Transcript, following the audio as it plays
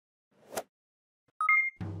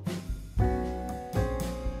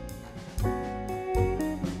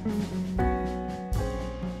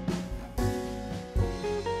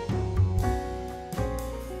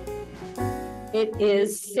It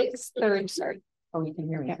is 6:30. Sorry. Oh, you can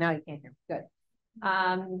hear me. Yeah. Now you can't hear me.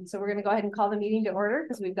 Good. So we're going to go ahead and call the meeting to order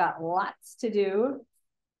because we've got lots to do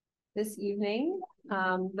this evening.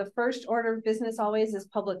 The first order of business always is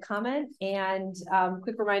public comment, and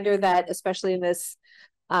quick reminder that especially in this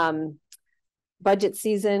budget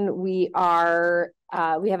season, we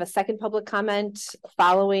have a second public comment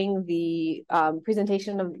following the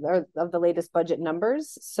presentation of the latest budget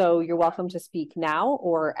numbers. So you're welcome to speak now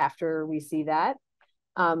or after we see that.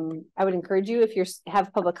 I would encourage you, if you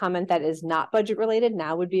have public comment that is not budget related,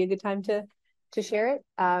 now would be a good time to share it.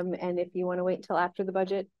 And if you want to wait until after the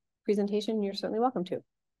budget presentation, you're certainly welcome to.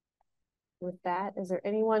 With that, is there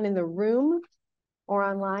anyone in the room or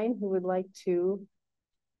online who would like to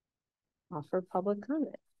offer public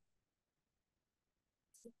comment?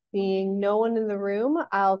 Seeing no one in the room,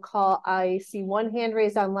 I see one hand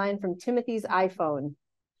raised online from Timothy's iPhone.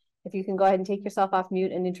 If you can go ahead and take yourself off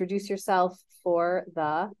mute and introduce yourself for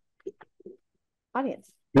the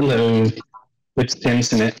audience. Hello, it's Tim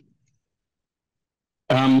Sinnett.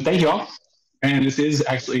 Thank you all. And this is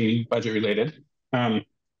actually budget related. I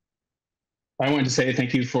wanted to say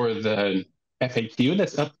thank you for the FAQ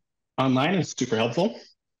that's up online. It's super helpful.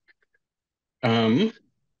 I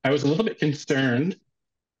was a little bit concerned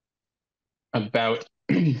about,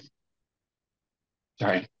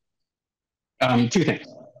 sorry, two things.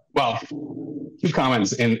 Well, two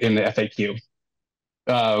comments in the FAQ.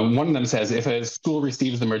 One of them says, if a school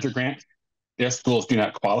receives the merger grant, their schools do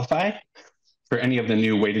not qualify for any of the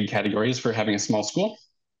new weighted categories for having a small school.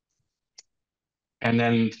 And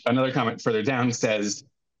then another comment further down says,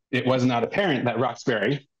 it was not apparent that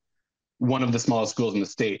Roxbury, one of the smallest schools in the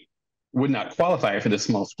state, would not qualify for the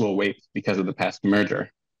small school weight because of the past merger.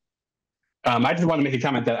 I just want to make a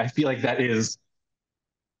comment that I feel like that is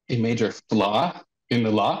a major flaw in the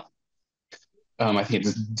law. I think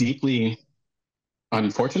it's deeply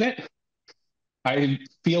unfortunate. I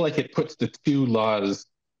feel like it puts the two laws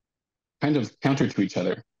kind of counter to each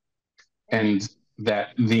other, and that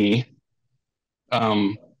the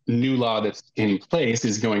new law that's in place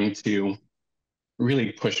is going to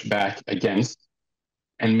really push back against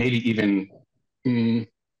and maybe even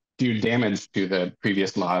do damage to the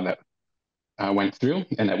previous law that went through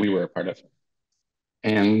and that we were a part of.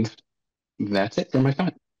 And that's it for my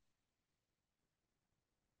comment.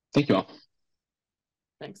 Thank you all.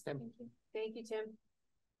 Thanks, Tim. Thank you, Tim.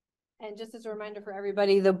 And just as a reminder for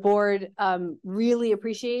everybody, the board really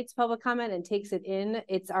appreciates public comment and takes it in.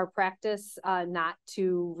 It's our practice not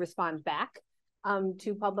to respond back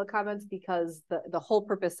to public comments, because the whole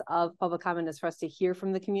purpose of public comment is for us to hear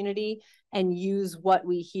from the community and use what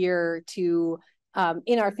we hear to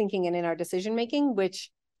in our thinking and in our decision making,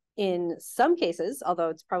 which in some cases, although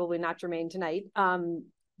it's probably not germane tonight,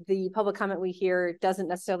 the public comment we hear doesn't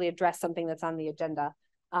necessarily address something that's on the agenda.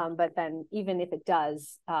 But then even if it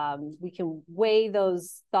does, we can weigh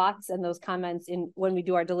those thoughts and those comments in when we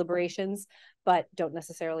do our deliberations, but don't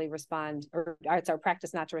necessarily respond, or it's our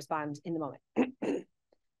practice not to respond in the moment.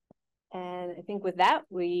 And I think with that,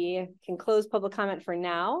 we can close public comment for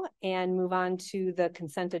now and move on to the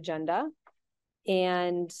consent agenda.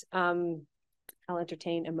 And I'll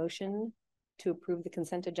entertain a motion to approve the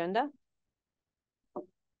consent agenda.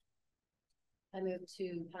 I move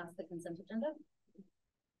to pass the consent agenda.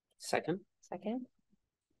 Second.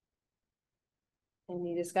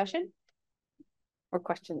 Any discussion or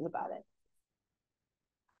questions about it?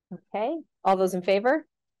 Okay, all those in favor?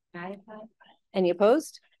 Aye. Any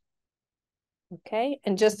opposed? Okay,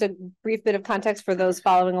 and just a brief bit of context for those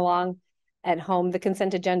following along at home. The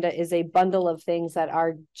consent agenda is a bundle of things that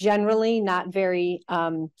are generally not very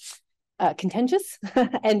contentious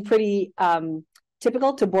and pretty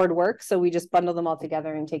typical to board work. So we just bundle them all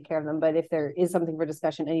together and take care of them. But if there is something for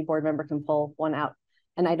discussion, any board member can pull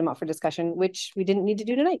an item out for discussion, which we didn't need to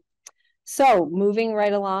do tonight. So moving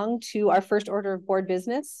right along to our first order of board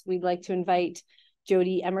business, we'd like to invite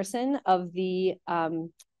Jody Emerson of the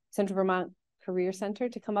Central Vermont Career Center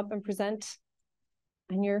to come up and present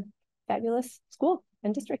on your fabulous school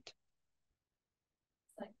and district.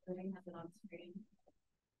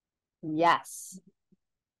 Yes.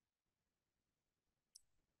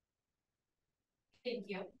 Thank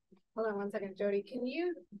you. Hold on one second, Jody. Can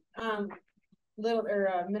you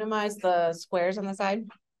minimize the squares on the side?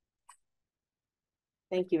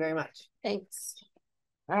 Thank you very much. Thanks.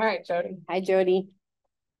 All right, Jody. Hi, Jody.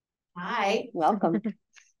 Hi. Welcome.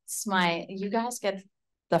 You guys get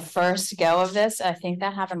the first go of this. I think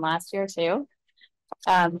that happened last year too.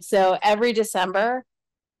 So every December,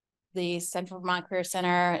 the Central Vermont Career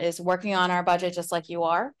Center is working on our budget just like you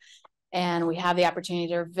are. And we have the opportunity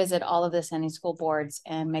to visit all of the sending school boards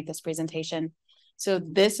and make this presentation. So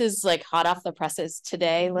this is like hot off the presses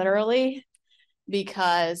today, literally,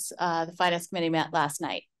 because the finance committee met last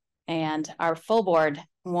night and our full board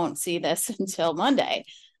won't see this until Monday.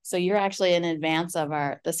 So you're actually in advance of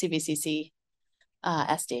the CVCC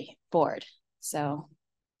SD board. So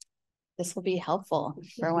this will be helpful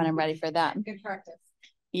for when I'm ready for that. Good practice.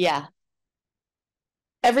 Yeah.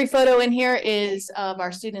 Every photo in here is of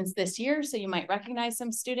our students this year, so you might recognize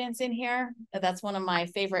some students in here. That's one of my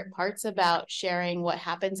favorite parts about sharing what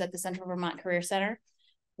happens at the Central Vermont Career Center,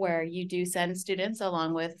 where you do send students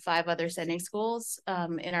along with 5 other sending schools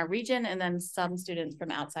in our region, and then some students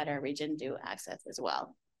from outside our region do access as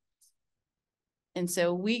well. And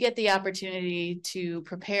so we get the opportunity to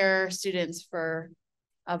prepare students for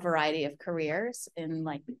a variety of careers in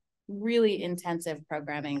like really intensive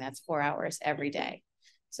programming that's 4 hours every day.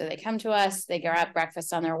 So they come to us, they grab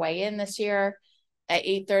breakfast on their way in this year. At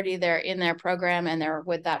 8:30, they're in their program and they're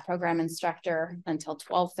with that program instructor until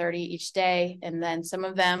 12:30 each day. And then some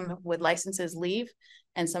of them with licenses leave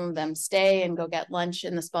and some of them stay and go get lunch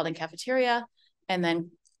in the Spalding cafeteria and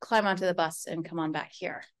then climb onto the bus and come on back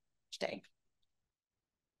here each day.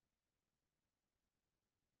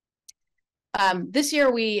 This year,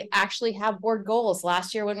 we actually have board goals.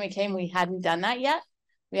 Last year when we came, we hadn't done that yet.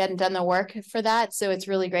 We hadn't done the work for that. So it's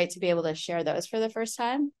really great to be able to share those for the first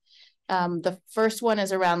time. The first one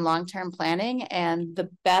is around long-term planning, and the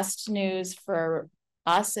best news for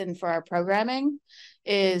us and for our programming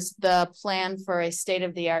is the plan for a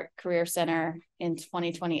state-of-the-art career center in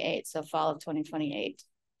 2028, so fall of 2028.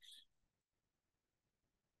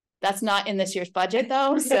 That's not in this year's budget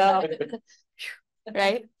though, so,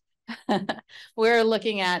 right? We're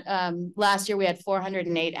looking at, last year we had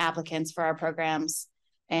 408 applicants for our programs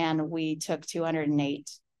and we took 208.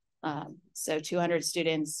 So 200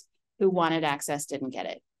 students who wanted access didn't get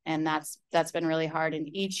it. And that's been really hard. And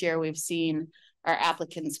each year we've seen our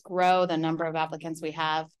applicants grow, the number of applicants we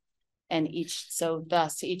have. And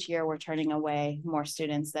thus each year we're turning away more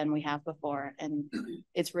students than we have before. And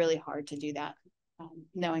it's really hard to do that,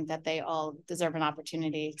 knowing that they all deserve an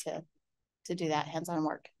opportunity to do that hands-on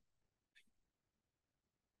work.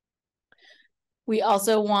 We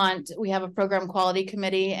have a program quality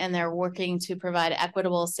committee and they're working to provide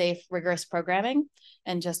equitable, safe, rigorous programming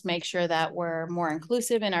and just make sure that we're more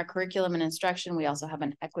inclusive in our curriculum and instruction. We also have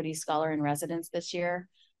an equity scholar in residence this year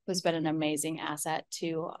who's been an amazing asset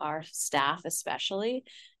to our staff especially,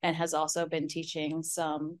 and has also been teaching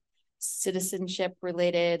some citizenship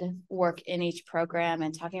related work in each program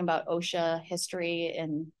and talking about OSHA history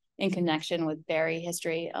and in connection with Barry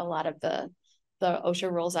history. A lot of the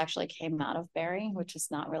OSHA rules actually came out of Barry, which is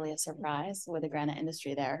not really a surprise with the granite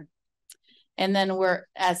industry there. And then we're,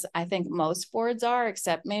 as I think most boards are,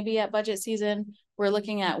 except maybe at budget season, we're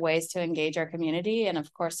looking at ways to engage our community. And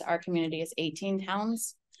of course, our community is 18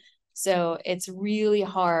 towns. So it's really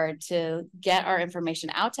hard to get our information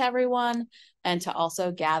out to everyone and to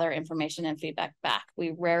also gather information and feedback back.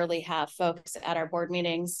 We rarely have folks at our board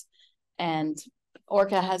meetings, and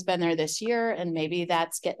Orca has been there this year, and maybe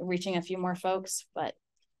that's reaching a few more folks, but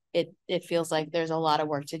it feels like there's a lot of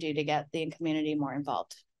work to do to get the community more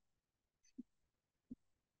involved.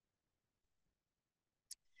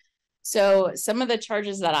 So some of the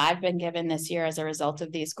charges that I've been given this year as a result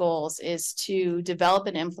of these goals is to develop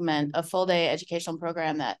and implement a full-day educational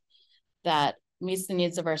program that meets the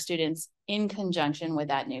needs of our students in conjunction with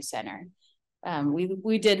that new center.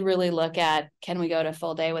 We did really look at, can we go to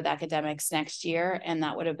full day with academics next year? And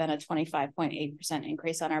that would have been a 25.8%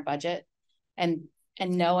 increase on our budget. And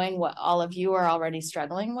knowing what all of you are already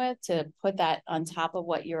struggling with, to put that on top of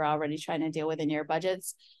what you're already trying to deal with in your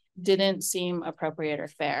budgets didn't seem appropriate or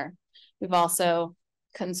fair. We've also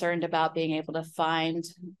concerned about being able to find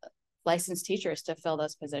licensed teachers to fill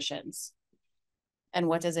those positions. And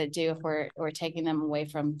what does it do if we're taking them away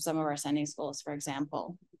from some of our sending schools, for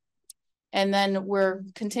example? And then we're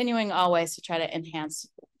continuing always to try to enhance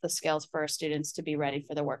the skills for our students to be ready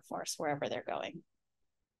for the workforce wherever they're going.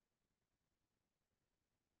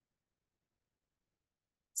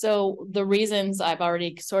 So the reasons, I've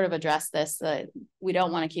already sort of addressed this, that we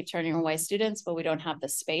don't want to keep turning away students, but we don't have the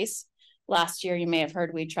space. Last year, you may have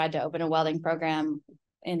heard we tried to open a welding program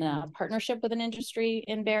in a partnership with an industry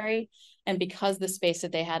in Barrie. And because the space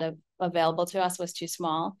that they had available to us was too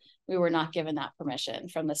small, we were not given that permission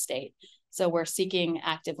from the state. So we're seeking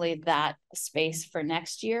actively that space for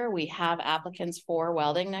next year. We have applicants for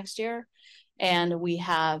welding next year, and we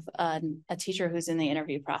have a teacher who's in the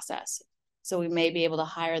interview process. So we may be able to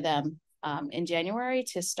hire them in January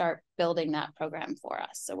to start building that program for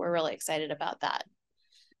us. So we're really excited about that.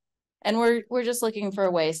 And we're just looking for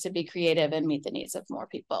ways to be creative and meet the needs of more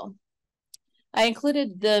people. I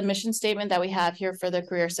included the mission statement that we have here for the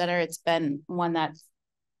Career Center. It's been one that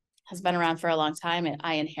has been around for a long time, and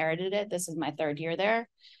I inherited it. This is my 3rd year there.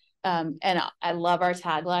 And I love our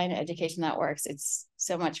tagline, Education That Works. It's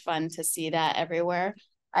so much fun to see that everywhere.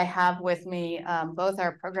 I have with me both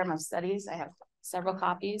our program of studies. I have several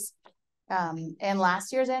copies. And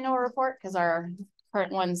last year's annual report, because our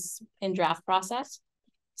current one's in draft process.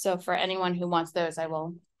 So for anyone who wants those, I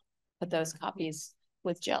will put those copies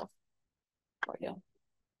with Jill for you.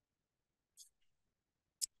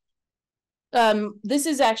 This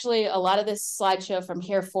is actually a lot of this slideshow from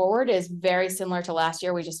here forward is very similar to last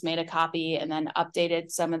year. We just made a copy and then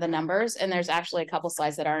updated some of the numbers. And there's actually a couple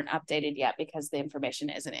slides that aren't updated yet because the information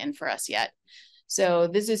isn't in for us yet. So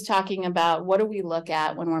this is talking about what do we look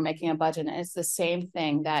at when we're making a budget? And it's the same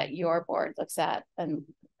thing that your board looks at. And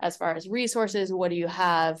as far as resources, what do you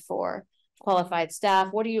have for qualified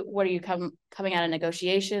staff? What are you coming out of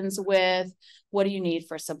negotiations with? What do you need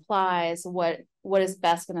for supplies? What is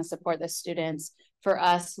best going to support the students? For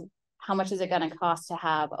us, how much is it going to cost to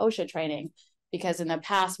have OSHA training? Because in the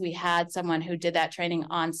past, we had someone who did that training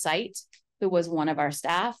on site who was one of our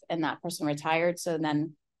staff, and that person retired. So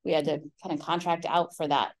then we had to kind of contract out for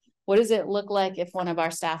that. What does it look like if one of our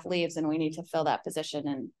staff leaves and we need to fill that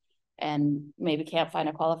position and maybe can't find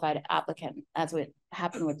a qualified applicant, as what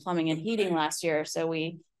happened with plumbing and heating last year? So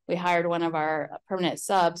we hired one of our permanent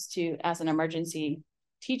subs as an emergency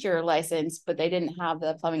teacher license, but they didn't have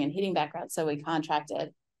the plumbing and heating background. So we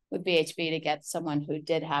contracted with BHB to get someone who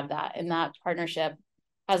did have that. And that partnership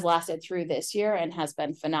has lasted through this year and has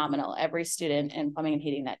been phenomenal. Every student in plumbing and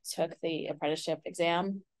heating that took the apprenticeship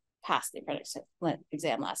exam passed the apprenticeship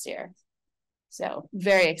exam last year. So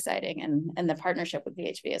very exciting. And the partnership with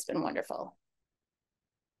BHB has been wonderful.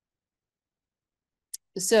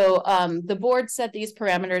 So the board set these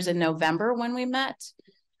parameters in November when we met.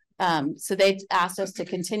 So they asked us to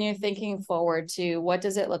continue thinking forward to what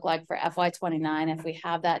does it look like for FY29 if we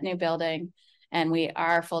have that new building and we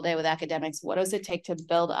are full day with academics. What does it take to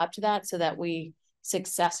build up to that so that we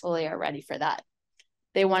successfully are ready for that?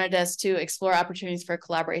 They wanted us to explore opportunities for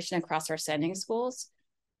collaboration across our sending schools.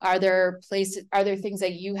 Are there things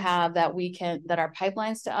that you have that that are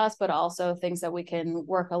pipelines to us, but also things that we can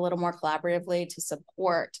work a little more collaboratively to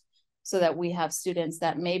support so that we have students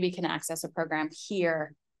that maybe can access a program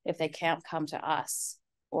here if they can't come to us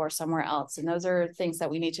or somewhere else? And those are things that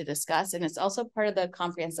we need to discuss. And it's also part of the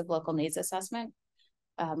comprehensive local needs assessment,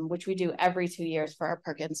 which we do every 2 years for our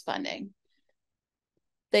Perkins funding.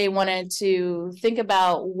 They wanted to think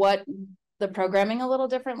about the programming a little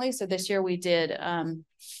differently. So this year we did, I'm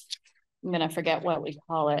going to forget what we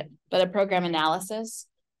call it, but a program analysis,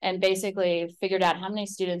 and basically figured out how many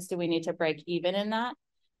students do we need to break even in that.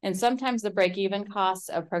 And sometimes the break even costs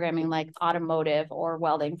of programming like automotive or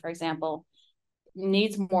welding, for example,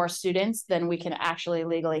 needs more students than we can actually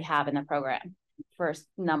legally have in the program for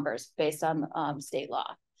numbers based on state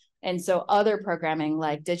law. And so other programming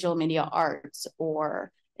like digital media arts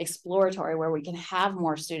or exploratory, where we can have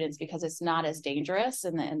more students because it's not as dangerous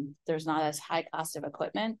and then there's not as high cost of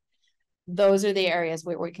equipment. Those are the areas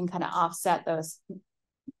where we can kind of offset those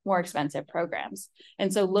more expensive programs.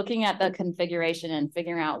 And so looking at the configuration and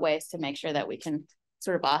figuring out ways to make sure that we can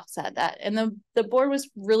sort of offset that. And the board was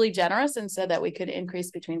really generous and said that we could increase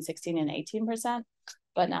between 16 and 18%,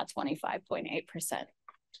 but not 25.8%,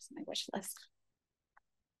 just my wish list.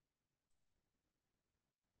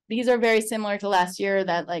 These are very similar to last year,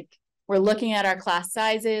 that like we're looking at our class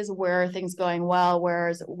sizes, where are things going well,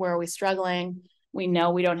 where are we struggling? We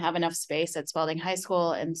know we don't have enough space at Spalding High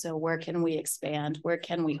School, and so where can we expand? Where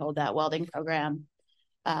can we hold that welding program?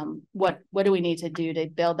 What do we need to do to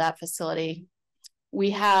build that facility? We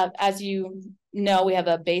have, as you know, we have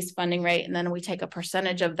a base funding rate, and then we take a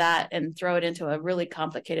percentage of that and throw it into a really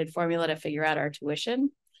complicated formula to figure out our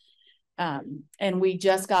tuition. And we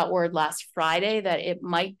just got word last Friday that it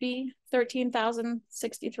might be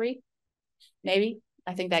 $13,063, maybe.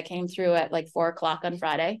 I think that came through at like 4 o'clock on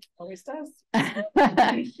Friday. Always does.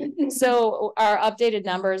 So our updated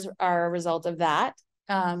numbers are a result of that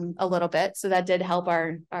a little bit. So that did help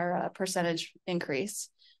our percentage increase.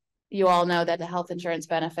 You all know that the health insurance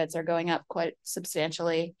benefits are going up quite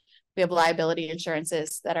substantially. We have liability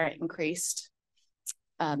insurances that are increased.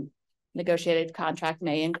 Negotiated contract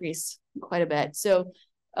may increase quite a bit. So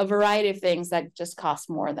a variety of things that just cost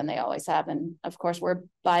more than they always have. And of course, we're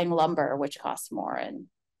buying lumber, which costs more,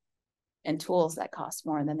 and tools that cost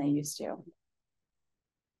more than they used to.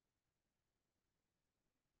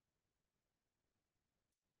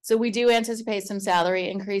 So we do anticipate some salary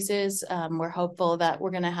increases. We're hopeful that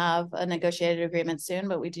we're going to have a negotiated agreement soon,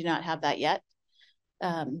 but we do not have that yet.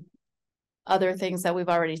 other things that we've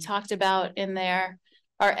already talked about in there.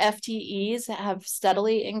 Our FTEs have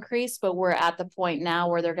steadily increased, but we're at the point now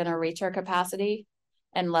where they're going to reach our capacity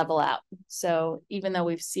and level out. So even though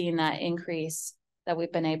we've seen that increase that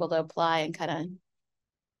we've been able to apply and kind of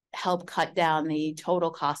help cut down the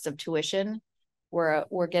total cost of tuition,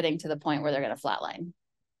 we're getting to the point where they're going to flatline.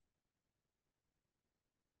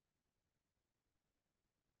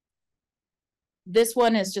 This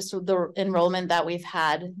one is just the enrollment that we've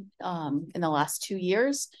had in the last 2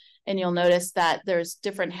 years. And you'll notice that there's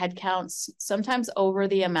different head counts, sometimes over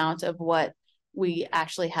the amount of what we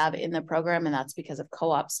actually have in the program. And that's because of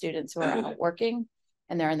co-op students who are out working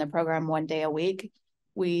and they're in the program 1 day a week.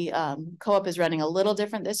 Co-op is running a little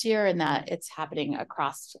different this year in that it's happening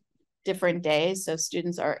across different days. So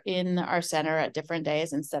students are in our center at different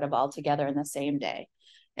days instead of all together in the same day.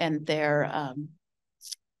 And their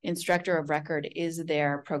instructor of record is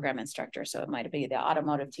their program instructor. So it might be the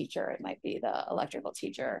automotive teacher, it might be the electrical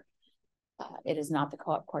teacher. It is not the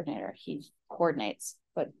co-op coordinator. He coordinates,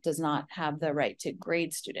 but does not have the right to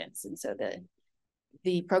grade students. And so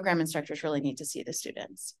the program instructors really need to see the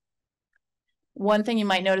students. One thing you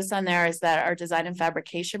might notice on there is that our design and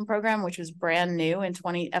fabrication program, which was brand new in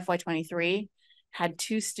FY23, had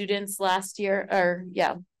 2 students last year, or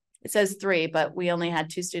yeah, it says 3, but we only had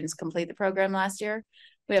 2 students complete the program last year.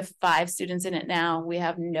 We have 5 students in it now. We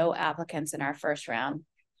have no applicants in our first round,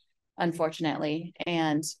 unfortunately.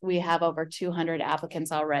 And we have over 200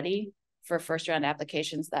 applicants already for first round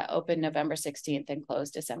applications that opened November 16th and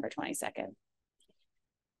closed December 22nd.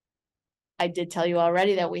 I did tell you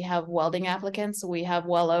already that we have welding applicants. We have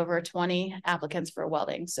well over 20 applicants for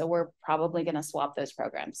welding. So we're probably going to swap those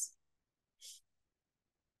programs.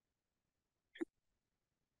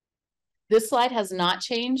 This slide has not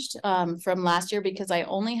changed from last year because I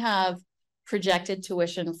only have projected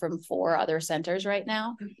tuition from 4 other centers right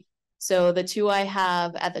now. So the 2 I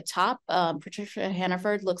have at the top, Patricia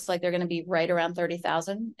Hannaford, looks like they're going to be right around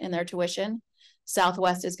 30,000 in their tuition.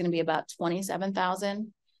 Southwest is going to be about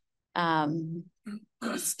 27,000.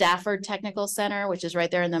 Stafford Technical Center, which is right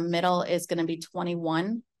there in the middle, is going to be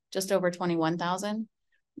just over 21,000.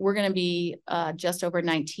 We're going to be just over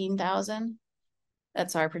 19,000.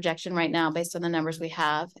 That's our projection right now based on the numbers we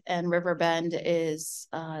have. And Riverbend is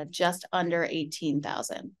just under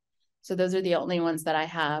 18,000. So those are the only ones that I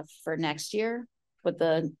have for next year. But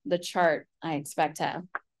the chart I expect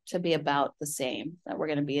to be about the same, that we're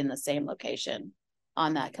going to be in the same location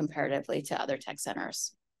on that comparatively to other tech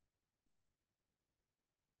centers.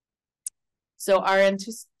 So our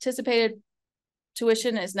anticipated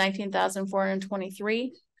tuition is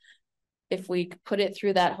 $19,423. If we put it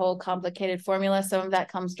through that whole complicated formula, some of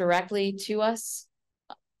that comes directly to us,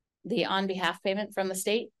 the on behalf payment from the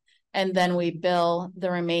state, and then we bill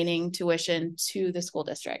the remaining tuition to the school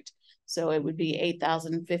district. So it would be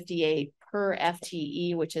 $8,058 per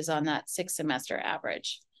FTE, which is on that 6 semester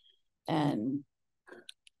average. And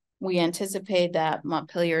we anticipate that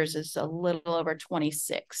Montpelier's is a little over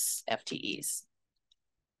 26 FTEs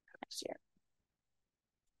next year.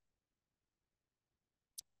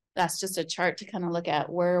 That's just a chart to kind of look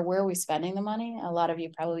at where are we spending the money. A lot of you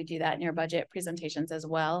probably do that in your budget presentations as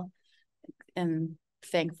well. And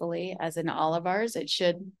thankfully, as in all of ours,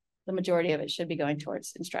 the majority of it should be going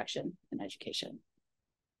towards instruction and education.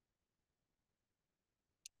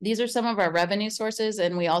 These are some of our revenue sources,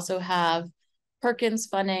 and we also have Perkins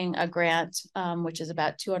funding a grant, which is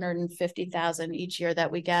about $250,000 each year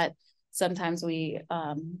that we get. Sometimes we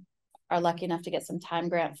are lucky enough to get some time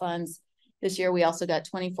grant funds. This year, we also got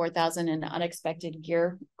 $24,000 in unexpected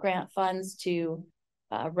gear grant funds to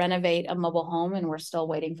renovate a mobile home, and we're still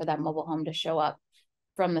waiting for that mobile home to show up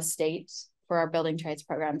from the state for our building trades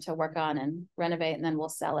program to work on and renovate, and then we'll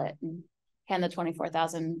sell it and hand the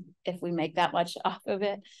 $24,000, if we make that much off of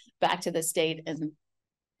it, back to the state and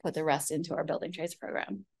put the rest into our building trades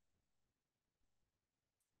program.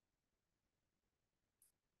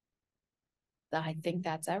 I think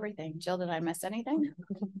that's everything. Jill, did I miss anything?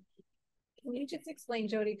 Can you just explain,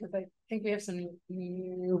 Jody, because I think we have some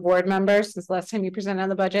new board members since the last time you presented on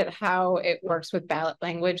the budget, how it works with ballot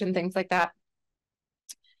language and things like that?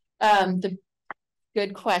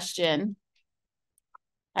 Good question.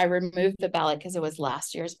 I removed the ballot because it was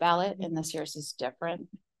last year's ballot and this year's is different.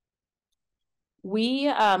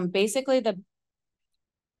 We basically, the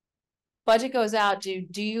budget goes out to,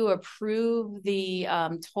 do you approve the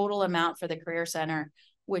total amount for the Career Center,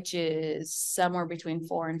 which is somewhere between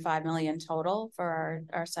 4 and 5 million total for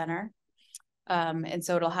our center. And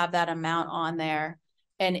so it'll have that amount on there.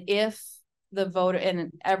 And if the voter,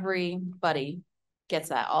 and everybody gets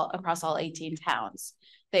that all across all 18 towns.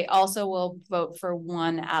 They also will vote for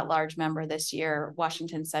one at-large member this year.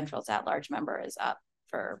 Washington Central's at-large member is up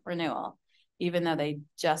for renewal, even though they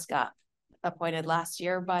just got appointed last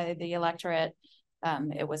year by the electorate.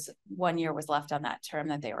 It was 1 year was left on that term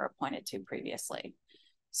that they were appointed to previously.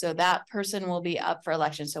 So that person will be up for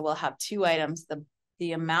election. So we'll have two items,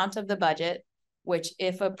 the amount of the budget, which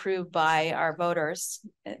if approved by our voters,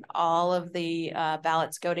 all of the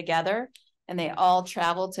ballots go together and they all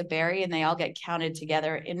travel to Barry and they all get counted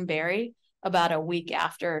together in Barry about a week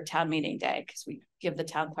after town meeting day, because we give the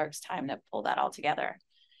town clerks time to pull that all together.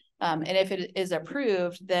 And if it is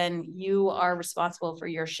approved, then you are responsible for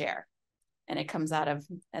your share and it comes out of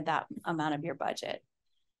that amount of your budget.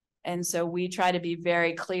 And so we try to be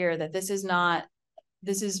very clear that this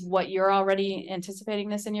is what you're already anticipating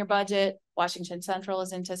this in your budget. Washington Central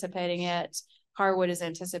is anticipating it. Harwood is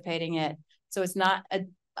anticipating it. So it's not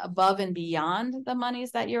above and beyond the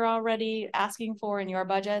monies that you're already asking for in your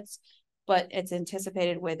budgets, but it's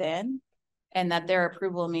anticipated within, and that their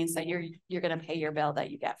approval means that you're going to pay your bill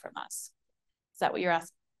that you get from us. Is that what you're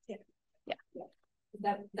asking? Yeah.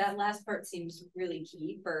 That last part seems really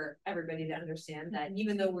key for everybody to understand, that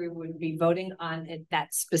even though we would be voting on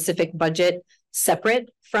that specific budget separate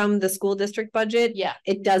from the school district budget, yeah,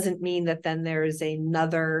 it doesn't mean that then there is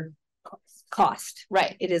another cost.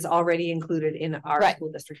 Right. It is already included in our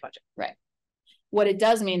school district budget. Right. What it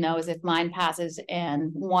does mean though is if mine passes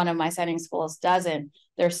and one of my sending schools doesn't,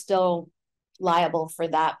 they're still liable for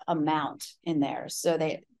that amount in there. So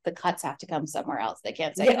the cuts have to come somewhere else. They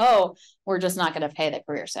can't say, oh, we're just not going to pay the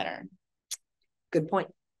Career Center. Good point.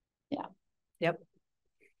 Yeah. Yep.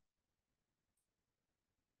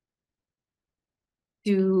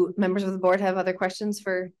 Do members of the board have other questions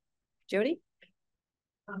for Jody?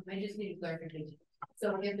 I just need clarification.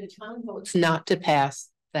 So if the town votes not to pass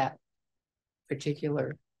that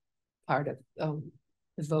particular part of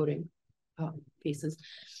the voting pieces,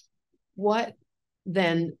 what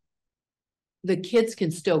then? The kids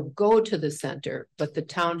can still go to the center, but the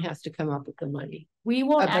town has to come up with the money. We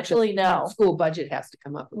won't actually know. School budget has to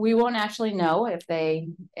come up. We won't actually know if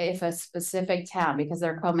a specific town, because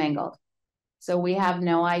they're commingled. So we have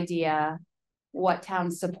no idea what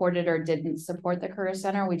towns supported or didn't support the Career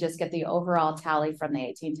Center. We just get the overall tally from the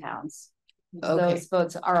 18 towns. Okay. Those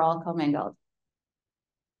votes are all commingled.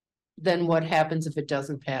 Then what happens if it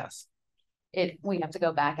doesn't pass? We have to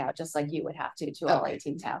go back out just like you would have to all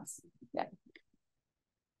 18 towns. Yeah.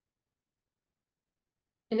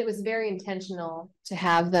 And it was very intentional to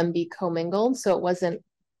have them be commingled. So it wasn't,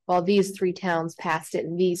 well, these 3 towns passed it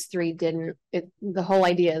and these 3 didn't. The whole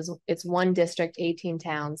idea is it's one district, 18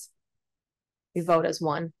 towns. We vote as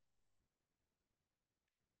one.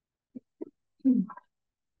 Did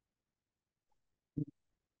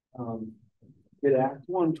Act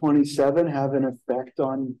 127 have an effect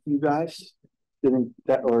on you guys? Didn't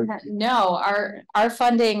that, or no, our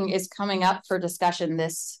funding is coming up for discussion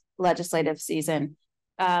this legislative season.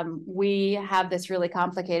 We have this really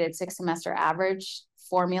complicated 6-semester average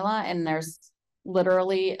formula, and there's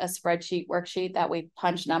literally a spreadsheet worksheet that we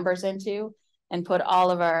punch numbers into and put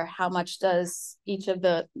all of our, how much does each of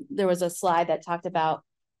there was a slide that talked about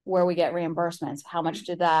where we get reimbursements, how much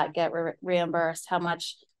did that get reimbursed, how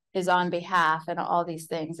much is on behalf, and all these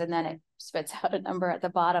things. And then it spits out a number at the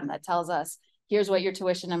bottom that tells us, here's what your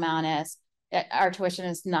tuition amount is. Our tuition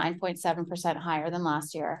is 9.7% higher than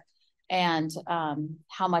last year. And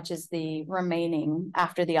how much is the remaining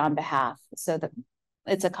after the on behalf? So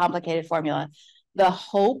it's a complicated formula. The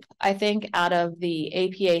hope, I think, out of the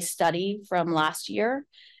APA study from last year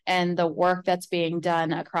and the work that's being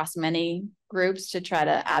done across many groups to try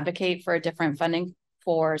to advocate for a different funding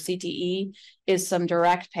for CTE is some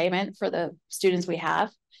direct payment for the students we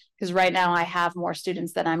have. Because right now I have more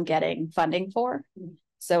students than I'm getting funding for.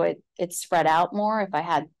 So it's spread out more. If I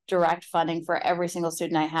had direct funding for every single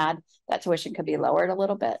student I had, that tuition could be lowered a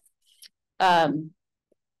little bit.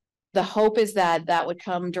 The hope is that that would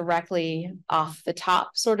come directly off the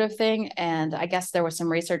top sort of thing. And I guess there was some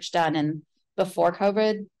research done before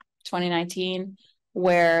COVID, 2019,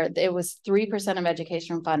 where it was 3% of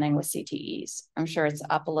education funding was CTEs. I'm sure it's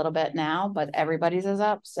up a little bit now, but everybody's is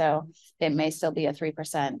up. So it may still be a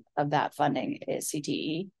 3% of that funding is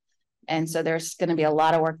CTE. And so there's going to be a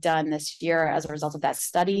lot of work done this year as a result of that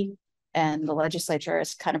study. And the legislature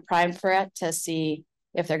is kind of primed for it to see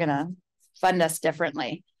if they're going to fund us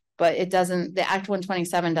differently. But it doesn't, the Act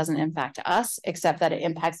 127 doesn't impact us, except that it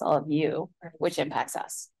impacts all of you, which impacts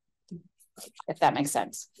us, if that makes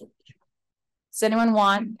sense. Does anyone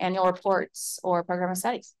want annual reports or program of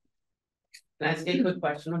studies? Can I ask a quick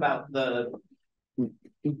question about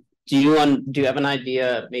Do you have an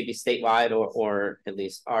idea, maybe statewide or at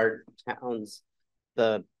least our towns,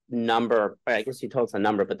 the number, I guess you told us a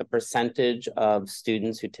number, but the percentage of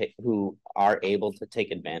students who are able to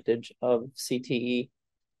take advantage of CTE?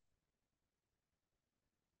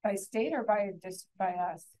 By state or by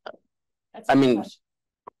us? I mean,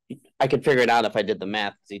 I could figure it out if I did the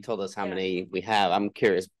math, because you told us how many we have. I'm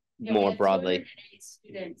curious more broadly.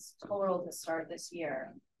 Students total to start this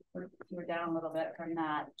year. We're down a little bit from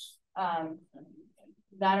that. I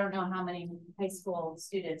don't know how many high school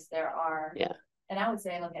students there are. Yeah. And I would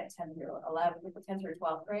say look at 10 through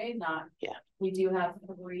 12th grade, not. Yeah. We do have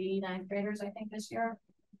 3 9th graders, I think, this year.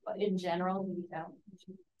 But in general, we don't.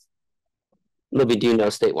 Libby, do you know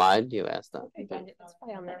statewide? Do you ask that? It's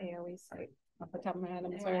probably on the AOE site. Off the top of my head,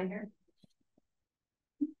 I'm sorry.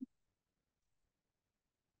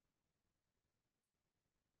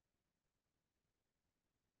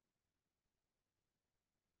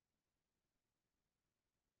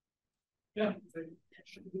 Yeah.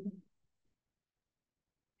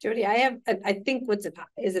 Jody, I think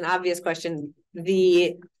is an obvious question.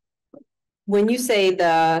 When you say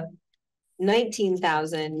the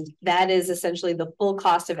 19,000, that is essentially the full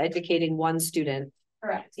cost of educating one student.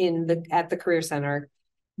 Correct. At the Career Center.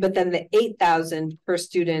 But then the 8,000 per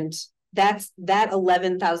student, that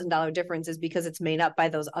 $11,000 difference is because it's made up by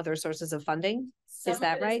those other sources of funding. Is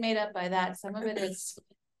that right? Made up by that. Some of it is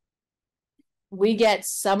we get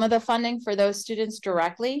some of the funding for those students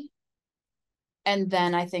directly. And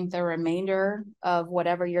then I think the remainder of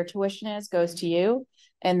whatever your tuition is goes to you.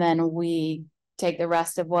 And then we take the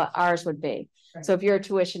rest of what ours would be. Right. So if your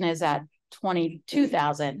tuition is at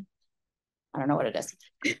 22,000, I don't know what it is.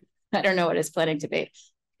 I don't know what it's planning to be.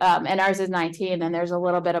 And ours is 19, and there's a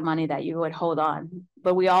little bit of money that you would hold on.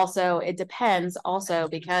 But it depends also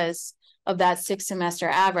because of that 6 semester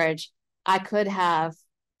average. I could have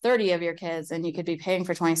 30 of your kids and you could be paying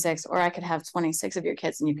for 26, or I could have 26 of your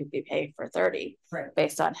kids and you could be paying for 30, right,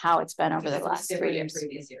 based on how it's been over the last 3 years.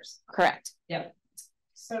 Previous years. Correct. Yep.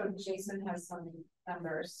 So Jason has some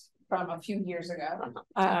numbers from a few years ago.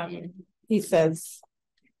 He says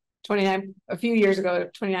a few years ago,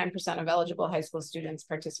 29% of eligible high school students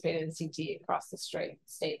participated in CTE across the state.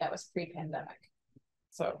 That was pre-pandemic.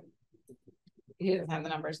 So he doesn't have the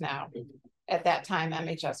numbers now. At that time,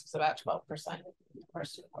 MHS was about 12% of our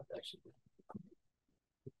student population.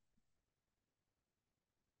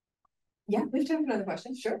 Yeah, we have time for another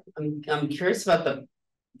question. Sure. I'm curious about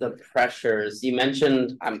the pressures you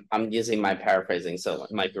mentioned. I'm using my paraphrasing, so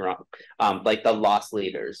it might be wrong. Like the loss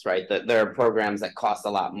leaders, right? There are programs that cost a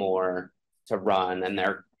lot more to run, and there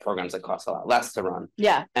are programs that cost a lot less to run.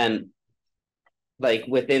 Yeah. And like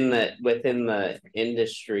within the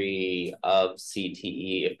industry of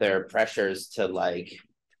CTE, if there are pressures to like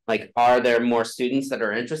are there more students that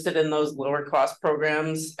are interested in those lower cost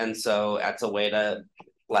programs, and so that's a way to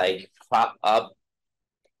like prop up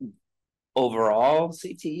overall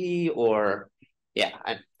CTE? Or yeah,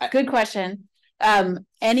 good question.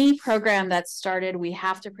 Any program that's started, we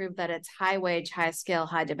have to prove that it's high wage, high skill,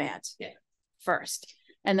 high demand first.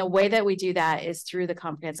 And the way that we do that is through the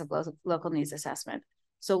comprehensive local needs assessment.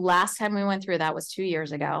 So last time we went through that was 2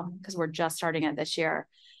 years ago, because we're just starting it this year.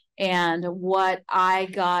 And what I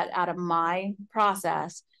got out of my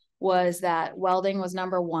process was that welding was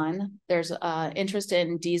number 1. There's interest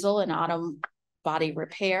in diesel and auto body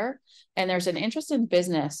repair. And there's an interest in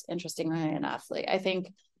business, interestingly enough. I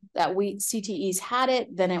think that CTE's had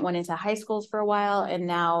it, then it went into high schools for a while, and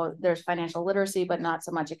now there's financial literacy, but not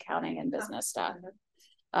so much accounting and business stuff.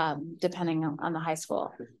 Depending on the high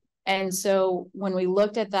school. And so when we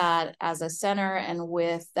looked at that as a center and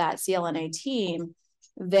with that CLNA team,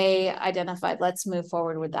 they identified, let's move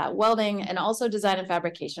forward with that. Welding and also design and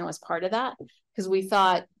fabrication was part of that, because we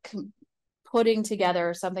thought putting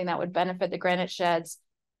together something that would benefit the granite sheds,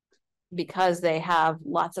 because they have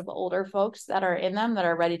lots of older folks that are in them that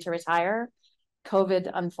are ready to retire. COVID,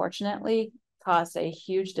 unfortunately, caused a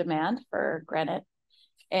huge demand for granite.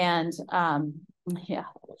 And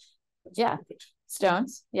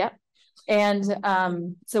stones. Yep. And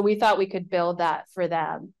so we thought we could build that for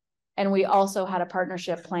them. And we also had a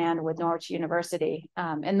partnership planned with Norwich University.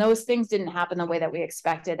 And those things didn't happen the way that we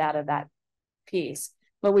expected out of that piece,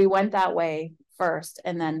 but we went that way first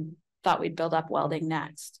and then thought we'd build up welding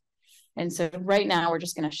next. And so right now we're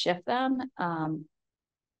just going to shift them.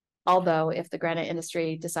 Although if the granite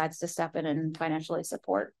industry decides to step in and financially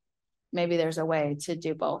support, maybe there's a way to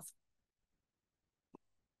do both.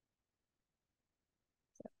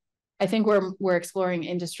 I think we're exploring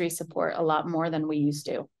industry support a lot more than we used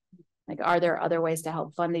to. Like, are there other ways to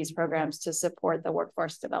help fund these programs to support the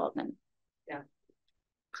workforce development? Yeah.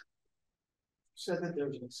 said that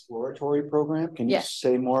there's an exploratory program. Can you Yeah.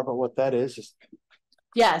 say more about what that is?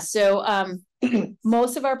 Yeah, so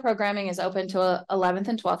most of our programming is open to 11th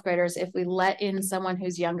and 12th graders. If we let in someone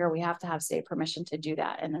who's younger, we have to have state permission to do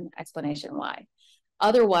that and an explanation why.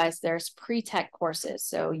 Otherwise, there's pre-tech courses.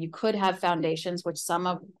 So you could have foundations, which some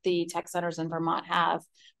of the tech centers in Vermont have.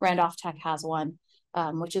 Randolph Tech has one,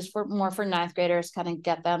 which is more for 9th graders, kind of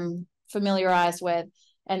get them familiarized with.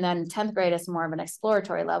 And then 10th grade is more of an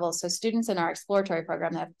exploratory level. So students in our exploratory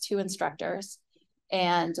program, they have 2 instructors,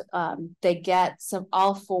 and they get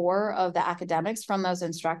all 4 of the academics from those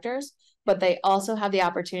instructors, but they also have the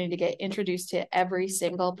opportunity to get introduced to every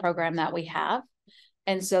single program that we have.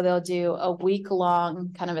 And so they'll do a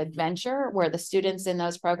week-long kind of adventure where the students in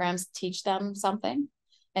those programs teach them something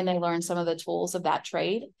and they learn some of the tools of that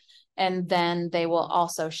trade. And then they will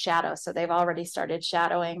also shadow. So they've already started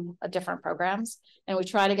shadowing different programs, and we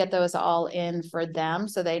try to get those all in for them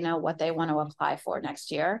so they know what they want to apply for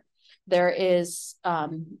next year. There's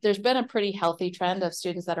been a pretty healthy trend of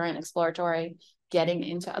students that are in exploratory getting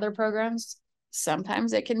into other programs.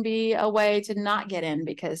 Sometimes it can be a way to not get in,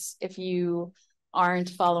 because if you aren't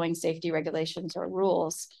following safety regulations or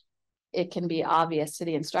rules, it can be obvious to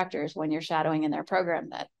the instructors when you're shadowing in their program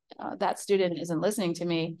that that student isn't listening to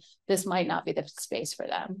me. This might not be the space for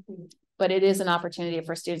them. But it is an opportunity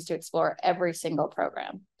for students to explore every single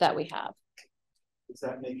program that we have. Does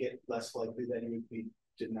that make it less likely that you would be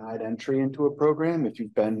denied entry into a program if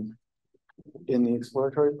you've been in the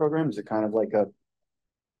exploratory program? Is it kind of like a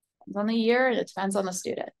It's on the year, and it depends on the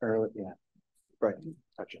student. early? Yeah, right.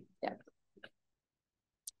 Gotcha. Yeah.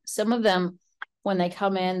 Some of them, when they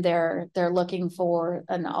come in, they're looking for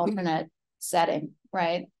an alternate setting,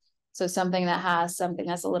 right? So something that's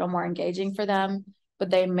a little more engaging for them, but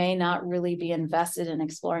they may not really be invested in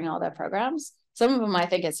exploring all their programs. Some of them, I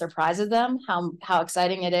think it surprises them how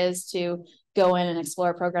exciting it is to go in and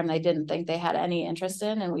explore a program they didn't think they had any interest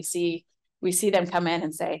in. And we see them come in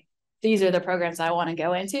and say, these are the programs I want to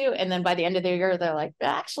go into. And then by the end of the year, they're like,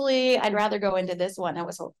 actually, I'd rather go into this one. It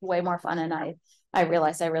was way more fun. And I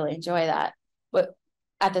realized I really enjoy that. But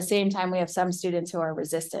at the same time, we have some students who are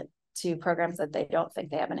resistant to programs that they don't think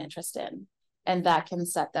they have an interest in. And that can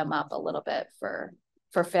set them up a little bit for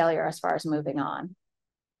failure as far as moving on.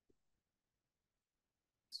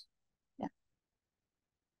 Yeah.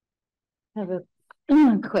 I have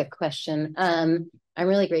a quick question. I'm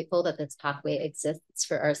really grateful that this pathway exists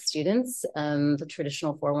for our students. The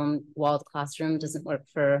traditional four-walled classroom doesn't work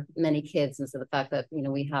for many kids. And so the fact that,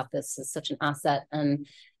 we have this is such an asset. And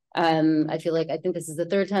I think this is the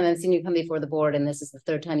 3rd time I've seen you come before the board, and this is the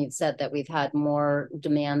 3rd time you've said that we've had more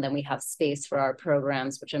demand than we have space for our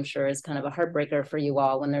programs, which I'm sure is kind of a heartbreaker for you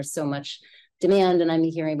all when there's so much demand. And I'm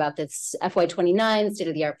hearing about this FY29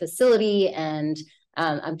 state-of-the-art facility, and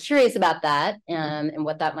I'm curious about that and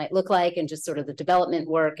what that might look like, and just sort of the development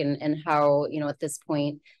work and how, at this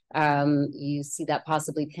point, you see that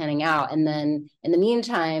possibly panning out. And then in the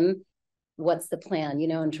meantime, what's the plan,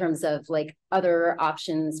 in terms of like other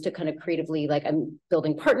options to kind of creatively, like I'm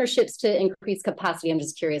building partnerships to increase capacity. I'm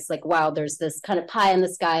just curious, like, wow, there's this kind of pie in the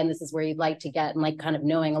sky and this is where you'd like to get, and like kind of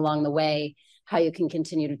knowing along the way how you can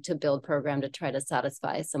continue to build program to try to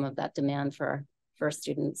satisfy some of that demand for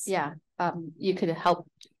students. Yeah, you could help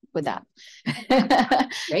with that.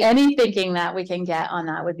 Any thinking that we can get on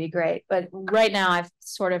that would be great. But right now I've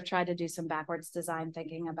sort of tried to do some backwards design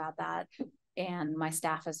thinking about that. And my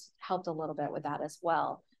staff has helped a little bit with that as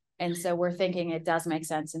well. And so we're thinking it does make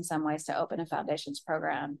sense in some ways to open a foundations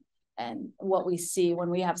program. And what we see when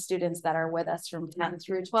we have students that are with us from 10th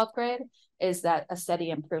through 12th grade is that a steady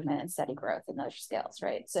improvement and steady growth in those skills,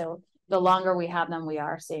 right? So the longer we have them, we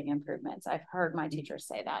are seeing improvements. I've heard my teachers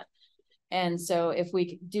say that. And so if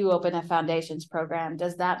we do open a foundations program,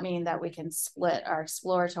 does that mean that we can split our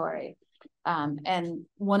exploratory? And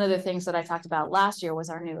one of the things that I talked about last year was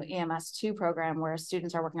our new EMS2 program, where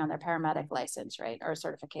students are working on their paramedic license, right, or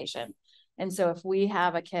certification. And so if we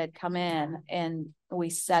have a kid come in and we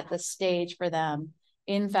set the stage for them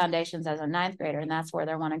in foundations as a 9th grader, and that's where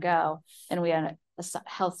they want to go, and we have a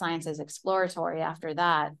health sciences exploratory after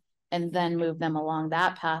that, and then move them along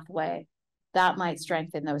that pathway, that might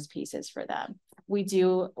strengthen those pieces for them. We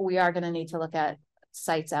are going to need to look at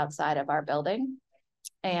sites outside of our building.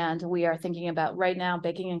 And we are thinking about right now,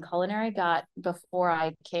 baking and culinary before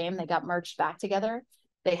I came, they got merged back together.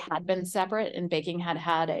 They had been separate, and baking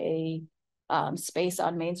had a space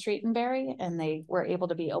on Main Street in Barrie, and they were able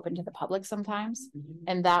to be open to the public sometimes.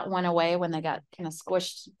 And that went away when they got kind of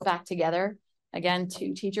squished back together. Again,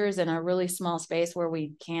 2 teachers in a really small space where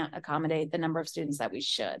we can't accommodate the number of students that we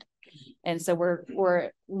should. And so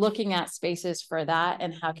we're looking at spaces for that,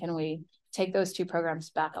 and how can we take those two programs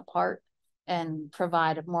back apart and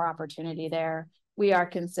provide more opportunity there. We are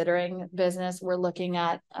considering business. We're looking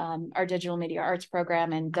at our digital media arts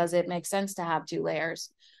program, and does it make sense to have 2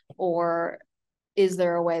 layers, or is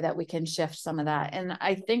there a way that we can shift some of that? And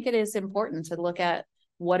I think it is important to look at,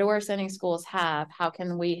 what do our sending schools have? How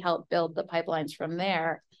can we help build the pipelines from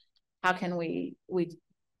there? How can we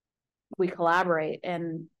collaborate?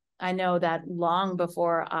 And I know that long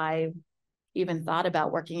before I even thought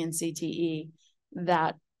about working in CTE,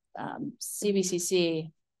 that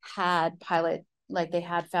CVCC had they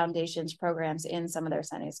had foundations programs in some of their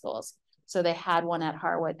sending schools. So they had one at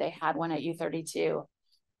Harwood, they had one at U32,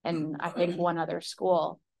 and I think one other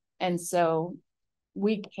school. And so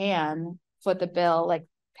we can foot the bill, like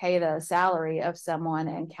pay the salary of someone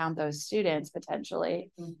and count those students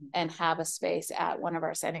potentially, and have a space at one of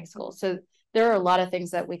our sending schools. So there are a lot of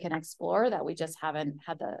things that we can explore that we just haven't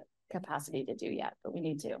had the capacity to do yet, but we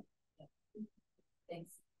need to.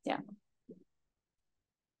 Thanks. Yeah.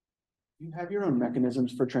 You have your own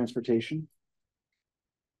mechanisms for transportation?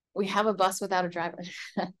 We have a bus without a driver.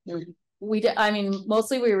 I mean,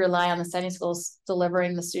 mostly we rely on the sending schools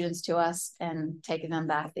delivering the students to us and taking them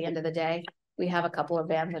back at the end of the day. We have a couple of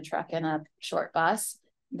vans, a truck, and a short bus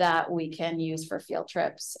that we can use for field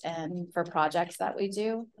trips and for projects that we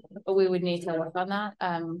do, but we would need to work on that.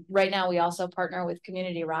 Right now, we also partner with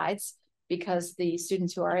community rides, because the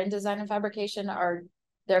students who are in design and fabrication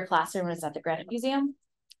their classroom is at the Granite Museum.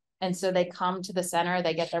 And so they come to the center,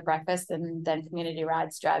 they get their breakfast, and then community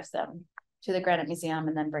rides drives them to the Granite Museum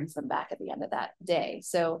and then brings them back at the end of that day.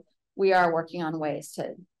 So we are working on ways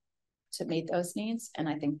to meet those needs. And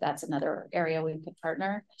I think that's another area we could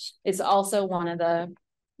partner. It's also one of the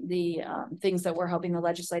things that we're hoping the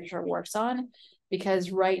legislature works on,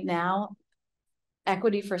 because right now,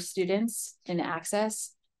 equity for students in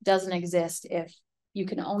access doesn't exist if you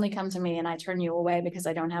can only come to me and I turn you away because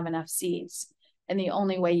I don't have enough seats. And the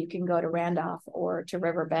only way you can go to Randolph or to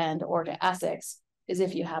Riverbend or to Essex is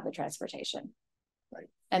if you have the transportation. Right.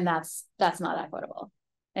 And that's not equitable.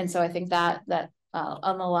 And so I think that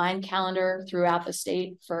on the line calendar throughout the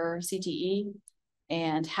state for CTE,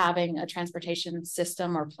 and having a transportation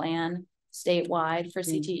system or plan statewide for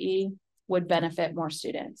CTE would benefit more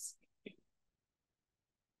students.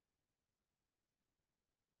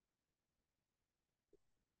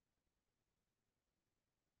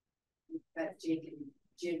 That Jake and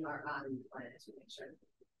Jim are on the plan to make sure.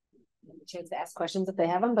 A chance to ask questions if they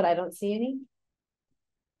have them, but I don't see any.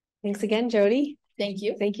 Thanks again, Jody. Thank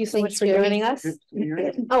you. Thank you so much for joining us.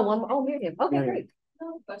 Miriam. Okay, yeah. great.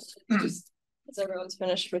 No question. Just as everyone's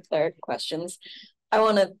finished with their questions, I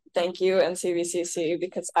want to thank you and CVCC,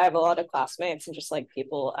 because I have a lot of classmates and just like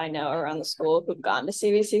people I know around the school who've gone to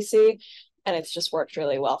CVCC, and it's just worked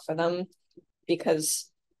really well for them, because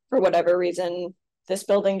for whatever reason, this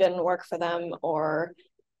building didn't work for them, or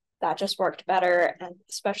that just worked better. And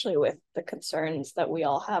especially with the concerns that we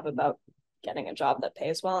all have about getting a job that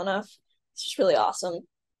pays well enough, it's just really awesome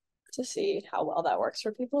to see how well that works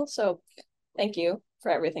for people. So thank you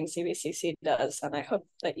for everything CVCC does. And I hope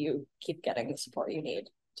that you keep getting the support you need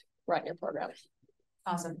to run your program.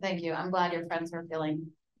 Awesome. Thank you. I'm glad your friends were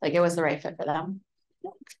feeling like it was the right fit for them.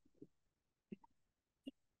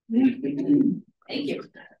 Thank you.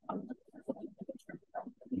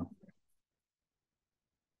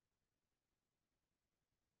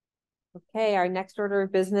 Okay, our next order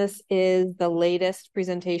of business is the latest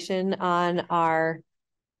presentation on our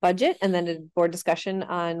budget, and then a board discussion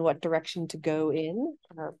on what direction to go in.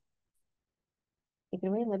 Take it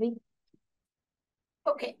away, Libby.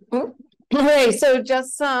 Okay. All right, so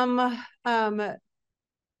just some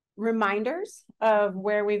reminders of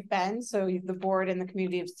where we've been. So the board and the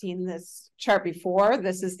community have seen this chart before.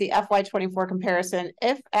 This is the FY24 comparison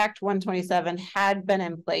if Act 127 had been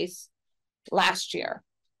in place last year.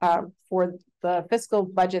 For the fiscal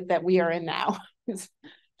budget that we are in now,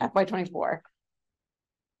 FY24.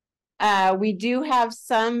 We do have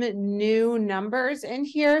some new numbers in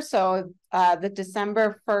here. So the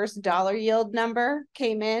December 1st dollar yield number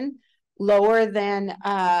came in lower than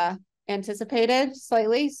anticipated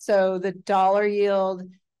slightly. So the dollar yield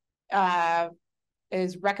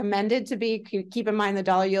is recommended to be, keep in mind the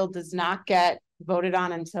dollar yield does not get voted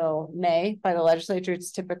on until May by the legislature.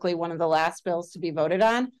 It's typically one of the last bills to be voted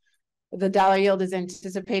on. The dollar yield is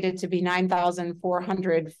anticipated to be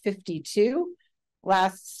 9,452.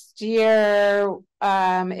 Last year,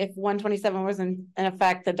 if 127 was in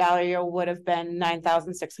effect, the dollar yield would have been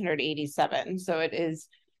 9,687. So it is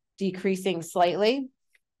decreasing slightly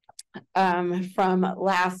from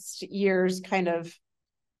last year's kind of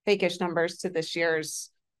fakeish numbers to this year's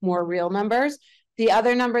more real numbers. The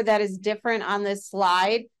other number that is different on this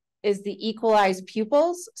slide is the equalized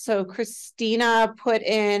pupils. So Christina put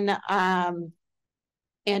in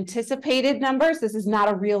anticipated numbers. This is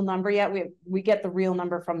not a real number yet. We get the real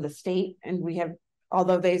number from the state, and we have,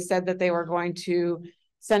 although they said that they were going to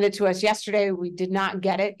send it to us yesterday, we did not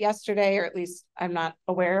get it yesterday, or at least I'm not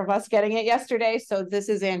aware of us getting it yesterday. So this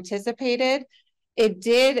is anticipated.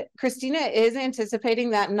 Christina is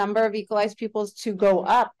anticipating that number of equalized pupils to go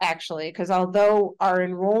up, actually, because although our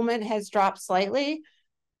enrollment has dropped slightly,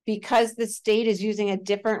 because the state is using a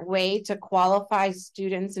different way to qualify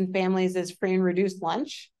students and families as free and reduced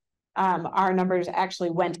lunch, our numbers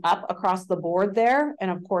actually went up across the board there.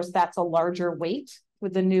 And of course, that's a larger weight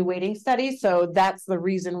with the new weighting study. So that's the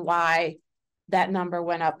reason why that number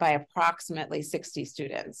went up by approximately 60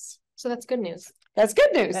 students. So that's good news. That's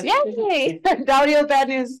good news. That's Yay! Audio bad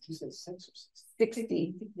news.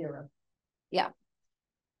 60. Yeah.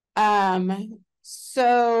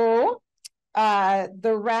 So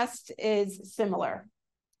the rest is similar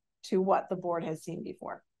to what the board has seen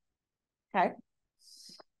before. Okay.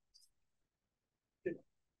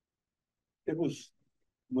 It was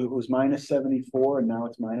minus 74 and now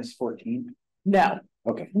it's minus 14. No.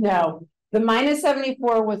 Okay. No. The minus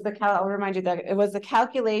 74 was I'll remind you that it was the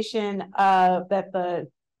calculation that the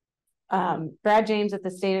Brad James at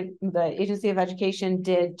the Agency of Education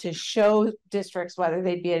did to show districts whether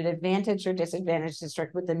they'd be an advantage or disadvantage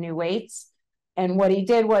district with the new weights. And what he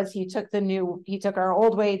did was he took our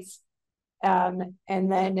old weights and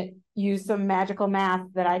then used some magical math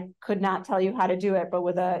that I could not tell you how to do it, but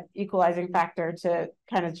with a equalizing factor to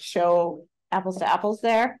kind of show apples to apples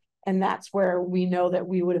there. And that's where we know that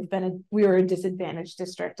we were a disadvantaged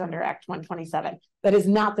district under Act 127. That is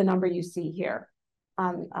not the number you see here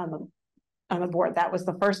on the board. That was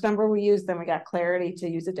the first number we used. Then we got clarity to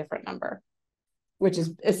use a different number, which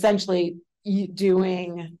is essentially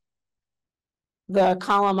doing the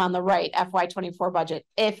column on the right, FY24 budget,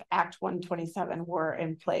 if Act 127 were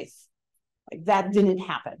in place. Like that didn't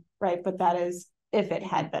happen, right? But that is if it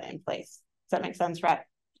had been in place. Does that make sense, Rhett?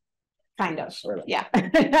 Kind of. Sort of. Yeah,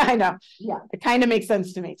 I know. Yeah, it kind of makes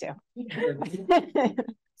sense to me too.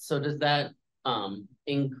 So does that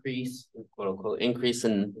increase, quote unquote, increase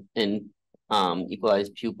in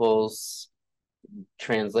equalized pupils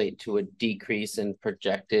translate to a decrease in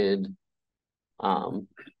projected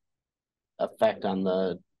effect on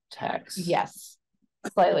the tax? Yes,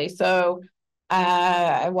 slightly. So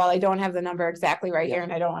while I don't have the number exactly right here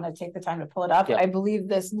and I don't want to take the time to pull it up, I believe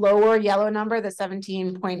this lower yellow number, the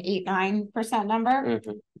 17.89% number,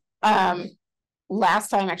 last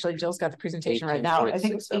time, actually Jill's got the presentation right now, I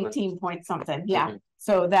think it's 18 point something. Yeah.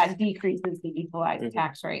 So that decreases the equalized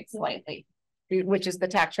tax rate slightly, which is the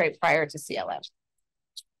tax rate prior to CLF.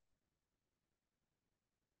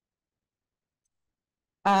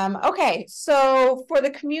 Okay, so for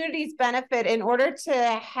the community's benefit, in order to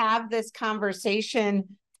have this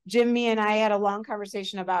conversation, Jimmy and I had a long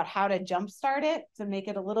conversation about how to jumpstart it to make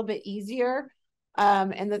it a little bit easier.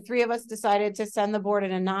 And the three of us decided to send the board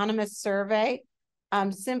an anonymous survey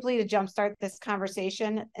simply to jumpstart this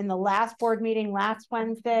conversation. In the last board meeting last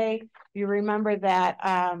Wednesday, you remember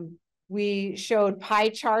that we showed pie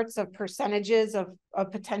charts of percentages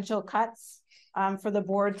of potential cuts for the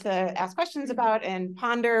board to ask questions about and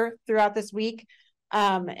ponder throughout this week.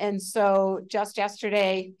 And so just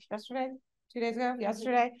yesterday, 2 days ago,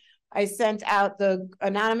 I sent out the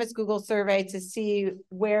anonymous Google survey to see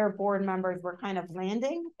where board members were kind of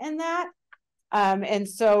landing in that. And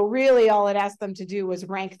so really all it asked them to do was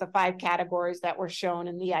rank the 5 categories that were shown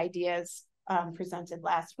in the ideas presented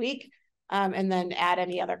last week, and then add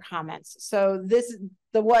any other comments. So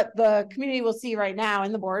what the community will see right now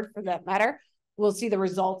in the board, for that matter, we'll see the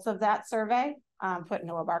results of that survey put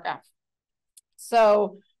into a bar graph.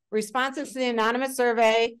 So responses to the anonymous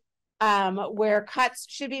survey, where cuts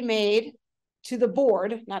should be made to the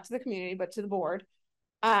board, not to the community, but to the board.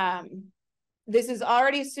 This is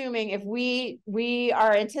already assuming if we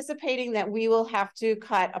are anticipating that we will have to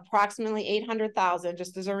cut approximately 800,000,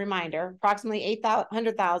 just as a reminder, approximately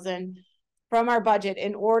 800,000 from our budget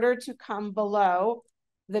in order to come below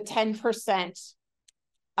the 10%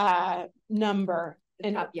 number,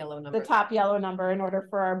 the top yellow number, in order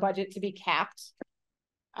for our budget to be capped.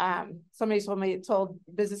 Somebody told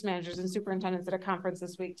business managers and superintendents at a conference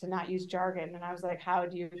this week to not use jargon, and I was like, how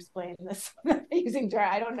do you explain this using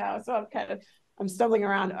jargon? I don't know. So I'm stumbling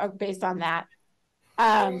around based on that.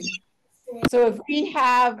 So if we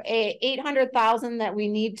have a 800,000 that we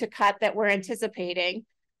need to cut that we're anticipating,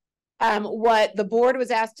 What the board was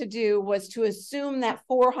asked to do was to assume that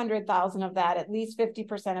 400,000 of that, at least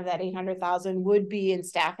 50% of that 800,000 would be in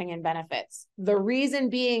staffing and benefits. The reason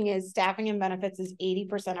being is staffing and benefits is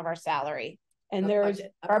 80% of our salary. And there's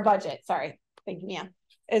our budget, sorry, thank you, Mia,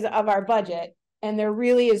 is of our budget. And there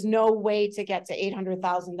really is no way to get to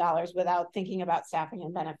 $800,000 without thinking about staffing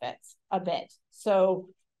and benefits a bit. So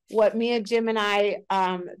what Mia, Jim, and I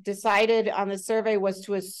decided on the survey was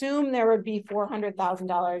to assume there would be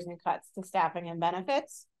 $400,000 in cuts to staffing and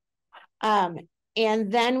benefits. And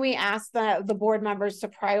then we asked the board members to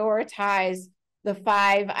prioritize the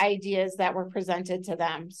 5 ideas that were presented to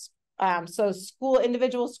them. So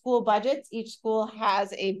individual school budgets, each school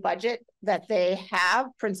has a budget that they have.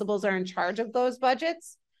 Principals are in charge of those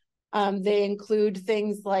budgets. They include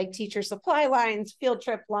things like teacher supply lines, field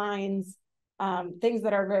trip lines, things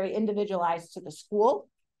that are very individualized to the school.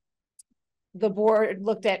 The board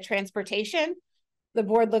looked at transportation. The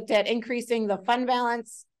board looked at increasing the fund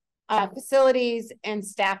balance, facilities, and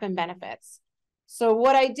staff and benefits. So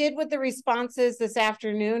what I did with the responses this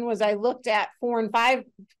afternoon was I looked at 4 and 5.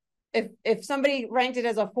 If somebody ranked it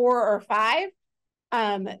as a 4 or 5,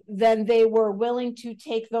 then they were willing to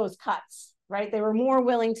take those cuts, right? They were more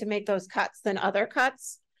willing to make those cuts than other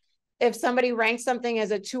cuts. If somebody ranked something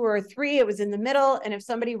as a 2 or a 3, it was in the middle. And if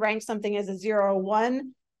somebody ranked something as a 0 or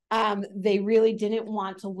 1, they really didn't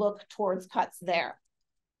want to look towards cuts there.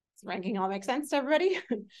 Does ranking all make sense to everybody?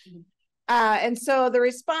 And so the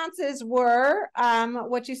responses were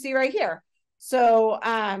what you see right here. So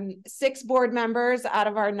 6 board members out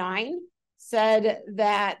of our 9 said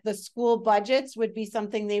that the school budgets would be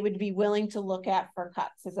something they would be willing to look at for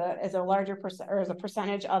cuts as a larger percent or as a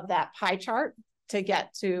percentage of that pie chart to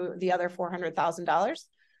get to the other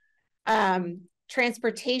 $400,000.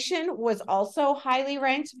 Transportation was also highly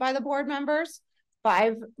ranked by the board members.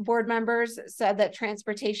 5 board members said that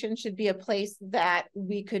transportation should be a place that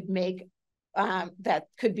we could make, that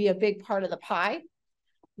could be a big part of the pie.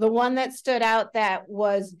 The one that stood out that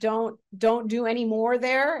was don't do any more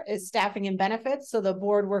there is staffing and benefits. So the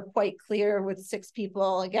board were quite clear with 6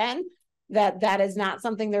 people again, that is not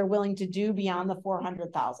something they're willing to do beyond the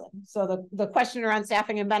 400,000. So the question around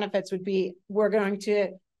staffing and benefits would be,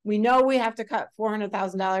 we know we have to cut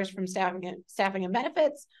 $400,000 from staffing and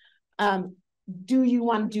benefits. Do you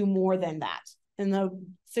want to do more than that? And the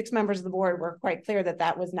 6 members of the board were quite clear that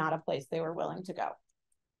that was not a place they were willing to go.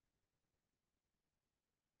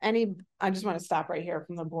 I just want to stop right here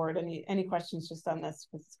from the board. Any questions just on this?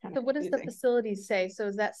 So what does the facilities say? So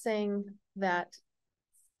is that saying that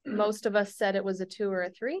most of us said it was a 2 or a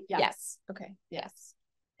 3? Yes. Okay. Yes.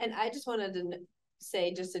 And I just wanted to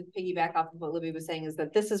say, just to piggyback off of what Libby was saying, is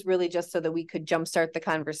that this is really just so that we could jumpstart the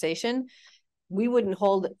conversation. We wouldn't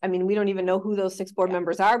hold, I mean, we don't even know who those 6 board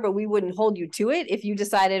members are, but we wouldn't hold you to it if you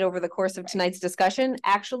decided over the course of tonight's discussion,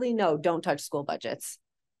 actually, no, don't touch school budgets,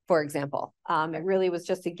 for example. It really was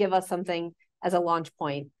just to give us something as a launch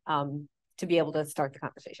point to be able to start the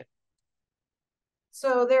conversation.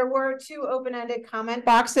 So there were 2 open-ended comment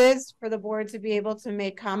boxes for the board to be able to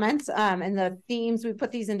make comments. And the themes, we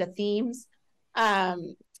put these into themes.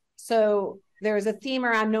 So there was a theme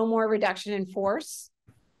around no more reduction in force.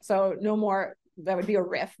 So no more, that would be a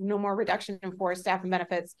RIF, no more reduction in force, staff and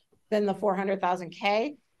benefits than the 400,000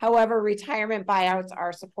 K. However, retirement buyouts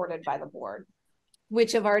are supported by the board,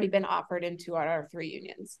 which have already been offered in 2 out of our 3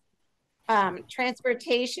 unions.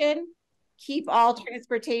 Transportation, keep all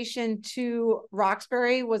transportation to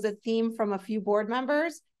Roxbury was a theme from a few board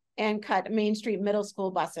members, and cut Main Street Middle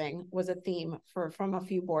School busing was a theme from a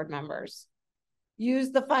few board members. Use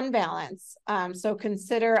the fund balance. So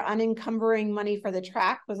consider unencumbering money for the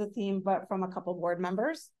track was a theme, but from a couple board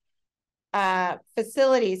members.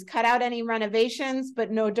 Facilities, cut out any renovations,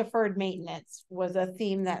 but no deferred maintenance was a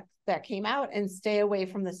theme that came out, and stay away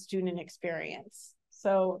from the student experience.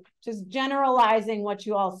 So just generalizing what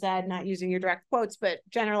you all said, not using your direct quotes, but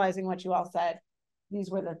generalizing what you all said.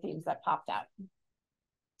 These were the themes that popped out.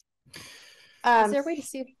 Is there a way to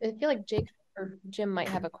see I feel like Jake or Jim might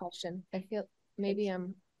have a question. I feel maybe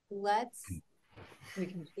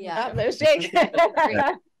yeah, there's Jake.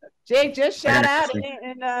 Jake just shout out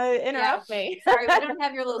and interrupt me. Sorry, we don't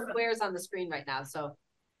have your little squares on the screen right now, so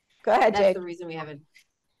go ahead, that's Jake. the reason we haven't.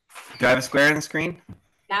 Do I have a square on the screen?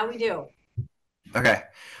 Now we do. Okay.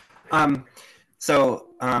 Sorry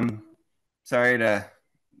to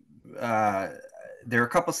there were a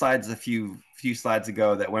couple slides a few slides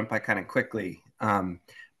ago that went by kind of quickly.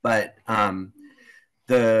 But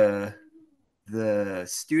the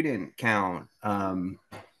student count,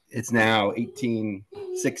 it's now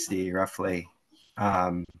 1860 roughly.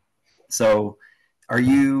 So Are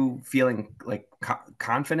you feeling like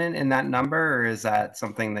confident in that number, or is that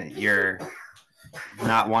something that you're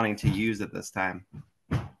not wanting to use at this time?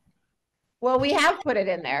 Well, we have put it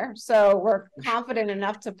in there, so we're confident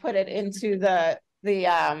enough to put it into the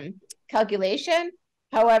calculation.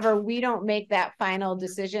 However, we don't make that final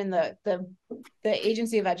decision. The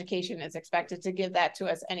Agency of Education is expected to give that to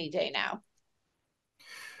us any day now.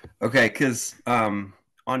 Okay, because on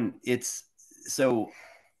it's so,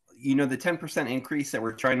 you know, the 10% increase that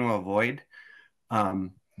we're trying to avoid,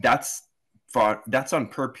 that's on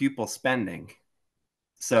per pupil spending.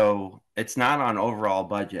 So it's not on overall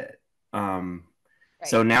budget. Right.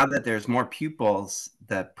 So now that there's more pupils,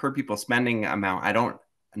 the per pupil spending amount, I don't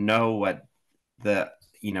know what the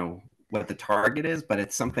target is, but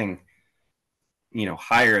it's something, you know,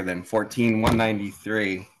 higher than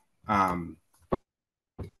 14,193.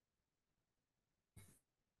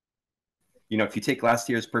 You know, if you take last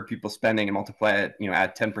year's per pupil spending and multiply it, you know,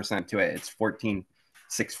 add 10% to it, it's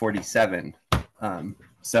 14,647.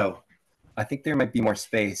 So I think there might be more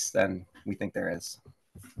space than we think there is.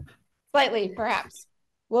 Slightly, perhaps.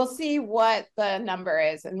 We'll see what the number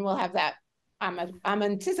is, and we'll have that. I'm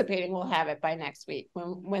anticipating we'll have it by next week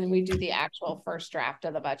when we do the actual first draft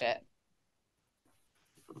of the budget.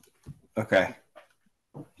 Okay.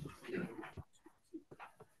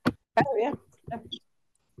 Oh yeah.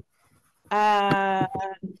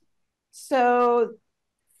 So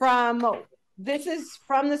this is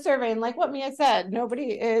from the survey, and like what Mia said,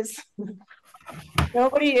 nobody is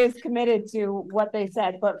committed to what they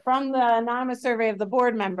said, but from the anonymous survey of the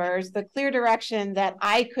board members, the clear direction that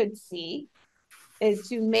I could see is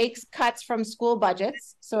to make cuts from school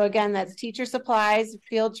budgets. So again, that's teacher supplies,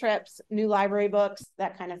 field trips, new library books,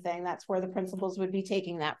 that kind of thing. That's where the principals would be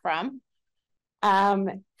taking that from.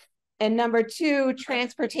 And number two,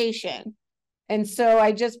 transportation. And so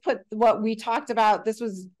I just put what we talked about. This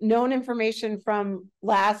was known information from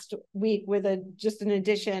last week with just an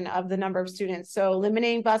addition of the number of students. So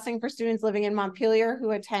eliminating busing for students living in Montpelier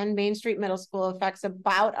who attend Main Street Middle School affects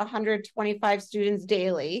about 125 students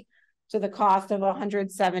daily to the cost of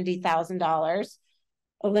 $170,000.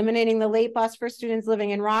 Eliminating the late bus for students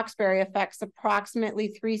living in Roxbury affects approximately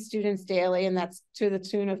 3 students daily, and that's to the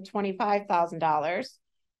tune of $25,000.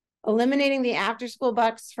 Eliminating the after-school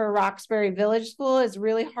bucks for Roxbury Village School is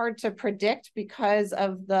really hard to predict because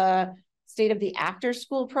of the state of the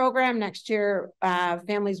after-school program. Next year,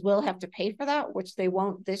 families will have to pay for that, which they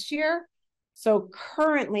won't this year. So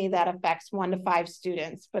currently that affects 1 to 5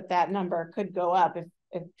 students, but that number could go up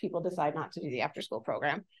if people decide not to do the after-school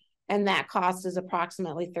program. And that cost is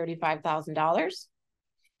approximately $35,000.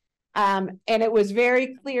 And it was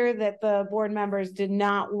very clear that the board members did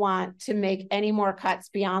not want to make any more cuts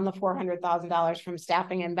beyond the $400,000 from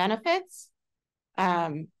staffing and benefits.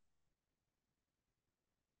 I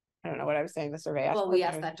don't know what I was saying. The survey asked. Well, we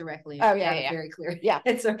asked that directly. Oh yeah. Very clear. Yeah.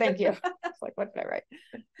 So thank you. It's like, what did I write?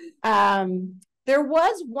 There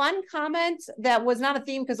was one comment that was not a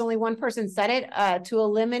theme because only one person said it, to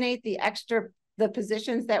eliminate the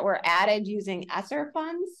positions that were added using ESSER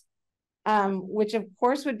funds. Which of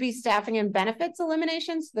course would be staffing and benefits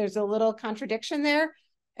eliminations. There's a little contradiction there.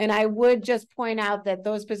 And I would just point out that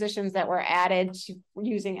those positions that were added to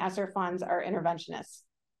using ESSER funds are interventionists.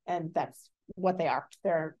 And that's what they are.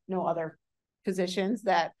 There are no other positions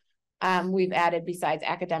that we've added besides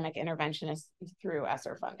academic interventionists through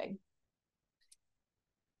ESSER funding.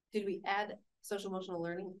 Did we add social emotional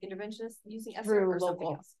learning interventionists using ESSER through or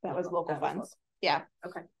local? That was local funds. Yeah.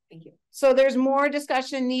 Okay. Thank you. So there's more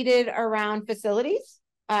discussion needed around facilities.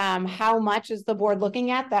 How much is the board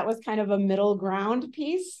looking at? That was kind of a middle ground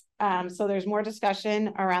piece. So there's more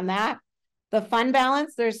discussion around that. The fund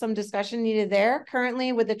balance, there's some discussion needed there.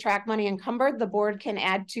 Currently with the track money encumbered, the board can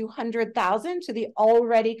add $200,000 to the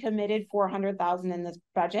already committed $400,000 in this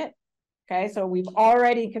budget. Okay, so we've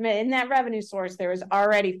already committed in that revenue source. There is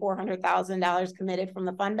already $400,000 committed from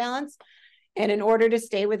the fund balance. And in order to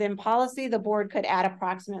stay within policy, the board could add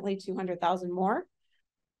approximately $200,000 more.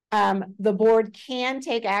 The board can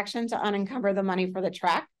take action to unencumber the money for the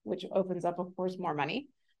track, which opens up, of course, more money.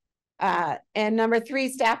 And number 3,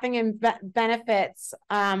 staffing and benefits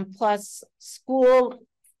plus school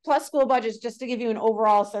budgets, just to give you an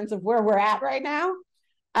overall sense of where we're at right now,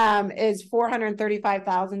 is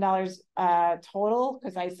 $435,000 total,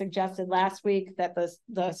 because I suggested last week that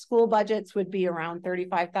the school budgets would be around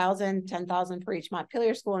 $35,000, $10,000 for each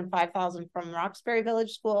Montpelier school and $5,000 from Roxbury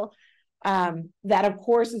Village School. That of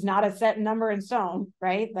course is not a set number in stone,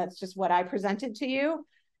 right? That's just what I presented to you.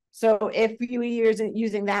 So if you were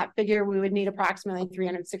using that figure, we would need approximately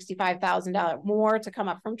 $365,000 more to come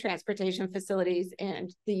up from transportation facilities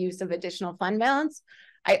and the use of additional fund balance.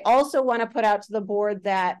 I also want to put out to the board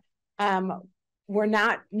that we're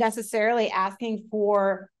not necessarily asking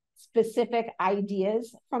for specific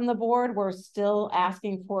ideas from the board. We're still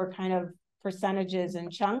asking for kind of percentages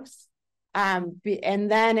and chunks. And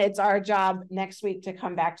then it's our job next week to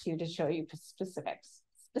come back to you to show you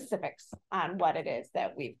specifics on what it is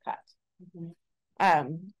that we've cut.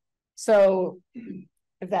 So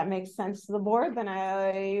if that makes sense to the board, then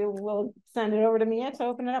I will send it over to Mia to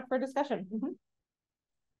open it up for discussion. Can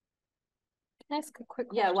I ask a quick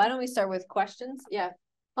question? Yeah, why don't we start with questions? Yeah,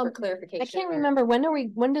 for clarification. I can't remember,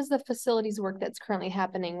 when does the facilities work that's currently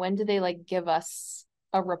happening? When do they like give us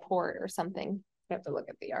a report or something? I have to look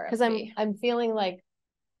at the RFP. Because I'm feeling like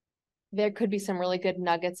there could be some really good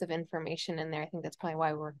nuggets of information in there. I think that's probably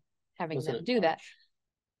why we're having them do that.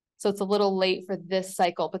 So it's a little late for this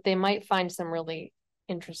cycle, but they might find some really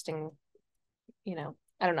interesting, you know,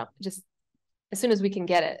 I don't know, just as soon as we can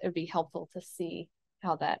get it, it'd be helpful to see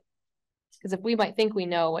how that, because if we might think we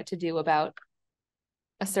know what to do about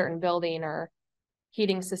a certain building or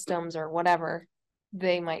heating systems or whatever,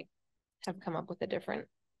 they might have come up with a different.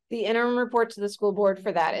 The interim report to the school board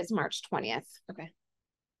for that is March 20th. Okay.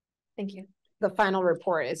 Thank you. The final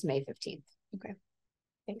report is May 15th. Okay.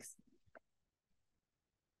 Thanks.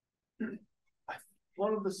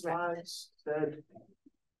 One of the slides said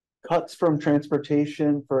cuts from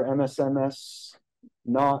transportation for MSMS,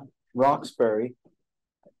 not Roxbury.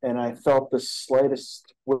 And I felt the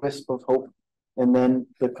slightest wisp of hope. And then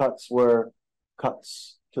the cuts were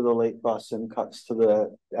cuts to the late bus and cuts to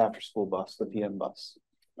the after school bus, the PM bus.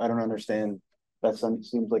 I don't understand. That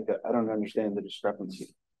seems like I don't understand the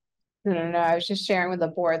discrepancy. No, I was just sharing with the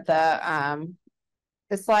board the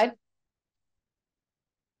slide.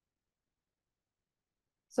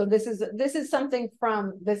 So this is something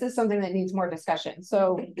that needs more discussion.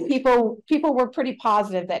 So people were pretty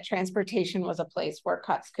positive that transportation was a place where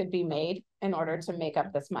cuts could be made in order to make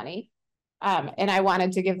up this money. And I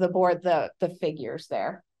wanted to give the board the figures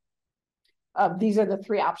there. These are the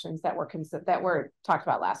three options that were talked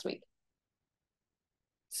about last week.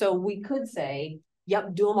 So we could say,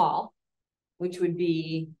 yep, do them all, which would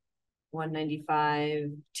be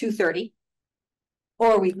 195, 230.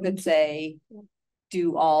 Or we could say,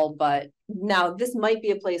 do all, but now this might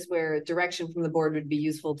be a place where direction from the board would be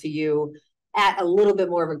useful to you at a little bit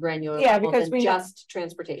more of a granular level because than just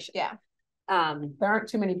transportation. Yeah. There aren't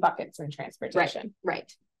too many buckets in transportation. Right.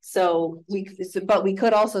 So but we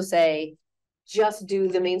could also say, just do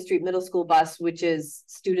the Main Street Middle School bus, which is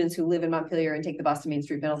students who live in Montpelier and take the bus to Main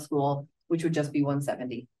Street Middle School, which would just be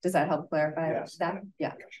 170. Does that help clarify that?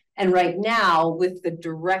 Yeah. And right now, with the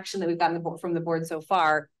direction that we've gotten from the board so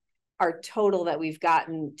far, our total that we've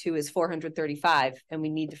gotten to is 435, and we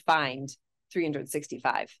need to find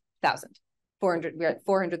 365,000. We're at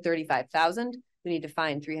 435,000. We need to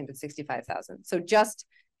find 365,000. So just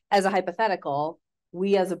as a hypothetical,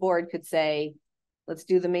 we as a board could say, let's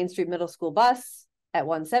do the Main Street Middle School bus at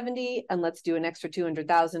 170, and let's do an extra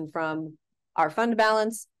 200,000 from our fund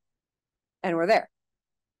balance, and we're there.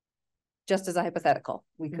 Just as a hypothetical,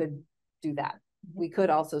 we could do that. We could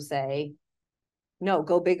also say, no,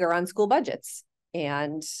 go bigger on school budgets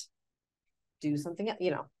and do something,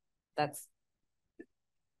 you know, that's.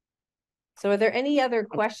 So are there any other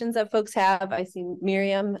questions that folks have? I see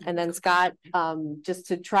Miriam and then Scott, just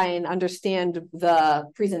to try and understand the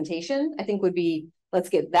presentation, I think would be, let's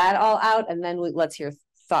get that all out and then let's hear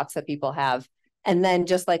thoughts that people have. And then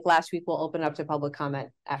just like last week, we'll open up to public comment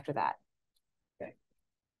after that. Okay.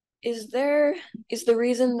 Is the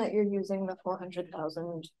reason that you're using the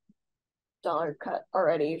 $400,000 cut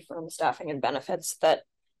already from staffing and benefits that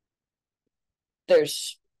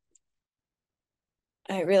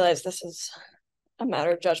I realize this is a matter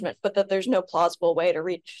of judgment, but that there's no plausible way to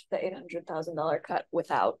reach the $800,000 cut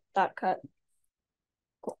without that cut?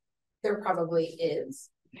 Cool. There probably is.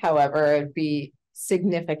 However, it'd be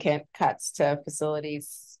significant cuts to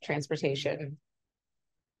facilities, transportation.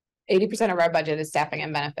 80% of our budget is staffing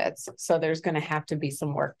and benefits. So there's going to have to be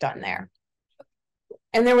some work done there.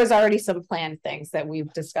 And there was already some planned things that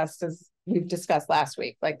we've discussed last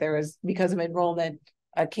week. Like there was, because of enrollment,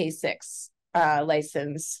 a K-6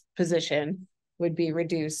 license position would be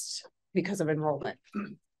reduced because of enrollment.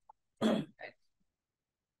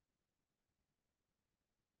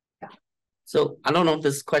 So I don't know if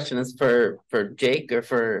this question is for Jake or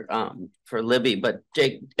for Libby, but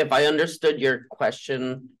Jake, if I understood your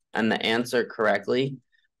question and the answer correctly,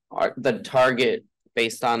 the target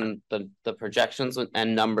based on the projections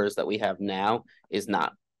and numbers that we have now is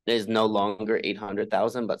not is no longer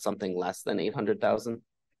 800,000, but something less than 800,000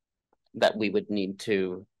 that we would need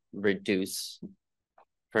to reduce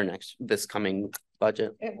for this coming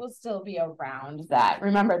budget. It will still be around that.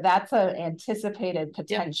 Remember, that's an anticipated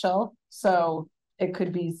potential. So it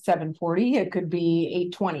could be 740, it could be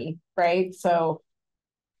 820, right? So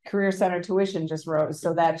Career Center tuition just rose.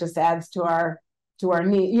 So that just adds to our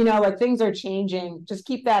need, you know, like things are changing. Just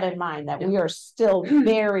keep that in mind that we are still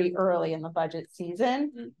very early in the budget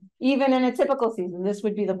season. Even in a typical season, this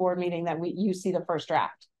would be the board meeting that you see the first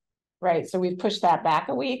draft, right? So we've pushed that back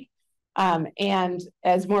a week. And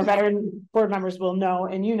as more veteran board members will know,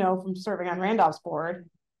 and you know from serving on Randolph's board,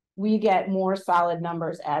 we get more solid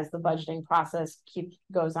numbers as the budgeting process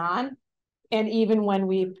goes on. And even when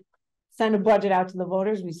we send a budget out to the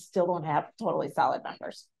voters, we still don't have totally solid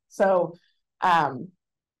numbers. So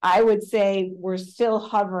I would say we're still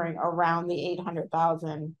hovering around the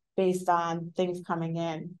 800,000 based on things coming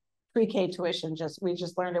in. Pre-K tuition, we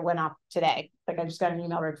just learned it went up today. Like I just got an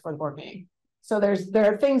email right before the board meeting. So there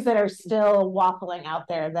are things that are still waffling out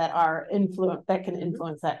there that can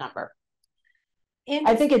influence that number. And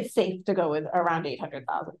I think it's safe to go with around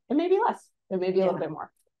 800,000. It may be less. It may be a little bit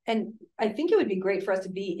more. And I think it would be great for us to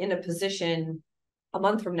be in a position a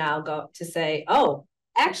month from now to say, oh,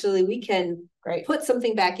 actually we can put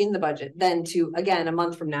something back in the budget than to, again, a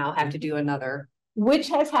month from now have to do another. Which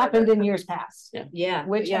has happened in years past. Yeah.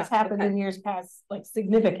 Which has happened in years past, like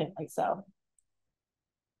significantly so.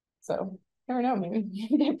 So I don't know, maybe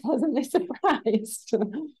you get pleasantly surprised.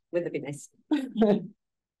 Wouldn't it be nice?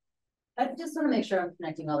 I just want to make sure I'm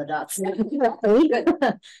connecting all the dots.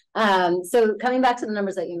 So coming back to the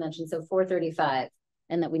numbers that you mentioned, so 435,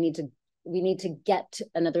 and that we need to get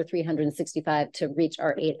another 365 to reach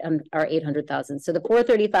our 800,000. So the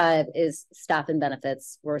 435 is staff and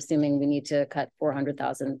benefits. We're assuming we need to cut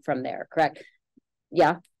 400,000 from there, correct?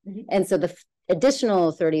 Yeah. Mm-hmm. And so the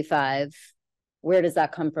additional 35, where does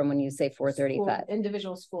that come from when you say 435?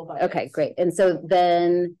 Individual school budgets. Okay, great. And so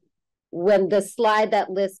then when the slide that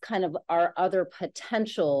lists kind of our other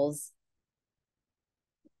potentials,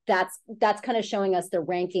 that's kind of showing us the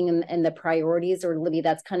ranking and the priorities, or Libby,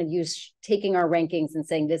 that's kind of you taking our rankings and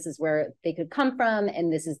saying this is where they could come from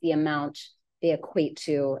and this is the amount they equate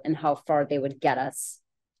to and how far they would get us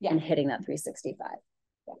in hitting that 365.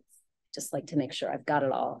 Just like to make sure I've got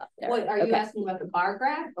it all up there. What, are you asking about the bar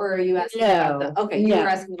graph, or are you asking about the, you were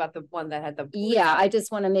asking about the one that had the. Yeah, I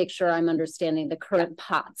just want to make sure I'm understanding the current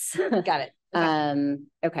pots. Got it.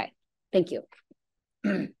 Okay, thank you.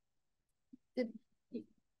 On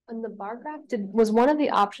the bar graph, was one of the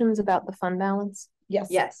options about the fund balance? Yes.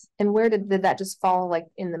 Yes. And where did that just fall, like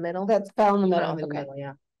in the middle? That fell in the middle. Okay.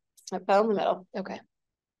 Yeah. It fell in the middle. Okay.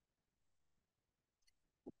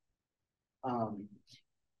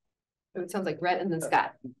 It sounds like Rhett and then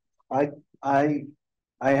Scott. I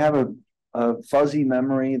have a fuzzy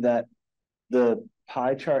memory that the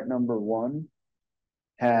pie chart number 1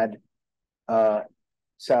 had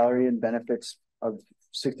salary and benefits of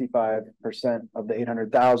 65% of the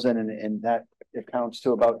 800,000, and that accounts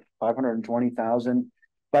to about 520,000.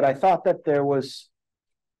 But I thought that there was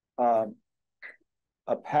a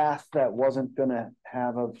path that wasn't going to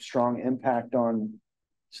have a strong impact on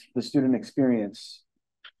the student experience,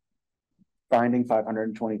 finding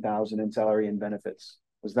 520,000 in salary and benefits.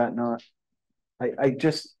 Was that not? I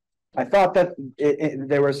thought that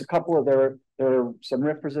there was a couple of there were some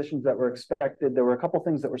RIF positions that were expected. There were a couple of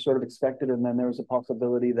things that were sort of expected, and then there was a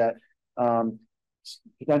possibility that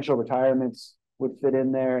potential retirements would fit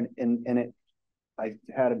in there, and I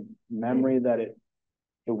had a memory that it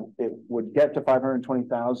would get to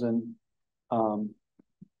 520,000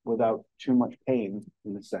 without too much pain,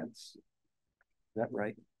 in a sense. Is that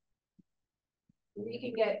right? We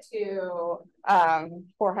can get to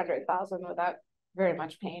 400,000 without very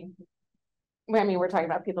much pain. I mean, we're talking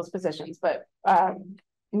about people's positions, but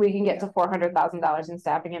we can get to $400,000 in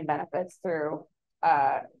staffing and benefits through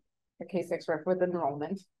a K-6 RIF with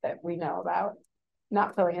enrollment that we know about,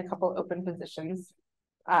 not filling a couple open positions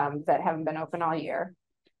that haven't been open all year,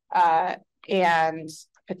 and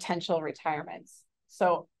potential retirements.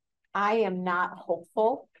 So I am not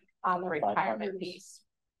hopeful on the retirement piece.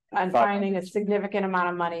 On finding a significant amount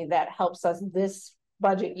of money that helps us this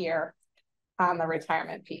budget year on the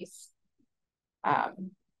retirement piece.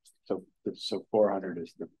 So 400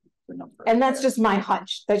 is the number. And that's just my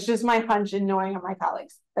hunch. That's just my hunch in knowing of my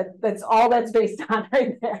colleagues. That's all that's based on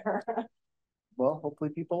right there. Well, hopefully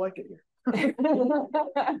people like it here.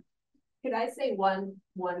 Could I say one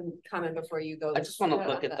comment before you go? I just want to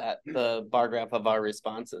look at the bar graph of our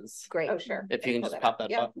responses. Great. Oh, sure. If you can just pop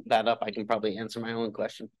that up, I can probably answer my own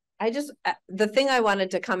question. the thing I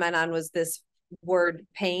wanted to comment on was this word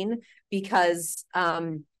pain, because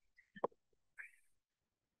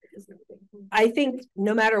I think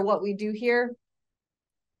no matter what we do here,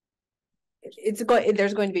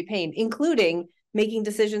 there's going to be pain, including making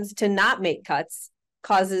decisions to not make cuts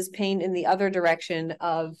causes pain in the other direction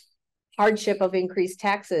of hardship of increased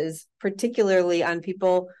taxes, particularly on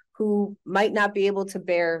people who might not be able to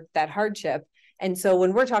bear that hardship. And so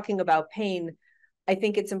when we're talking about pain, I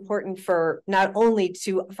think it's important for not only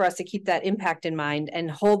for us to keep that impact in mind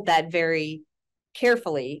and hold that very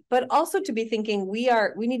carefully, but also to be thinking we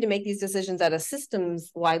need to make these decisions at a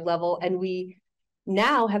systems wide level. And we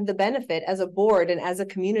now have the benefit as a board and as a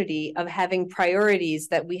community of having priorities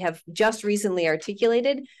that we have just recently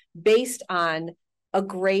articulated based on a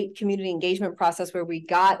great community engagement process where we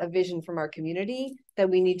got a vision from our community that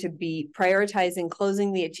we need to be prioritizing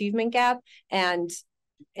closing the achievement gap and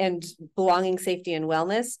belonging, safety, and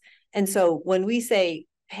wellness. And so when we say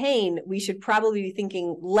pain, we should probably be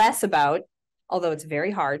thinking less about, although it's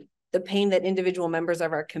very hard, the pain that individual members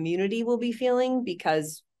of our community will be feeling,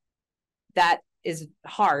 because that is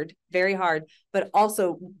hard, very hard. But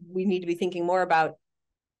also we need to be thinking more about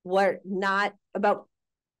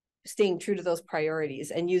staying true to those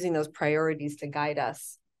priorities and using those priorities to guide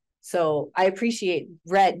us. So I appreciate,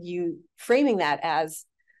 Rhett, you framing that as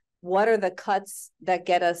what are the cuts that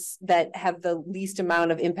that have the least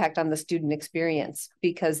amount of impact on the student experience,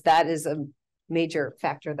 because that is a major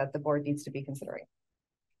factor that the board needs to be considering.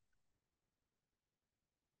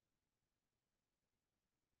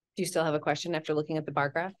 Do you still have a question after looking at the bar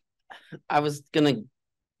graph? I was gonna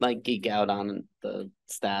geek out on the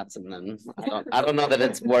stats, and then I don't know that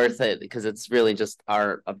it's worth it, because it's really just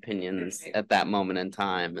our opinions at that moment in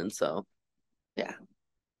time. And so yeah.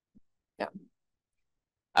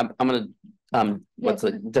 I'm gonna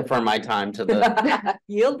defer my time to the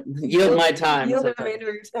yield my time to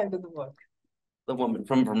the woman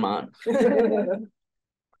from Vermont.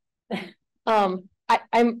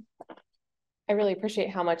 I really appreciate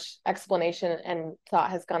how much explanation and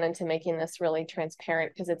thought has gone into making this really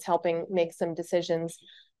transparent, because it's helping make some decisions.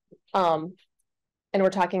 And we're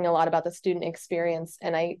talking a lot about the student experience,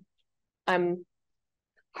 and I'm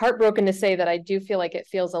heartbroken to say that I do feel like it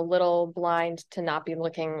feels a little blind to not be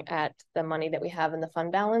looking at the money that we have in the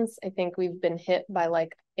fund balance. I think we've been hit by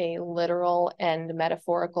like a literal and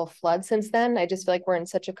metaphorical flood since then. I just feel like we're in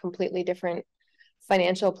such a completely different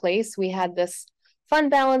financial place. We had this fund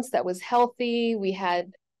balance that was healthy. We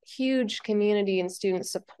had huge community and student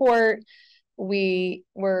support.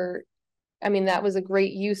 That was a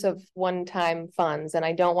great use of one-time funds. And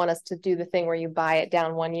I don't want us to do the thing where you buy it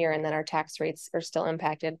down 1 year and then our tax rates are still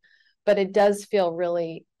impacted. But it does feel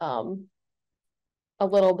really a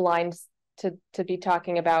little blind to be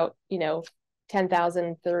talking about,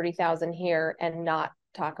 10,000, 30,000 here and not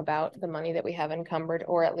talk about the money that we have encumbered,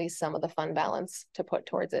 or at least some of the fund balance to put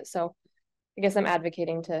towards it. So I guess I'm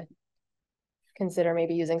advocating to consider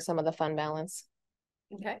maybe using some of the fund balance.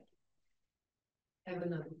 Okay. I have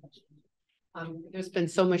another question. There's been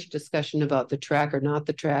so much discussion about the track or not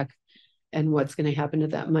the track and what's going to happen to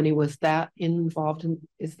that money. Was that involved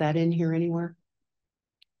is that in here anywhere?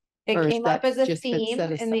 It came up as a theme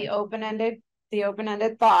in the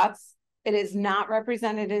open-ended thoughts. It is not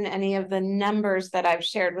represented in any of the numbers that I've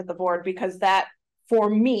shared with the board, because that,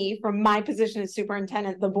 for me, from my position as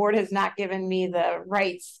superintendent, the board has not given me the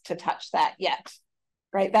rights to touch that yet,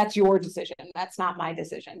 right? That's your decision. That's not my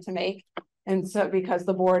decision to make. And so, because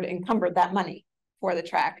the board encumbered that money for the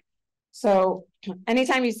track. So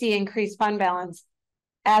anytime you see increased fund balance,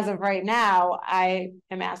 as of right now, I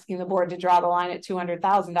am asking the board to draw the line at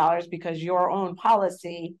 $200,000, because your own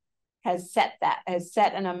policy has set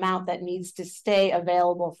an amount that needs to stay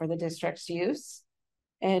available for the district's use.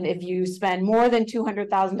 And if you spend more than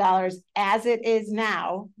 $200,000 as it is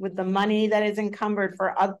now, with the money that is encumbered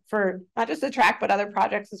for not just the track, but other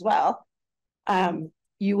projects as well,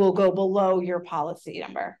 you will go below your policy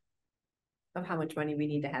number of how much money we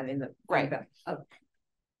need to have in the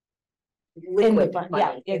liquid fund.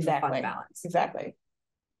 Yeah, exactly. Exactly.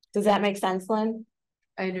 Does that make sense, Lynn?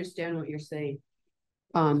 I understand what you're saying.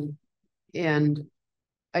 And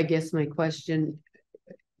I guess my question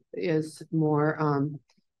is more,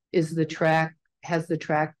 has the track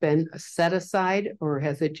been set aside, or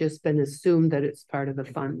has it just been assumed that it's part of the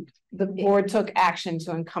fund? The board took action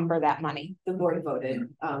to encumber that money. The board voted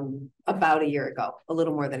about a year ago, a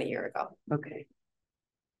little more than a year ago. Okay.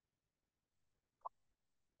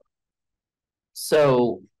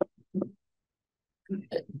 So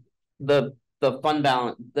the fund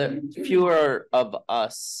balance, the fewer of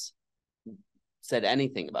us said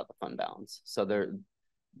anything about the fund balance. So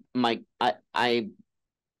I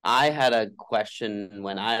had a question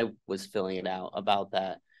when I was filling it out about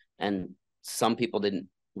that, and some people didn't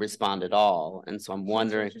respond at all, and so I'm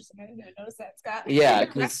wondering. I didn't notice that, Scott. Yeah,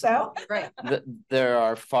 because so right. There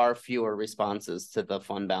are far fewer responses to the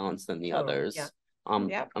fund balance than the others. Yeah.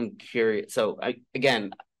 I'm curious. So I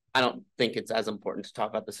don't think it's as important to talk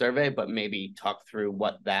about the survey, but maybe talk through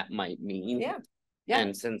what that might mean. Yeah.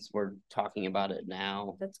 And since we're talking about it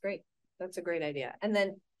now, that's great. That's a great idea. And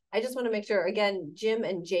then I just want to make sure, again, Jim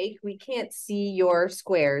and Jake, we can't see your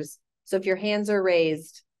squares. So if your hands are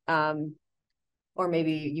raised, or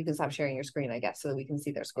maybe you can stop sharing your screen, I guess, so that we can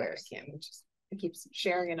see their squares. I can't. It keeps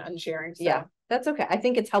sharing and unsharing. So. Yeah, that's okay. I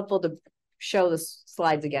think it's helpful to show the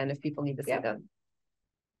slides again if people need to see them.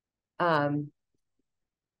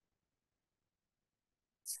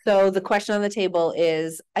 So the question on the table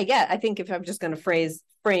is, I think if I'm just going to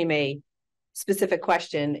frame a specific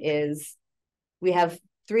question is, we have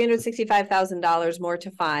 $365,000 more to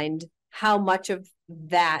find. How much of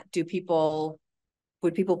that would people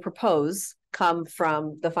propose come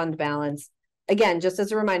from the fund balance? Again, just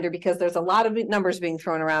as a reminder, because there's a lot of numbers being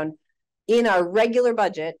thrown around. In our regular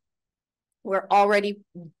budget, we're already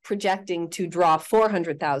projecting to draw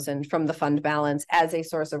 $400,000 from the fund balance as a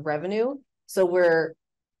source of revenue. So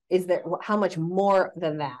how much more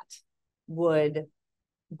than that would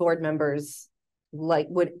board members like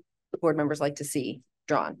to see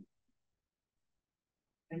drawn?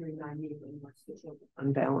 And remind me what's the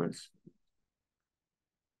fund balance.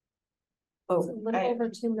 A little over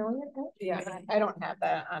 2 million. Yeah, I don't have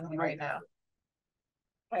that on me right now.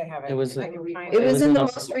 I have it. It was in the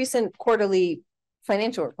most recent quarterly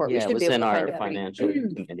financial report. Yeah, We should be able to find our financial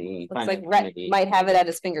committee. Looks like Rhett might have it at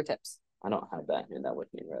his fingertips. I don't have that in that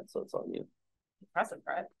with me, Red, so it's all you. Impressive,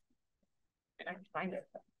 Brett. I can find it.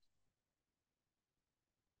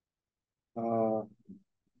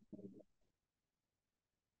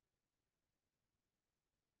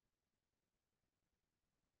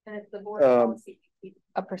 And it's the board policy,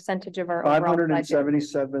 a percentage of our overall budget.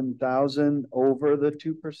 577,000 over the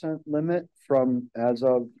 2% limit from as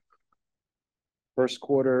of first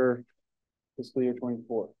quarter fiscal year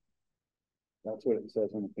 24. That's what it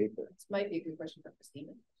says on the paper. This might be a good question for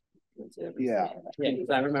Christina. Yeah.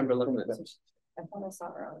 I remember looking at this. I thought I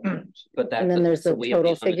saw her on. But that, and then there's the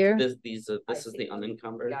total figure. This is the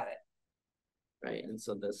unencumbered. Got it. Right, and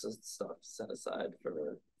so this is stuff set aside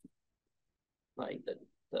for like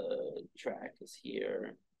the track is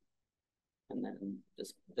here, and then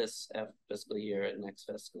this fiscal year and next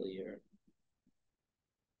fiscal year.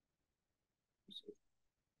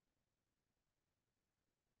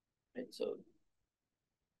 Right, so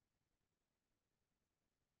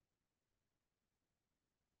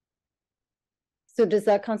does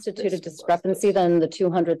that constitute a discrepancy then, the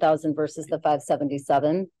 200,000 versus the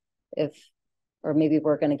 577? Or maybe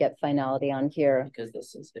we're going to get finality on here. Because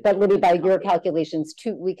this is. But Libby, by your calculations,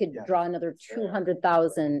 we could draw another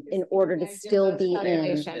 200,000 in order to still be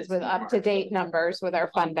in. With up-to-date numbers with our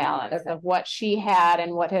fund balance of what she had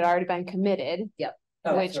and what had already been committed. Yep.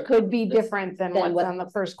 Which could be different than what's on the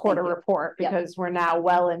first quarter report, because we're now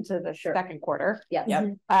well into the second quarter. Yeah.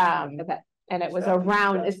 Yep. Okay. And it was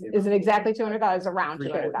around, is it exactly $200? Around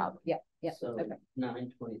 $200. Yeah. Yeah. So okay.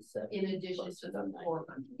 927. In addition to the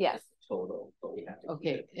 400. Yes. Total. But we have to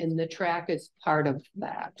okay, and the track is part of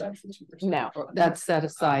that. No, That's set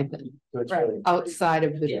aside then. right. Outside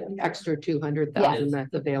of the extra 200,000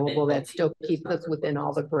 that's available, that still keeps us within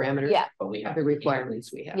all the parameters. Yeah. But we have the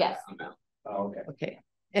requirements we have. Yes. Oh, okay. Okay,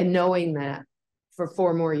 and knowing that for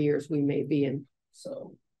 4 more years we may be in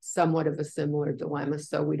somewhat of a similar dilemma,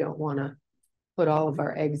 so we don't want to put all of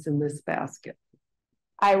our eggs in this basket.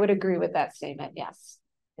 I would agree with that statement. Yes.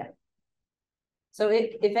 Yeah. So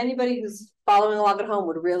if anybody who's following along at home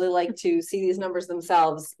would really like to see these numbers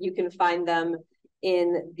themselves, you can find them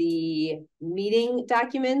in the meeting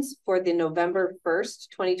documents for the November 1st,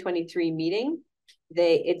 2023 meeting.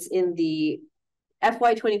 It's in the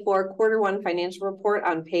FY24 Q1 financial report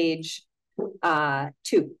on page 2, at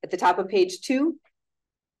the top of page 2.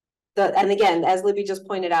 And again, as Libby just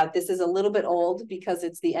pointed out, this is a little bit old because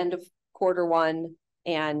it's the end of Q1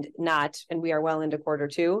 and we are well into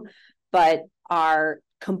Q2, but our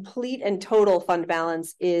complete and total fund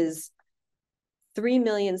balance is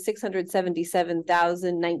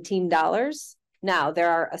 $3,677,019. Now there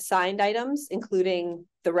are assigned items, including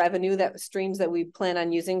the revenue streams that we plan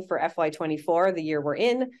on using for FY24, the year we're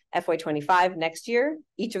in, FY25 next year.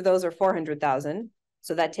 Each of those are 400,000.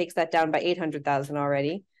 So that takes that down by 800,000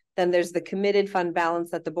 already. Then there's the committed fund balance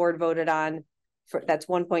that the board voted on that's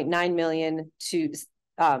 1.9 million to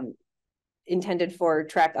intended for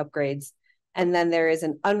track upgrades. And then there is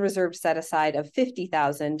an unreserved set aside of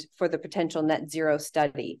 50,000 for the potential net zero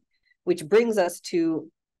study, which brings us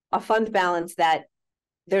to a fund balance that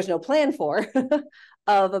there's no plan for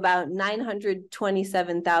of about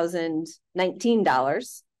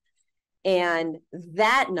 $927,019. And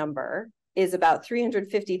that number is about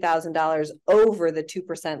 $350,000 over the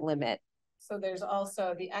 2% limit. So there's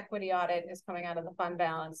also the equity audit is coming out of the fund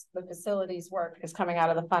balance. The facilities work is coming out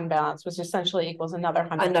of the fund balance, which essentially equals another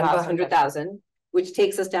 100,000, which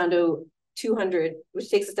takes us down to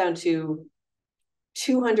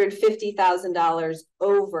 $250,000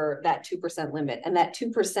 over that 2% limit. And that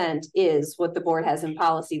 2% is what the board has in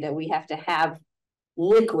policy that we have to have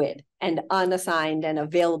liquid and unassigned and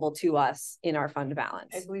available to us in our fund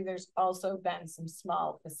balance. I believe there's also been some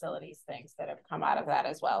small facilities things that have come out of that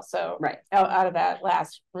as well. So right out of that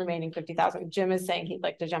last remaining 50,000, Jim is saying he'd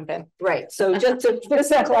like to jump in. Right. So just to close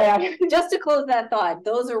that thought,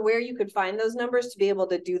 those are where you could find those numbers to be able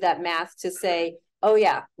to do that math to say, oh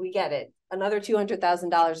yeah, we get it. Another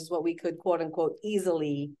 $200,000 is what we could quote unquote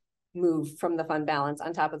easily move from the fund balance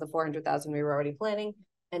on top of the 400,000 we were already planning.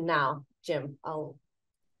 And now, Jim, I'll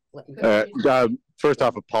let you go. First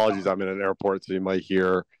off, apologies. I'm in an airport, so you might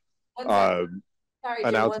hear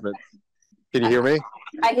announcement. Can you hear me?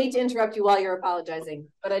 I hate to interrupt you while you're apologizing,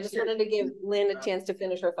 but I just wanted to give Lynn a chance to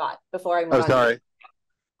finish her thought before I move on. Sorry.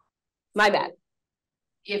 My bad.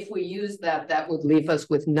 If we use that, that would leave us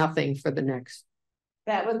with nothing for the next.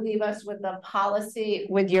 That would leave us with the policy,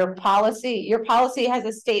 with your policy. Your policy has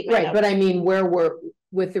a statement. Right, but I mean, where we're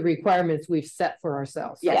with the requirements we've set for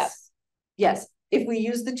ourselves. Yes. If we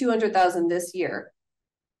use the 200,000 this year,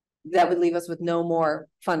 that would leave us with no more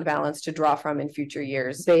fund balance to draw from in future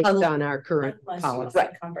years. Based on our current policy. Right.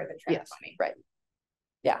 Encumber the track money. Right.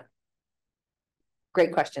 Yeah.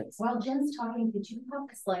 Great questions. While Jen's talking, could you have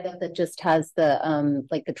a slide up that just has the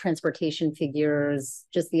like the transportation figures,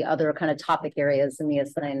 just the other kind of topic areas in the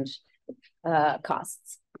assigned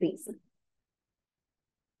costs, please?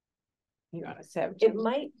 You want to say it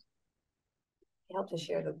might help to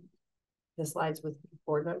share the slides with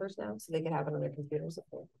board members now so they can have it on their computers.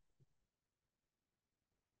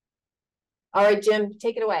 All right, Jim,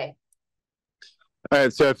 take it away. All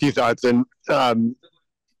right, so a few thoughts, and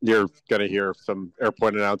you're going to hear some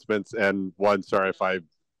airport announcements, and one, sorry if I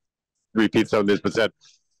repeat some of this, but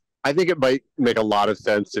I think it might make a lot of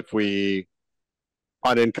sense if we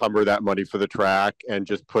unencumber that money for the track and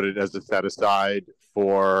just put it as a set aside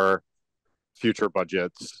for future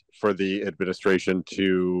budgets for the administration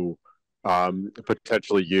to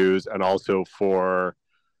potentially use, and also for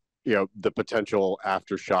the potential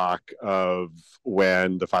aftershock of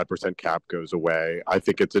when the 5% cap goes away. I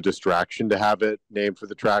think it's a distraction to have it named for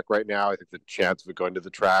the track right now. I think the chance of it going to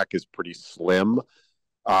the track is pretty slim,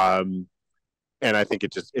 and I think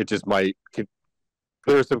it just might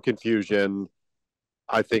clear some confusion.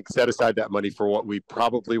 I think set aside that money for what we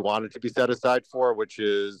probably want it to be set aside for, which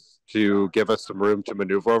is to give us some room to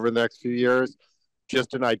maneuver over the next few years.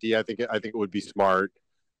 Just an idea. I think it would be smart.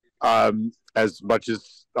 As much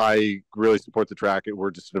as I really support the track,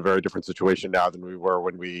 we're just in a very different situation now than we were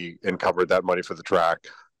when we encumbered that money for the track.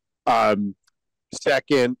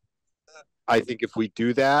 Second, I think if we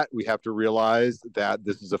do that, we have to realize that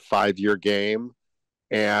this is a 5-year game,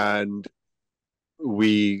 and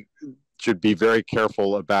we should be very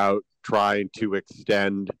careful about trying to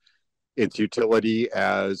extend its utility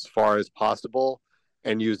as far as possible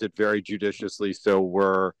and use it very judiciously, so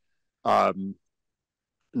we're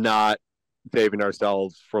not saving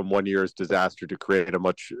ourselves from one year's disaster to create a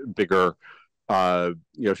much bigger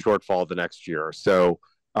shortfall the next year. So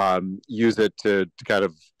use it to kind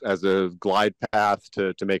of as a glide path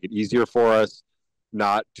to make it easier for us,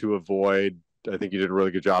 not to avoid. I think you did a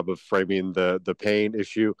really good job of framing the pain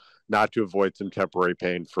issue, not to avoid some temporary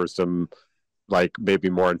pain for some like maybe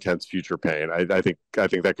more intense future pain. I think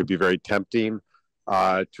that could be very tempting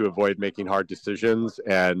to avoid making hard decisions,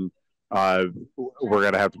 and we're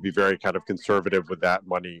going to have to be very kind of conservative with that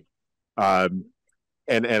money. And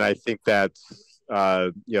I think that's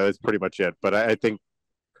that's pretty much it. But I think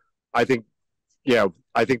things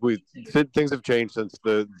have changed since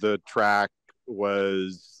the track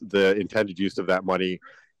was the intended use of that money,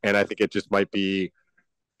 and I think it just might be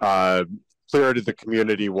clear to the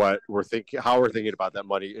community what we're thinking, how we're thinking about that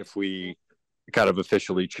money if we kind of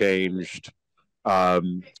officially changed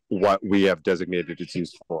what we have designated its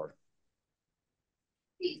use for.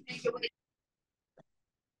 All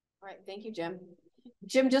right, thank you, Jim.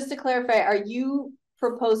 Jim, just to clarify, are you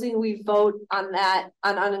proposing we vote on that,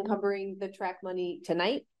 on unencumbering the track money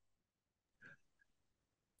tonight?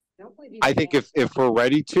 I think if we're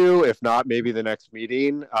ready to, if not, maybe the next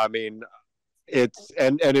meeting. I mean, it's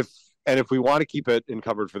and if we want to keep it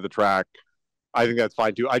encumbered for the track, I think that's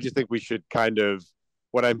fine too. I just think we should kind of,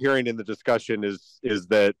 what I'm hearing in the discussion is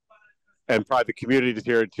that, and probably the community is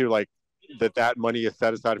hearing too, like that money is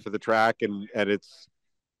set aside for the track, and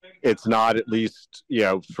it's not, at least, you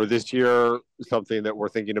know, for this year, something that we're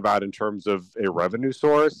thinking about in terms of a revenue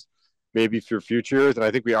source, maybe for future years. And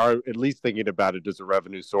I think we are at least thinking about it as a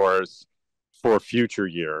revenue source for future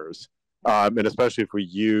years. And especially if we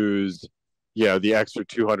use, you know, the extra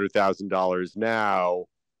 $200,000 now,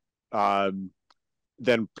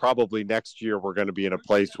 then probably next year we're going to be in a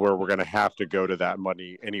place where we're going to have to go to that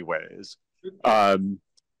money anyways.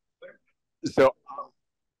 So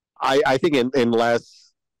I think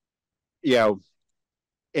unless, you know,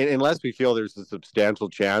 unless we feel there's a substantial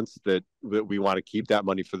chance that we want to keep that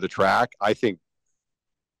money for the track, I think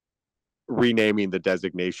renaming the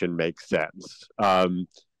designation makes sense. And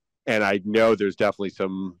I know there's definitely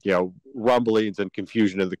some, you know, rumblings and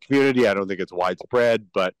confusion in the community. I don't think it's widespread,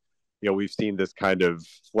 but, you know, we've seen this kind of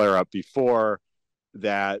flare up before,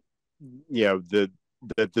 that, you know,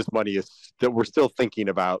 that this money is, that we're still thinking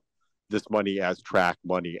about this money as track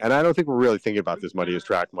money. And I don't think we're really thinking about this money as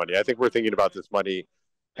track money. I think we're thinking about this money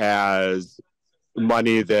as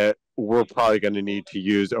money that we're probably going to need to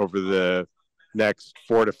use over the next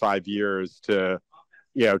 4 to 5 years to,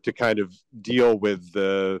 you know, to kind of deal with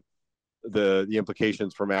the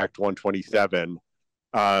implications from Act 127.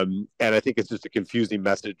 And I think it's just a confusing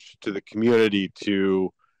message to the community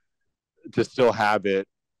to still have it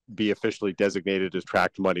be officially designated as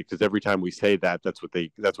tracked money, because every time we say that, that's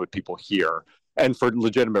what people hear, and for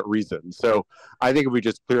legitimate reasons. So I think if we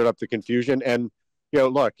just cleared up the confusion, and, you know,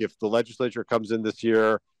 look, if the legislature comes in this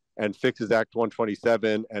year and fixes Act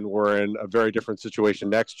 127, and we're in a very different situation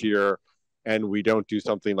next year, and we don't do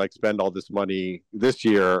something like spend all this money this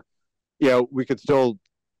year, you know, we could still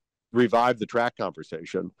revive the track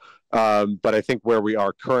conversation. But I think where we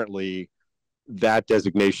are currently, that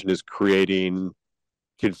designation is creating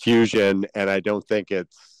confusion, and I don't think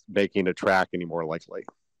it's making a track any more likely.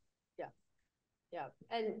 Yeah.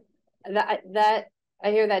 And that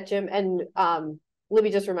I hear that, Jim. And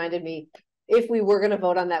Libby just reminded me, if we were going to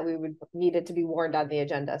vote on that, we would need it to be warned on the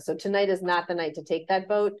agenda. So tonight is not the night to take that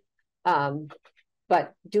vote.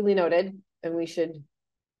 But duly noted, and we should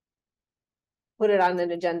put it on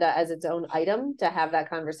an agenda as its own item to have that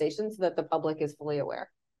conversation so that the public is fully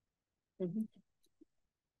aware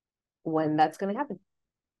when that's going to happen.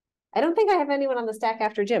 I don't think I have anyone on the stack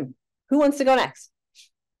after Jim. Who wants to go next?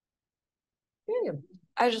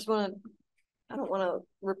 I don't want to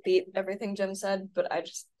repeat everything Jim said, but I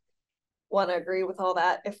just want to agree with all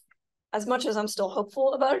that. If, as much as I'm still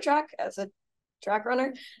hopeful about a track as a track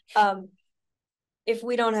runner, if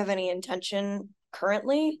we don't have any intention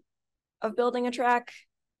currently of building a track,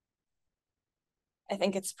 I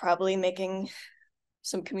think it's probably making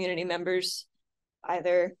some community members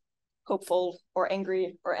either hopeful or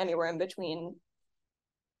angry or anywhere in between,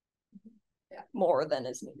 more than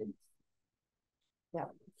is needed. Yeah.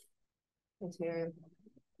 Thanks, Miriam.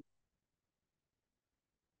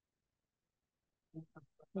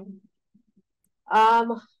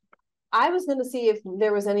 I was going to see if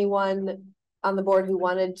there was anyone on the board who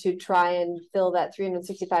wanted to try and fill that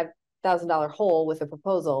 $365,000 hole with a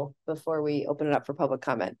proposal before we open it up for public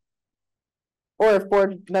comment. Or if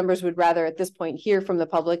board members would rather at this point hear from the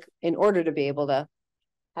public in order to be able to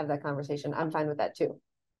have that conversation, I'm fine with that too.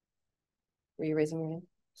 Were you raising your hand?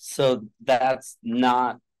 So that's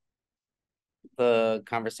not the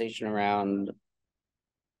conversation around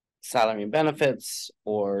salary and benefits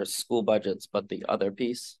or school budgets, but the other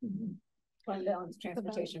piece. Fund balance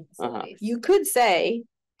transportation. You could say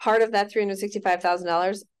part of that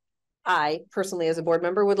 $365,000, I personally as a board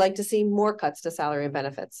member would like to see more cuts to salary and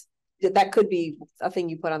benefits. That could be a thing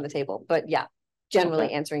you put on the table, but yeah,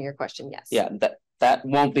 generally answering your question, yes. Yeah, that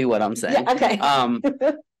won't be what I'm saying. Yeah, okay.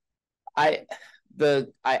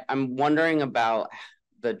 I'm wondering about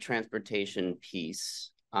the transportation piece,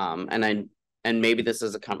 and maybe this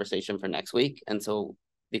is a conversation for next week. And so,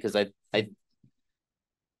 because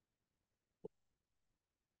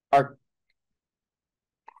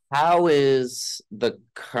how is the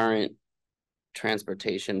current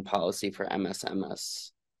transportation policy for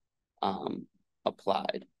MSMS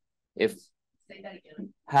applied?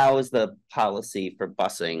 How is the policy for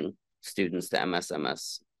busing students to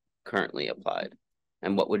MSMS currently applied,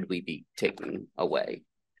 and what would we be taking away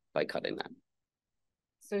by cutting that?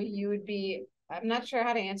 So you would be, I'm not sure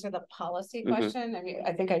how to answer the policy question. I mean,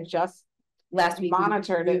 I think I just last week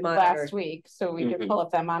monitored it last week, so we could pull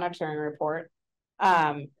up that monitoring report.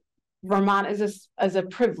 Vermont is a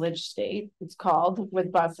privileged state, it's called,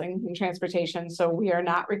 with busing and transportation. So we are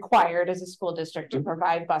not required as a school district to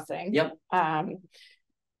provide busing. Yep.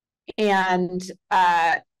 And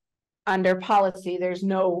under policy, there's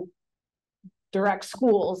no direct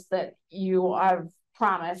schools that you have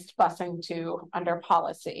promised busing to under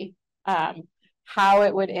policy. How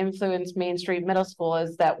it would influence Main Street Middle School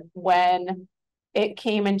is that when it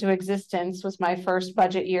came into existence, was my first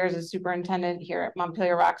budget year as a superintendent here at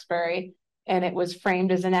Montpelier-Roxbury, and it was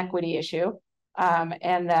framed as an equity issue,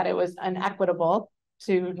 and that it was inequitable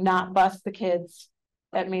to not bus the kids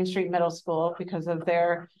at Main Street Middle School because of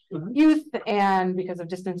their youth and because of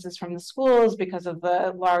distances from the schools, because of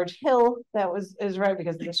the large hill that is right,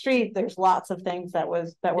 because of the street. There's lots of things that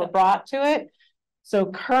were brought to it.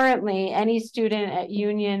 So currently, any student in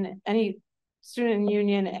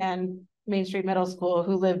Union and Main Street Middle School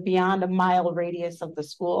who live beyond a mile radius of the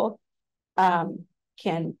school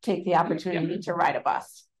can take the opportunity to ride a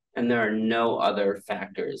bus. And there are no other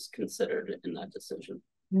factors considered in that decision.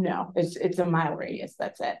 No, it's a mile radius.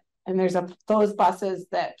 That's it. And there's those buses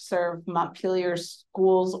that serve Montpelier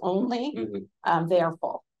schools only. They are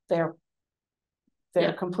full. They're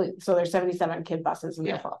complete. So there's 77 kid buses and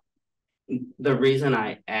they're full. The reason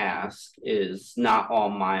I ask is not all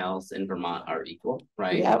miles in Vermont are equal,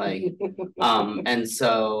 right? Yep. Like, and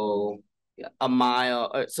so a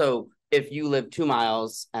mile. So if you live 2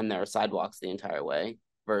 miles and there are sidewalks the entire way,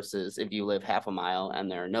 versus if you live half a mile and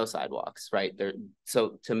there are no sidewalks, right?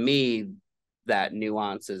 So to me, that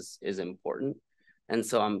nuance is important, and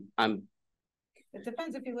so I'm. It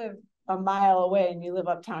depends if you live a mile away and you live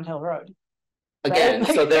up Town Hill Road. Again,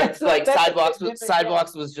 right? so there's like sidewalks.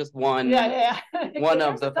 Sidewalks was just one. Yeah. One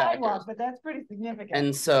of the factors, but that's pretty significant.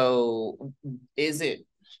 And so,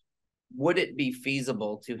 would it be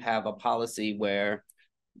feasible to have a policy where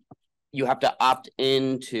you have to opt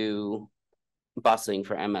into busing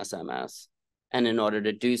for MSMS, and in order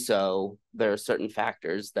to do so, there are certain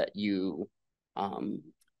factors that you. I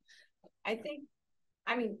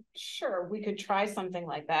mean, sure, we could try something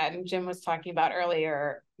like that. And Jim was talking about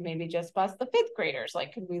earlier, maybe just bus the 5th graders.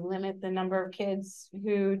 Like, could we limit the number of kids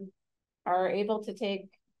who are able to take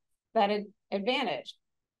that advantage?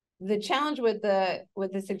 The challenge with the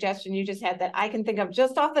suggestion you just had that I can think of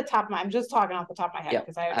just off the top of I'm just talking off the top of my head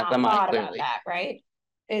because I have not thought about that, right?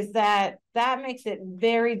 Is that makes it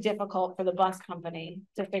very difficult for the bus company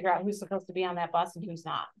to figure out who's supposed to be on that bus and who's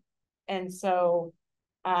not. And so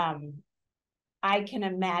I can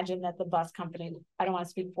imagine that the bus company, I don't want to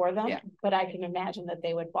speak for them, but I can imagine that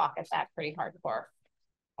they would balk at that pretty hardcore.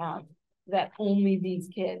 That only these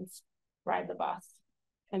kids ride the bus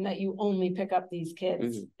and that you only pick up these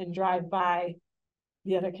kids and drive by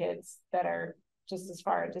the other kids that are just as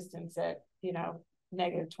far a distance at,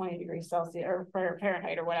 negative 20 degrees Celsius or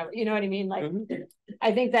Fahrenheit or whatever, you know what I mean? Like,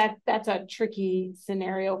 I think that's a tricky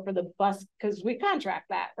scenario for the bus because we contract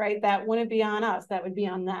that, right? That wouldn't be on us, that would be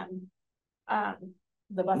on them.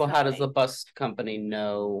 The bus how does the bus company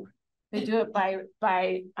know? They do it by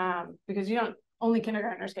because only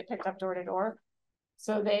kindergartners get picked up door to door.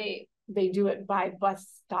 So they do it by bus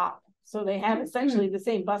stop. So they have essentially the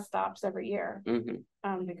same bus stops every year.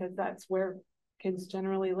 Because that's where kids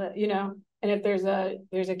generally live, and if there's a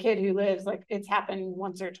kid who lives, like it's happened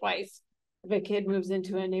once or twice, if a kid moves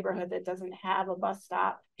into a neighborhood that doesn't have a bus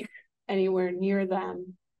stop anywhere near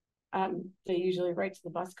them, they usually write to the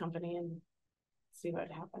bus company and see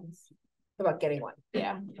what happens. About getting one.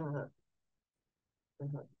 Yeah.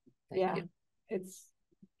 Yeah. You. It's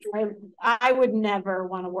I would never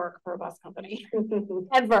want to work for a bus company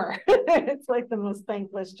ever. It's like the most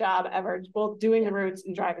thankless job ever, both doing the routes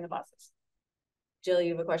and driving the buses. Jill,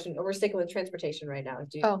 you have a question? We're sticking with transportation right now.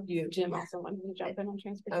 Jim also wanted to jump in on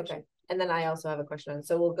transportation. Okay. And then I also have a question on,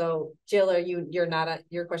 so we'll go, Jill, your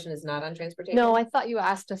question is not on transportation? No, I thought you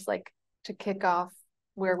asked us like to kick off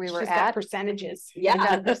where we were at. Percentages.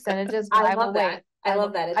 Yeah. Percentages. I love that. I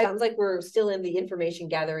love that. It sounds like we're still in the information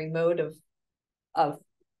gathering mode of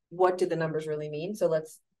what do the numbers really mean. So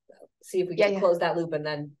let's see if we can close that loop and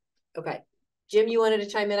then, okay. Jim, you wanted to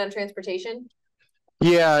chime in on transportation?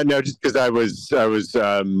 Yeah, no, just because I was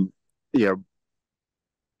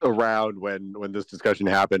around when this discussion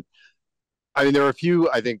happened. I mean, there were a few,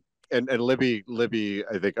 I think, and Libby,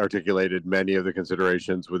 I think, articulated many of the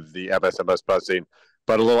considerations with the FSMS busing,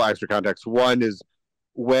 but a little extra context. One is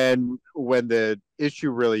when the issue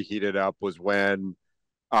really heated up was when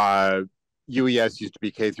UES used to be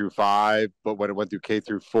K through 5, but when it went through K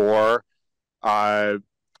through 4, having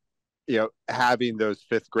those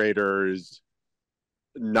 5th graders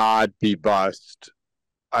not be bused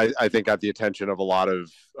I think got the attention of a lot of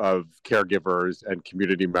caregivers and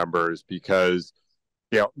community members because,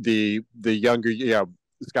 the younger,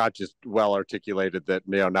 Scott just well articulated that,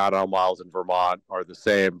 not all miles in Vermont are the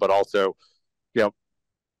same, but also,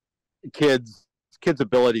 kids'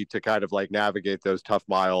 ability to kind of like navigate those tough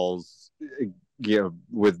miles,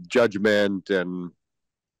 with judgment and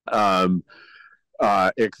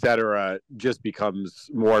et cetera, just becomes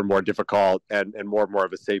more and more difficult and more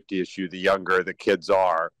of a safety issue the younger the kids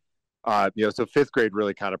are. So fifth grade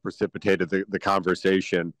really kind of precipitated the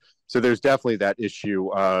conversation. So there's definitely that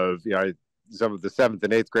issue of, some of the 7th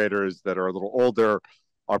and 8th graders that are a little older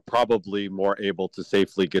are probably more able to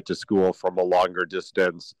safely get to school from a longer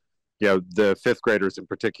distance. The 5th graders in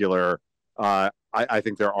particular, I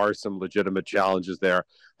think there are some legitimate challenges there.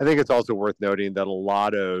 I think it's also worth noting that a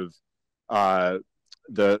lot of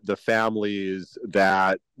the families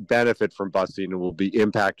that benefit from busing and will be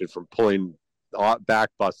impacted from pulling back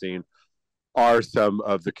busing are some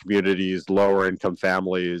of the community's lower income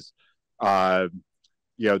families, that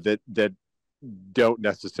don't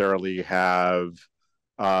necessarily have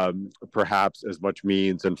perhaps as much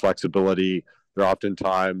means and flexibility. There are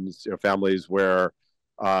oftentimes families where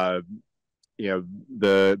the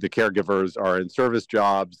caregivers are in service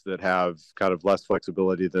jobs that have kind of less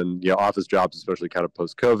flexibility than office jobs, especially kind of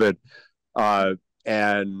post-COVID,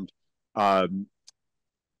 and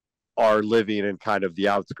are living in kind of the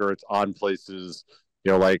outskirts on places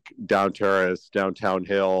like Down Terrace, Downtown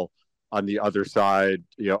Hill, on the other side,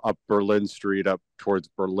 up Berlin Street, up towards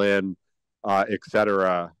Berlin, et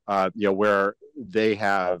cetera, where they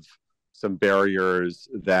have some barriers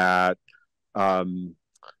that some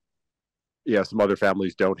other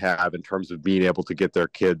families don't have in terms of being able to get their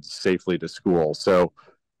kids safely to school. So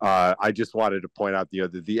I just wanted to point out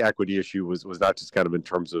the equity issue was not just kind of in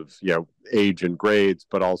terms of age and grades,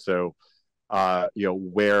 but also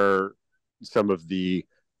where some of the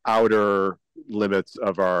outer limits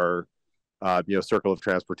of our circle of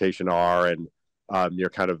transportation are, and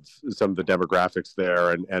kind of some of the demographics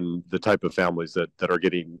there, and the type of families that are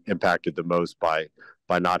getting impacted the most by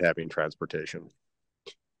not having transportation.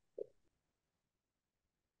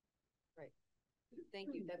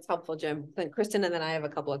 Thank you. That's helpful, Jim. Then Kristen, and then I have a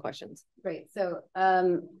couple of questions. Great. So I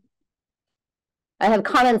have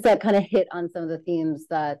comments that kind of hit on some of the themes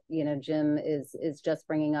that Jim is just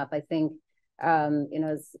bringing up. I think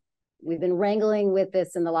as we've been wrangling with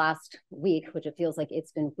this in the last week, which it feels like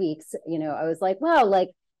it's been weeks. I was like, wow,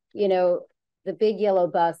 the big yellow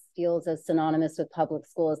bus feels as synonymous with public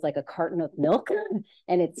school as like a carton of milk,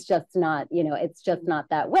 and it's just not. It's just not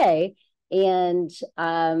that way. And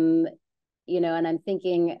and I'm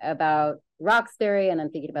thinking about Roxbury, and I'm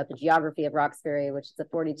thinking about the geography of Roxbury, which is a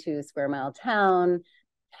 42 square mile town,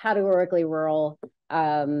 categorically rural.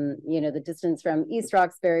 The distance from East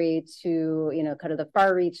Roxbury to, kind of the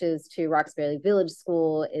far reaches to Roxbury Village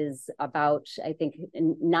School is about, I think,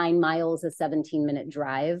 9 miles, a 17-minute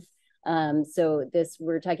drive. So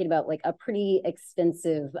we're talking about like a pretty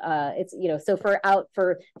expensive, so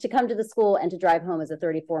to come to the school and to drive home is a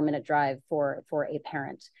 34-minute drive for a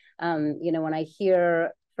parent. When I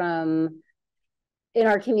hear from in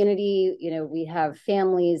our community, we have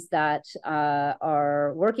families that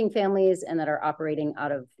are working families and that are operating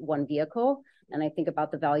out of one vehicle. And I think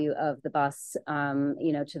about the value of the bus,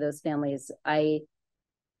 to those families.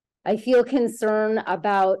 I feel concern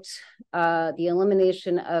about the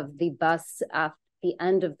elimination of the bus at the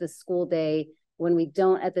end of the school day when we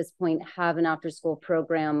don't at this point have an after school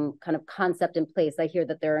program kind of concept in place. I hear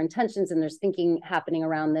that there are intentions and there's thinking happening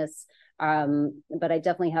around this. But I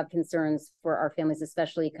definitely have concerns for our families,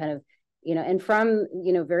 especially kind of, and from,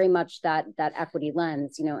 very much that equity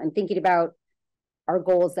lens, and thinking about our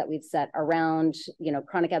goals that we've set around,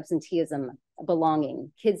 chronic absenteeism,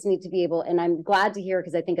 belonging. Kids need to be able, and I'm glad to hear,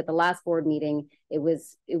 because I think at the last board meeting, it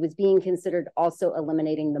was being considered also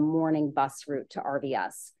eliminating the morning bus route to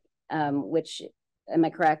RVS, which, am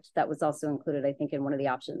I correct? That was also included, I think, in one of the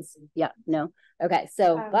options. Yeah, no? Okay,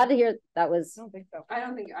 so glad to hear that was. I don't think so. I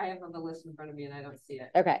don't think I have on the list in front of me and I don't see it.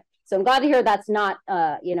 Okay, so I'm glad to hear that's not,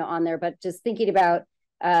 on there, but just thinking about,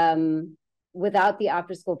 without the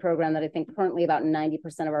after school program that I think currently about 90%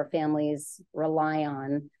 of our families rely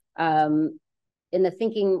on, in the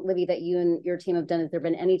thinking, Libby, that you and your team have done, has there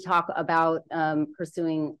been any talk about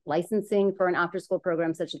pursuing licensing for an after school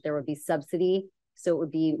program such that there would be subsidy? So it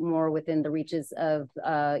would be more within the reaches of,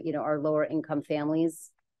 our lower income families?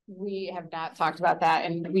 We have not talked about that,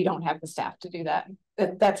 and we don't have the staff to do that.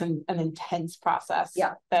 That's an intense process.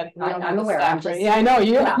 Yeah, that I'm aware. I know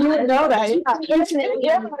you. Yeah. You would know that.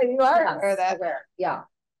 Yeah, you are aware of that. Yeah.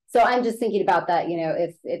 So I'm just thinking about that, you know,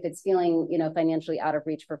 if it's feeling, you know, financially out of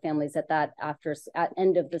reach for families, at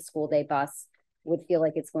end of the school day bus would feel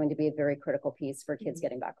like it's going to be a very critical piece for kids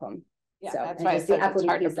getting back home. Yeah, so that's why it's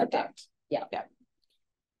hard to predict. Yeah.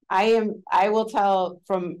 I will tell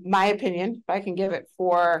from my opinion, if I can give it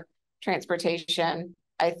for transportation,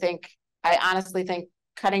 I honestly think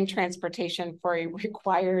cutting transportation for a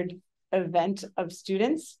required event of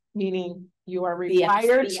students, meaning you are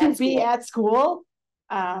required to be at school,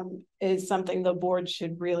 is something the board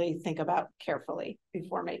should really think about carefully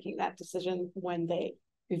before making that decision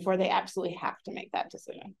before they absolutely have to make that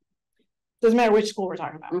decision. Doesn't matter which school we're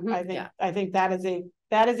talking about. I think that is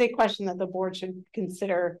a question that the board should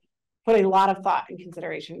consider, put a lot of thought and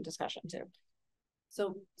consideration and discussion to.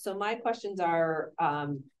 So my questions are,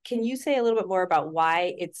 can you say a little bit more about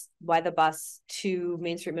why the bus to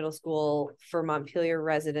Main Street Middle School for Montpelier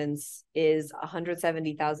residents is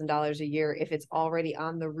 $170,000 a year if it's already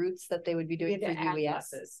on the routes that they would be doing for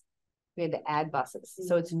UES? We had to add buses.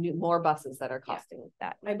 So it's more buses that are costing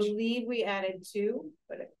that much. I believe we added 2,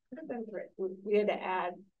 but it could have been 3. We had to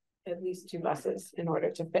add at least 2 buses in order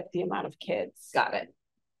to fit the amount of kids. Got it.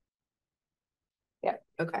 Yeah.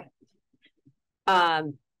 Okay.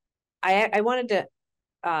 I wanted to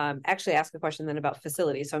actually ask a question then about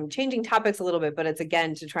facilities. So I'm changing topics a little bit, but it's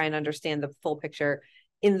again to try and understand the full picture.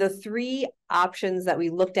 In the 3 options that we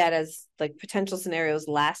looked at as like potential scenarios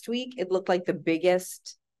last week, it looked like the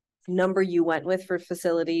biggest number you went with for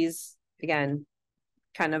facilities, again,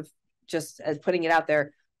 kind of just as putting it out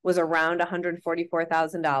there, was around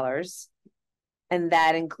 $144,000. And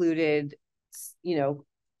that included, you know,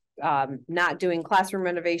 not doing classroom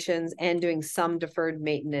renovations and doing some deferred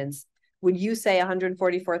maintenance. Would you say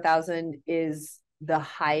 144,000 is the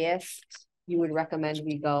highest you would recommend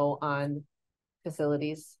we go on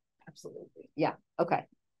facilities? Absolutely. Yeah. Okay.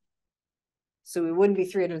 So we wouldn't be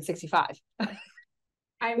 365.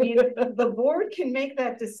 I mean, the board can make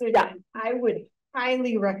that decision. Yeah. I would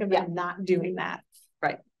highly recommend not doing that.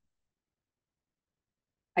 Right.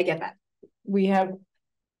 I get that. We have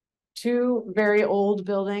 2 very old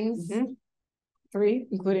buildings, 3,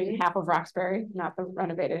 including half of Roxbury, not the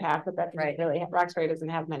renovated half, but that really Roxbury doesn't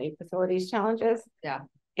have many facilities challenges. Yeah.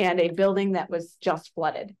 And a building that was just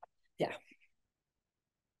flooded. Yeah.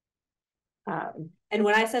 And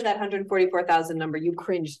when I said that 144,000 number, you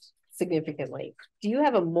cringed significantly. Do you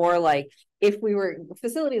have a more like, if we were,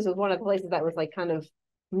 facilities was one of the places that was like kind of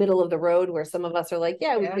middle of the road where some of us are like,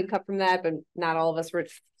 we could cut from that, but not all of us were,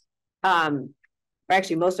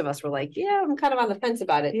 actually most of us were like, I'm kind of on the fence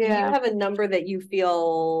about it. Do you have a number that you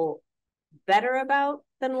feel better about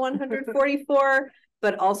than 144,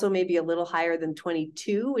 but also maybe a little higher than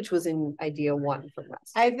 22, which was in idea 1 from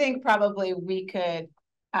us? I think probably we could,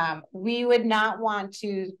 we would not want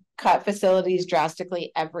to cut facilities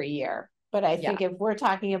drastically every year. But I think if we're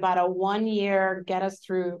talking about a 1 year, get us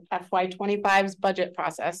through FY25's budget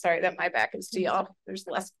process, sorry that my back is to y'all, there's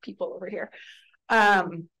less people over here.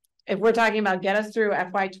 If we're talking about get us through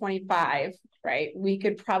FY25, right, we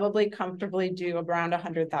could probably comfortably do around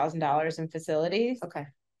 $100,000 in facilities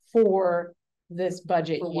for this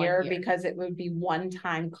budget year, because it would be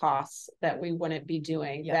one-time costs that we wouldn't be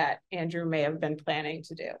doing that Andrew may have been planning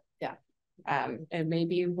to do. And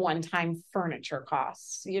maybe one-time furniture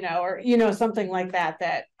costs, you know, or, you know, something like that,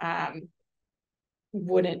 that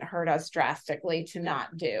wouldn't hurt us drastically to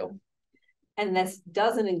not do. And this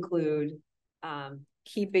doesn't include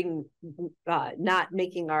keeping, not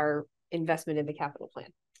making our investment in the capital plan.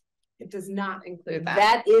 It does not include that.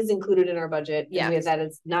 That is included in our budget. Yes. That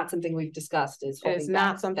is not something we've discussed. It is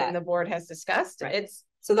not something the board has discussed. Right. It's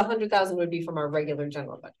so the 100,000 would be from our regular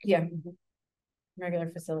general budget. Yeah. Regular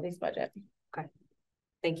facilities budget. Okay.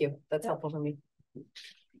 Thank you. That's helpful for me.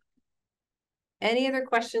 Any other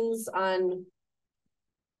questions on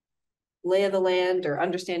lay of the land or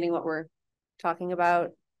understanding what we're talking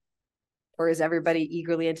about? Or is everybody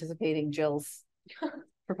eagerly anticipating Jill's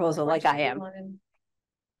proposal like I am?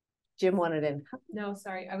 Jim wanted in. No,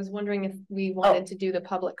 sorry. I was wondering if we wanted to do the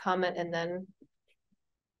public comment and then,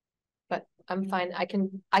 but I'm fine. I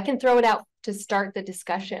can throw it out to start the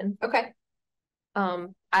discussion. Okay.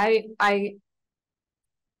 I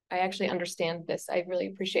actually understand this. I really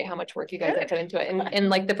appreciate how much work you guys have put into it. And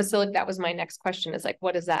like the facility, that was my next question, is like,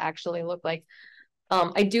 what does that actually look like?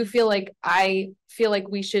 I feel like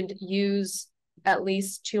we should use at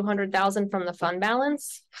least 200,000 from the fund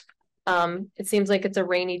balance. It seems like it's a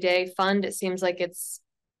rainy day fund. It seems like it's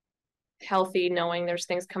healthy knowing there's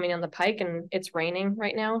things coming on the pike and it's raining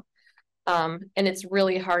right now. And it's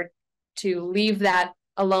really hard to leave that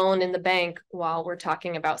alone in the bank while we're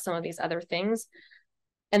talking about some of these other things.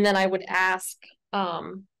 And then I would ask,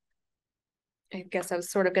 I guess I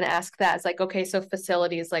was sort of going to ask that. It's like, okay, so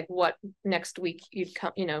facilities, like what next week you'd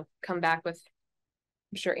come back with.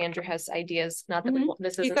 I'm sure Andrew has ideas. Not that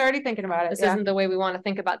this isn't. He's already thinking about it. This isn't the way we want to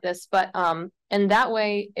think about this, but and that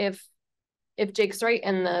way, if Jake's right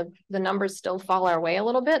and the numbers still fall our way a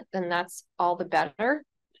little bit, then that's all the better.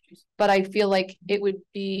 But I feel like it would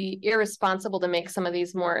be irresponsible to make some of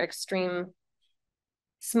these more extreme,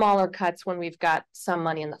 smaller cuts when we've got some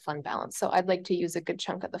money in the fund balance. So I'd like to use a good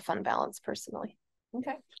chunk of the fund balance personally.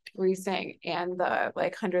 Okay. Were you saying, and the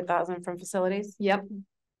like 100,000 from facilities? Yep.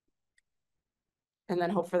 And then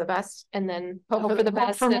hope for the best. And then hope for the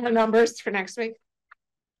best. For more numbers for next week.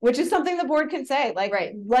 Which is something the board can say, like,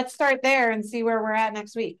 right, let's start there and see where we're at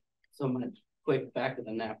next week. So my quick back of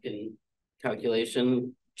the napkin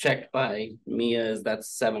calculation checked by Mia is that's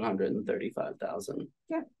 735,000.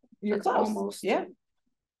 Yeah, you're that's close. Almost. Yeah.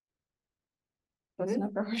 That's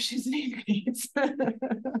not for horses and needs.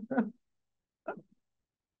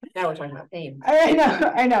 Now we're talking about fame.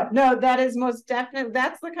 I know. No, that is most definitely,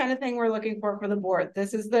 that's the kind of thing we're looking for the board.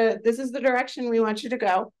 This is the direction we want you to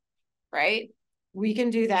go, right? We can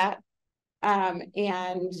do that.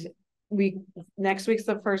 And next week's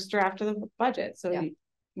the first draft of the budget. So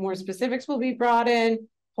more specifics will be brought in.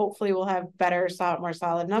 Hopefully we'll have more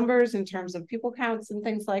solid numbers in terms of pupil counts and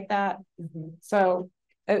things like that. So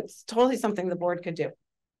it's totally something the board could do.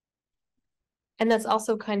 And that's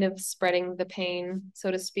also kind of spreading the pain, so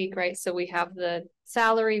to speak, right? So we have the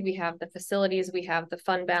salary, we have the facilities, we have the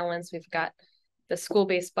fund balance, we've got the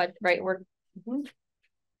school-based budget, right?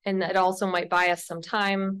 And that also might buy us some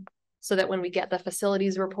time so that when we get the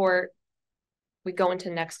facilities report, we go into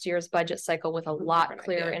next year's budget cycle with a lot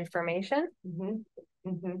clearer information.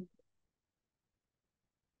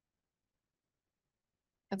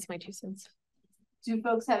 That's my 2 cents. Do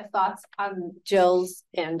folks have thoughts on Jill's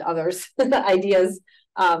and others ideas?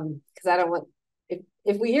 Because I don't want,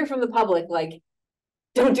 if we hear from the public, like,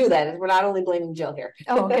 don't do that. We're not only blaming Jill here.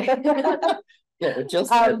 Oh, okay. Yeah, Jill's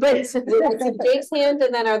but it's Jake's hand,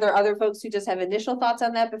 and then are there other folks who just have initial thoughts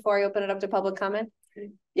on that before I open it up to public comment?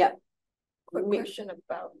 Yeah. Quick question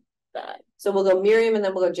about that. So we'll go Miriam and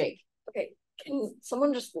then we'll go Jake. Okay, can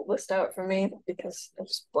someone just list out for me, because I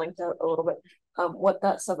just blanked out a little bit, what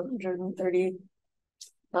that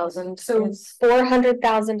 730,000. So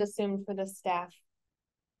 400,000 assumed for the staff.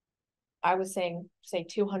 I was saying, say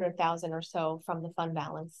 200,000 or so from the fund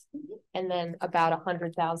balance, and then about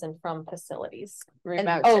 100,000 from facilities. And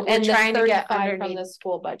trying to get from the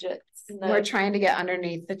school budget. We're trying to get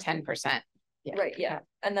underneath the 10%. Right, yeah,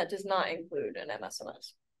 and that does not include an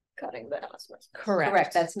MSMS, cutting the MSMS.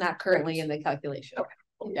 Correct. That's not currently in the calculation. Okay.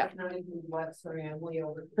 Yeah. So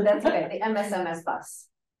that's okay. The MSMS bus.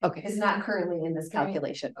 Okay. Is not currently in this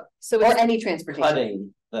calculation. So or any transportation.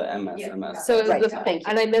 Cutting the MSMS. So it was right,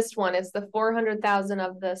 and I missed one. It's the 400,000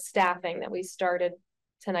 of the staffing that we started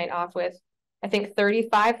tonight off with. I think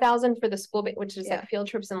 35,000 for the school, which is like field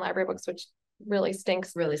trips and library books, which really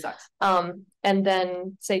stinks. Really sucks. And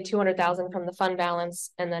then say 200,000 from the fund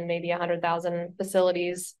balance, and then maybe 100,000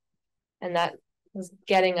 facilities, and that was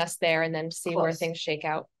getting us there, and then see where things shake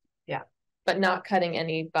out. Yeah, but not cutting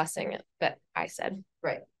any busing that I said.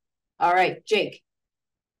 Right. All right, Jake.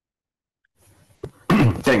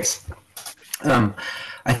 Thanks.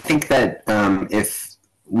 I think that if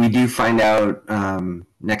we do find out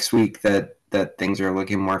next week that things are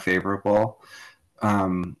looking more favorable,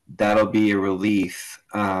 that'll be a relief.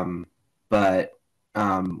 But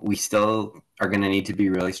we still are going to need to be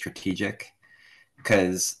really strategic,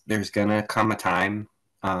 because there's going to come a time,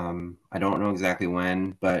 I don't know exactly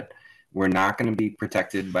when, but we're not going to be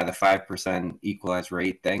protected by the 5% equalized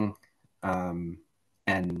rate thing.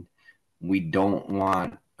 And we don't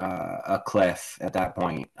want a cliff at that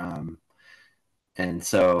point. And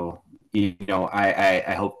so,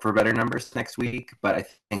 I hope for better numbers next week, but I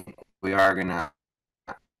think we are going to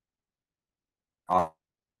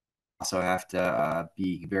also have to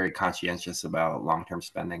be very conscientious about long-term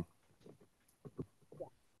spending.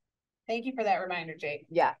 Thank you for that reminder, Jake.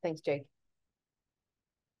 Yeah, thanks, Jake.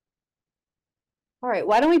 All right,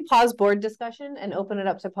 why don't we pause board discussion and open it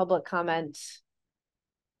up to public comment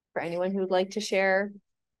for anyone who'd like to share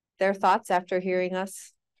their thoughts after hearing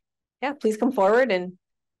us. Yeah, please come forward. And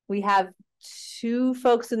we have two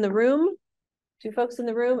folks in the room,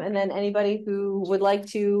 and then anybody who would like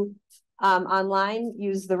to online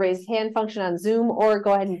use the raise hand function on Zoom, or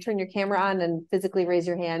go ahead and turn your camera on and physically raise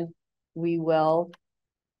your hand. We will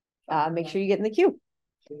make sure you get in the queue.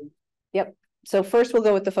 Yep. So first we'll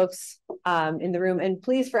go with the folks in the room, and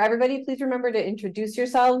please, for everybody, please remember to introduce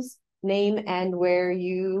yourselves, name and where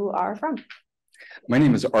you are from. My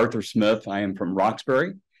name is Arthur Smith. I am from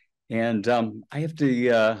Roxbury, And I have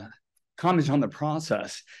to comment on the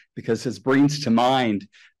process because this brings to mind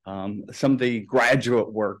some of the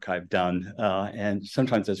graduate work I've done. And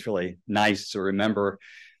sometimes it's really nice to remember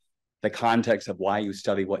the context of why you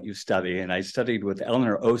study what you study. And I studied with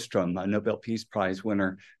Elinor Ostrom, a Nobel Peace Prize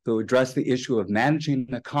winner, who addressed the issue of managing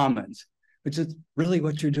the commons, which is really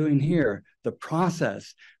what you're doing here, the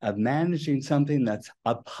process of managing something that's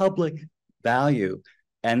a public value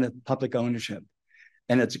and the public ownership.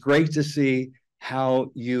 And it's great to see how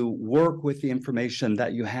you work with the information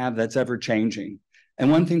that you have that's ever changing. And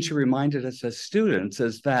one thing she reminded us as students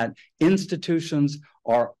is that institutions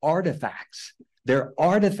are artifacts. They're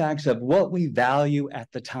artifacts of what we value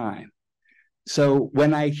at the time. So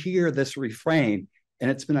when I hear this refrain, and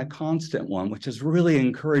it's been a constant one, which is really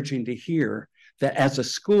encouraging to hear, that as a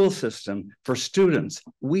school system for students,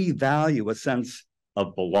 we value a sense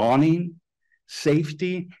of belonging,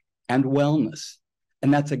 safety, and wellness.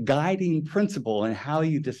 And that's a guiding principle in how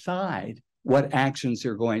you decide what actions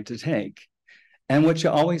you're going to take. And what you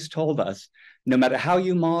always told us, no matter how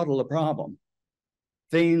you model a problem,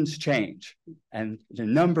 things change and the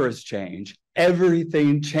numbers change,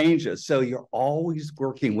 everything changes. So you're always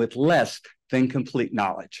working with less than complete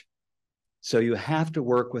knowledge. So you have to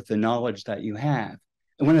work with the knowledge that you have.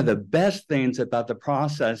 And one of the best things about the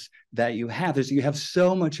process that you have is you have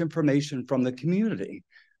so much information from the community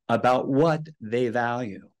about what they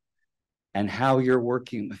value and how you're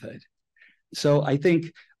working with it. So I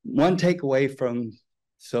think one takeaway from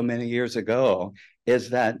so many years ago is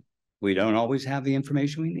that we don't always have the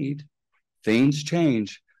information we need. Things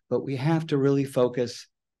change, but we have to really focus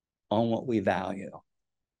on what we value.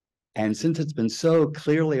 And since it's been so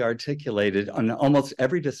clearly articulated on almost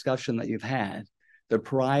every discussion that you've had, the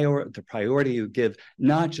priority you give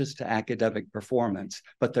not just to academic performance,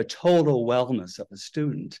 but the total wellness of a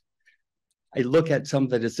student. I look at some of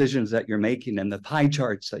the decisions that you're making and the pie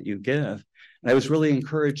charts that you give, and I was really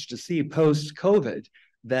encouraged to see post-COVID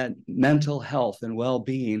that mental health and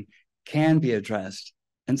well-being can be addressed.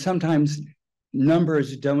 And sometimes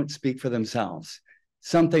numbers don't speak for themselves.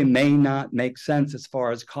 Something may not make sense as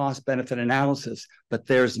far as cost-benefit analysis, but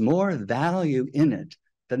there's more value in it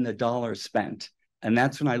than the dollars spent. And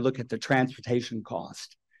that's when I look at the transportation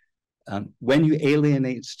cost. When you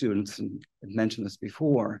alienate students, and I've mentioned this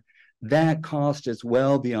before, that cost is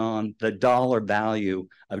well beyond the dollar value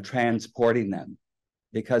of transporting them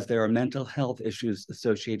because there are mental health issues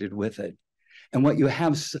associated with it. And what you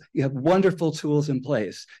have wonderful tools in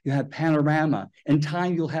place. You have Panorama. In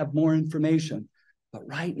time, you'll have more information. But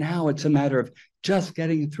right now, it's a matter of just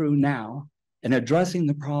getting through now and addressing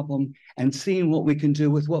the problem and seeing what we can do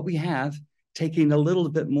with what we have, taking a little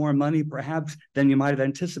bit more money, perhaps, than you might have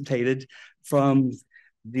anticipated from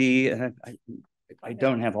the, I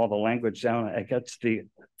don't have all the language down, I guess the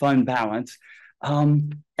fund balance,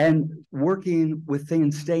 and working with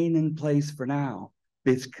things staying in place for now.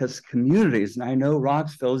 Because communities, and I know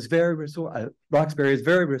Roxbury is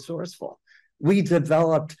very resourceful. We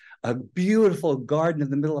developed a beautiful garden in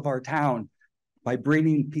the middle of our town by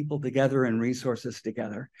bringing people together and resources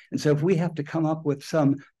together. And so if we have to come up with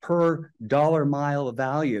some per dollar mile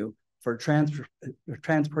value for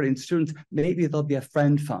transporting students, maybe there'll be a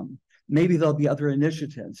friend fund. Maybe there'll be other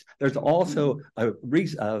initiatives. There's also a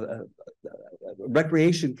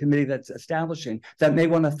recreation committee that's establishing that may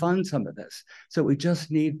want to fund some of this. So we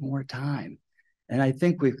just need more time. And I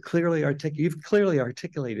think you've clearly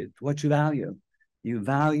articulated what you value. You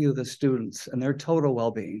value the students and their total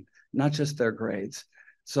well-being, not just their grades.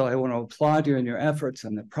 So I want to applaud you in your efforts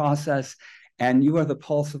and the process. And you are the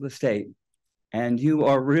pulse of the state. And you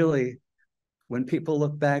are really, when people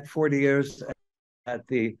look back 40 years at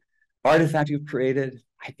the artifact you've created,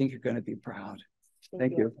 I think you're going to be proud.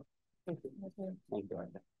 Thank you. Thank you. Thank you.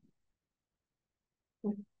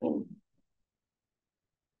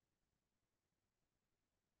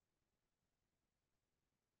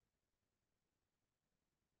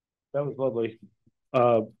 That was lovely.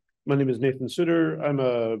 My name is Nathan Sutter. I'm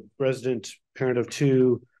a resident parent of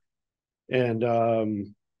two, and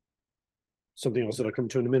something else that I'll come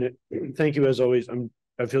to in a minute. Thank you as always.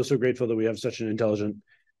 I feel so grateful that we have such an intelligent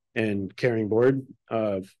and caring board.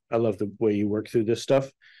 I love the way you work through this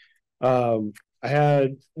stuff. I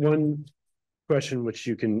had one question which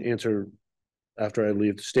you can answer after I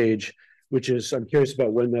leave the stage, which is I'm curious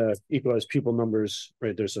about when the equalized pupil numbers,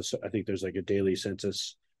 right? I think there's like a daily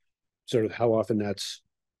census, sort of how often that's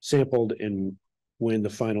sampled and when the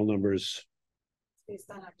final numbers. Based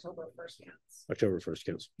on October 1st counts. October 1st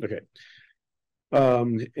counts. Okay.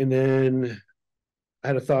 And then I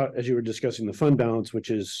had a thought as you were discussing the fund balance, which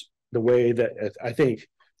is the way that I think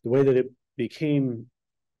the way that it became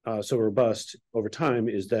so robust over time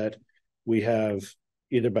is that we have,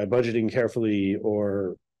 either by budgeting carefully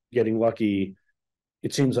or getting lucky,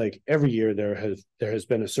 it seems like every year there has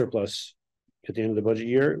been a surplus at the end of the budget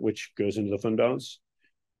year, which goes into the fund balance.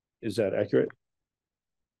 Is that accurate?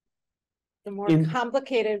 The more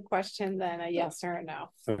complicated question than a yes or a no.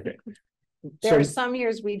 Okay. There are some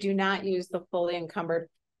years we do not use the fully encumbered,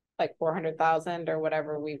 like 400,000 or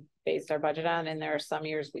whatever we based our budget on, and there are some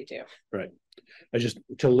years we do. Right. I just,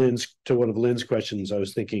 to one of Lynn's questions, I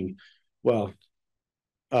was thinking, well,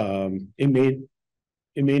 it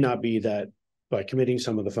may not be that by committing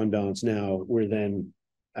some of the fund balance now, we're then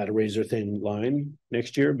at a razor thin line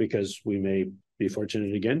next year, because we may be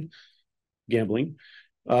fortunate again, gambling.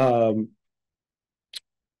 And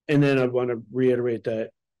then I want to reiterate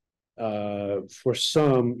that for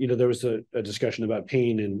some, there was a discussion about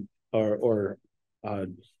pain and or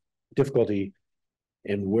difficulty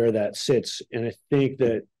and where that sits. And I think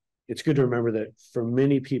that it's good to remember that for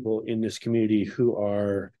many people in this community who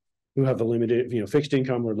have a limited, fixed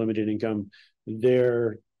income or limited income,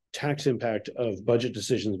 their tax impact of budget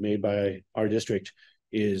decisions made by our district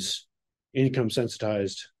is income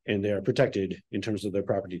sensitized, and they are protected in terms of their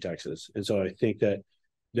property taxes. And so I think that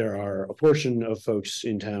there are a portion of folks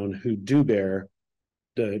in town who do bear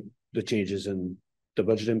the changes in the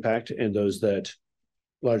budget impact, and those that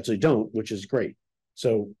largely don't, which is great.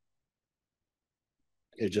 So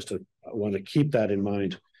I want to keep that in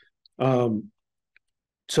mind.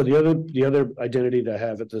 So the other identity that I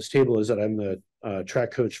have at this table is that I'm the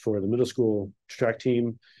track coach for the middle school track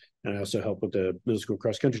team, and I also help with the middle school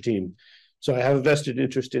cross country team. So I have a vested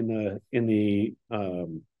interest in the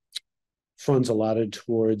funds allotted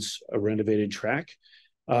towards a renovated track.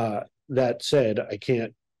 That said, I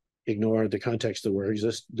can't ignore the context that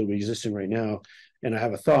we exist in right now. And I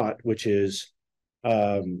have a thought, which is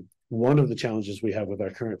one of the challenges we have with our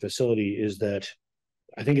current facility is that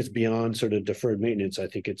I think it's beyond sort of deferred maintenance. I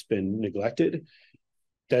think it's been neglected.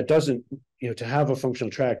 That doesn't, to have a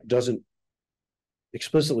functional track doesn't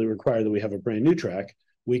explicitly require that we have a brand new track.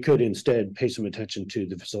 We could instead pay some attention to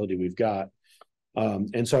the facility we've got.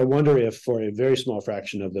 And so I wonder if for a very small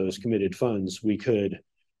fraction of those committed funds, we could,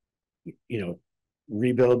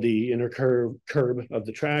 rebuild the inner curb of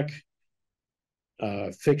the track,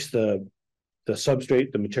 fix the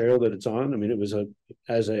substrate, the material that it's on. I mean, it was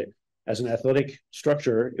as an athletic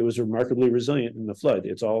structure, it was remarkably resilient in the flood.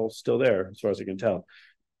 It's all still there, as far as I can tell.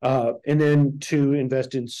 And then to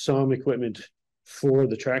invest in some equipment for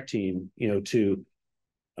the track team, to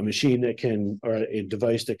a machine that can, or a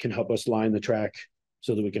device that can help us line the track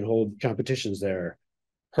so that we can hold competitions there,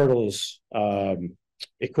 hurdles,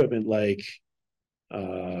 equipment like,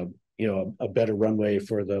 a better runway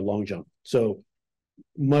for the long jump. So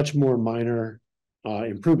much more minor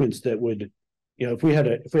improvements that would, if we had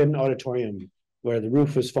an auditorium where the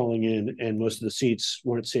roof was falling in and most of the seats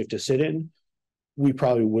weren't safe to sit in, we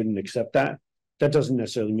probably wouldn't accept that. That doesn't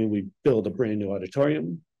necessarily mean we build a brand new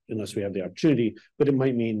auditorium unless we have the opportunity, but it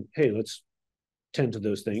might mean, hey, let's tend to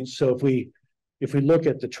those things. So if we look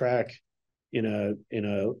at the track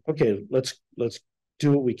okay, let's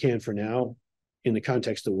do what we can for now in the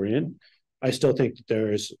context that we're in, I still think that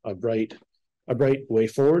there is a bright way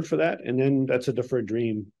forward for that. And then that's a deferred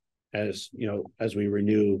dream as we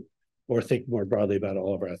renew or think more broadly about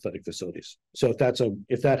all of our athletic facilities. So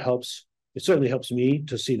if that helps, it certainly helps me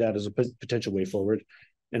to see that as a potential way forward.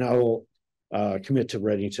 And I will commit to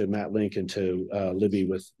writing to Matt Link and to Libby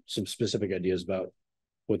with some specific ideas about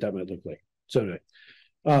what that might look like. So anyway,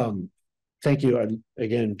 thank you. I'm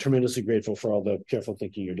again tremendously grateful for all the careful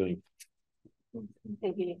thinking you're doing.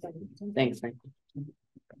 Thank you, Nathan. Thanks, Frank.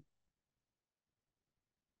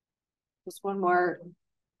 Just one more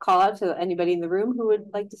call out to anybody in the room who would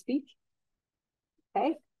like to speak.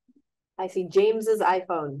 Okay. I see James's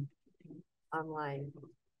iPhone online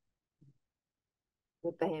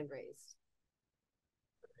with the hand raised.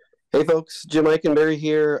 Hey folks, Jim Eikenberry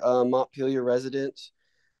here, Montpelier resident,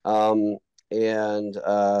 and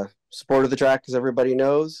supporter of the track, as everybody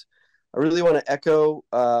knows. I really want to echo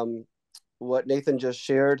what Nathan just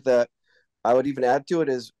shared, that I would even add to it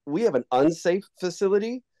is we have an unsafe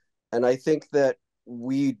facility, and I think that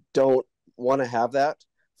we don't want to have that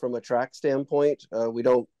from a track standpoint. We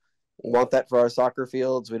don't want that for our soccer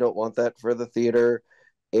fields. We don't want that for the theater,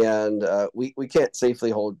 and we can't safely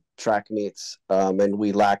hold track meets, and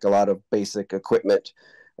we lack a lot of basic equipment.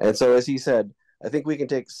 And so, as he said, I think we can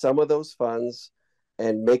take some of those funds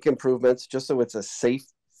and make improvements just so it's a safe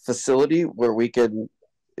facility where we can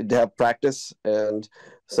have practice and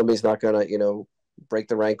somebody's not going to, break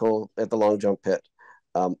their ankle at the long jump pit.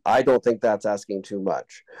 I don't think that's asking too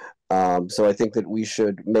much. So I think that we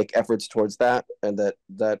should make efforts towards that, and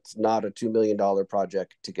that's not a $2 million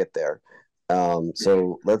project to get there.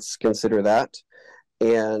 So let's consider that.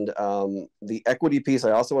 And the equity piece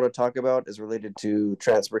I also want to talk about is related to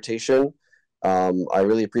transportation. I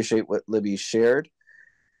really appreciate what Libby shared.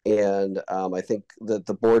 And I think that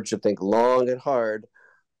the board should think long and hard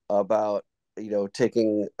about,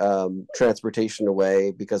 taking transportation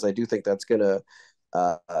away, because I do think that's going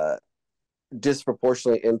to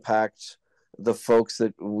disproportionately impact the folks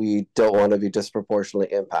that we don't want to be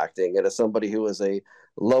disproportionately impacting. And as somebody who was a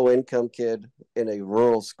low-income kid in a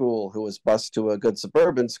rural school who was bused to a good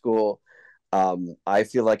suburban school, I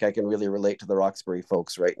feel like I can really relate to the Roxbury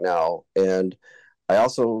folks right now. And I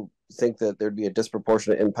also think that there'd be a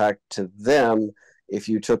disproportionate impact to them if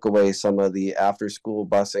you took away some of the after-school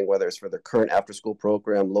busing, whether it's for the current after-school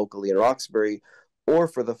program locally in Roxbury, or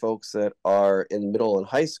for the folks that are in middle and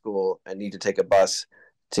high school and need to take a bus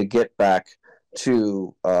to get back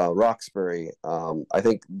to Roxbury. I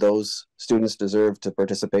think those students deserve to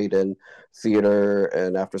participate in theater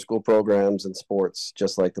and after-school programs and sports,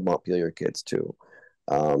 just like the Montpelier kids too.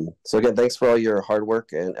 So again, thanks for all your hard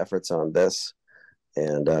work and efforts on this,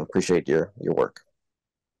 and appreciate your work.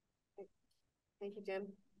 Thank you, Jim.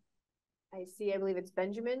 I believe it's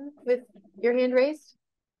Benjamin with your hand raised.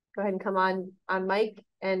 Go ahead and come on mic,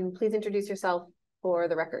 and please introduce yourself for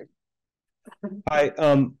the record. Hi,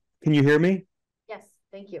 can you hear me? Yes,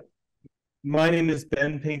 thank you. My name is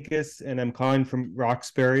Ben Pincus, and I'm calling from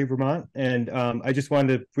Roxbury, Vermont. And I just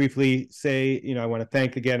wanted to briefly say, I want to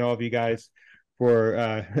thank again all of you guys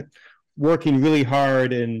for working really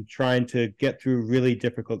hard and trying to get through really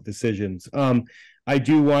difficult decisions. I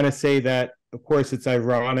do want to say that, of course, it's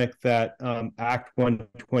ironic that Act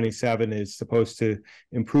 127 is supposed to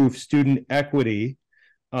improve student equity.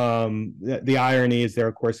 The irony is there,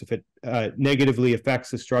 of course, if it negatively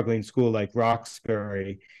affects a struggling school like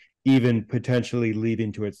Roxbury, even potentially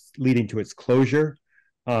leading to its closure,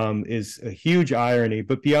 is a huge irony.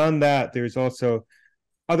 But beyond that, there's also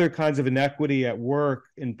other kinds of inequity at work,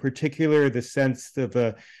 in particular, the sense of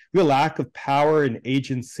a real lack of power and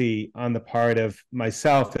agency on the part of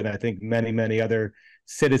myself, and I think many, many other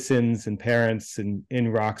citizens and parents in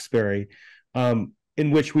Roxbury, in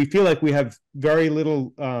which we feel like we have very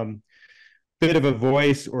little bit of a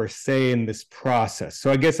voice or say in this process.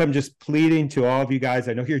 So I guess I'm just pleading to all of you guys.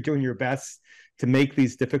 I know you're doing your best to make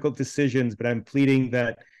these difficult decisions, but I'm pleading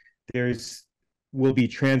that will be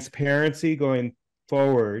transparency going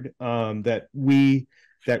forward, that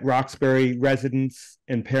Roxbury residents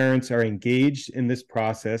and parents are engaged in this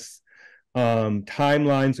process.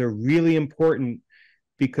 Timelines are really important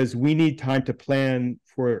because we need time to plan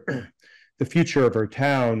for the future of our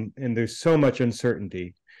town, and there's so much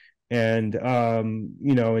uncertainty. And I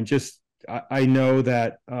know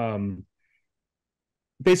that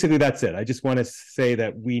basically that's it. I just want to say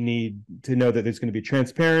that we need to know that there's going to be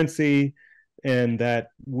transparency and that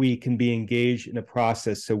we can be engaged in a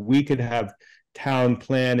process so we could have town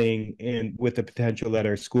planning and with the potential that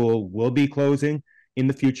our school will be closing in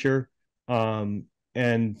the future. And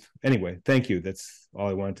anyway, thank you. That's all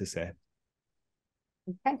I wanted to say.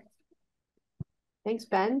 Okay. Thanks,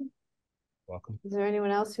 Ben. Welcome. Is there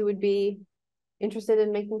anyone else who would be interested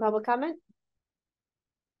in making public comment?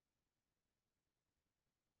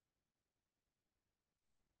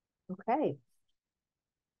 Okay.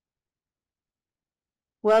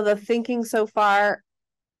 Well, the thinking so far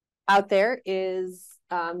out there is,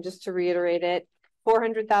 just to reiterate it,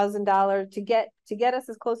 $400,000 to get us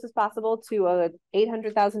as close as possible to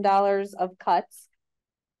 $800,000 of cuts.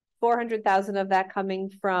 400,000 of that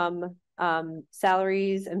coming from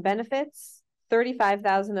salaries and benefits.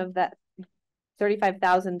 35,000 of that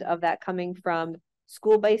coming from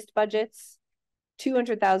school-based budgets.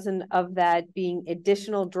 200,000 of that being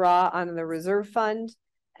additional draw on the reserve fund,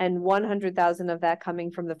 and 100,000 of that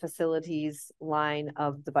coming from the facilities line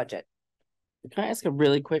of the budget. Can I ask a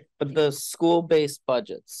really quick, the school-based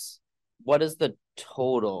budgets, what is the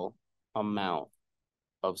total amount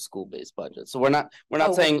of school-based budgets? So we're not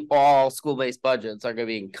saying all school-based budgets are going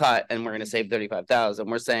to be cut and we're going to save 35,000.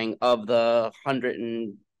 We're saying of the 100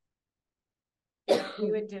 and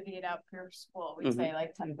we would divvy it out per school. We'd say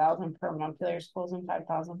like 10,000 per Montpelier schools and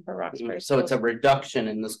 5,000 per Roxbury. So it's a reduction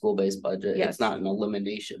in the school-based budget. Yes. It's not an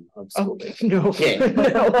elimination of school-based. No. Okay. No.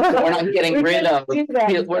 We're not getting rid of. We're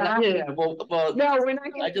not, no, we're not.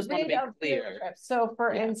 I just want to be clear. So,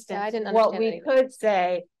 for instance, what we could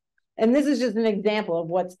say and this is just an example of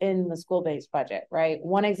what's in the school-based budget, right?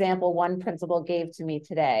 One example, one principal gave to me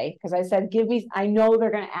today, because I said, I know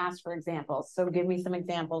they're going to ask for examples. So give me some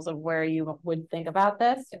examples of where you would think about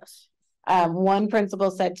this. Yes. One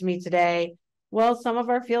principal said to me today, well, some of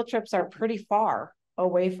our field trips are pretty far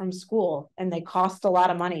away from school and they cost a lot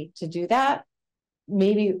of money to do that.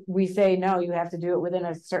 Maybe we say, no, you have to do it within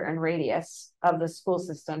a certain radius of the school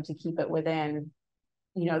system to keep it within,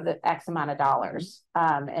 you know, the X amount of dollars.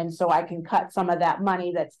 And so I can cut some of that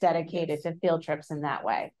money that's dedicated to field trips in that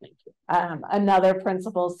way. Another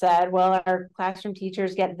principal said, well, our classroom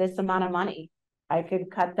teachers get this amount of money. I could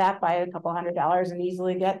cut that by a couple $100 and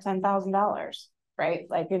easily get $10,000, right?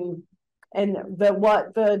 Like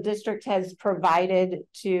what the district has provided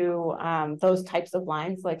to those types of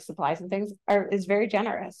lines, like supplies and things, is very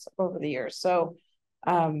generous over the years. So,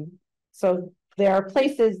 so there are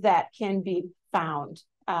places that can be found,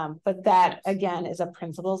 but that again is a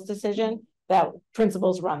principal's decision. That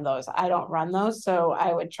principals run those. I don't run those, so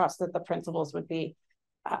I would trust that the principals would be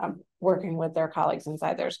working with their colleagues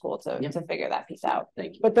inside their school to figure that piece out.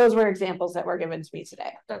 Thank you. But those were examples that were given to me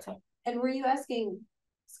today. That's all. And were you asking,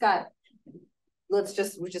 Scott, we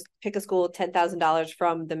just pick a school, $10,000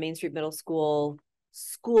 from the Main Street Middle School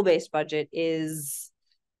school-based budget is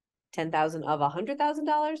 10,000 of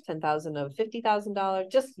 $100,000, 10,000 of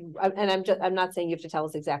 $50,000. I'm not saying you have to tell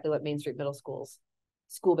us exactly what Main Street Middle School's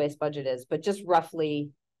school-based budget is, but just roughly.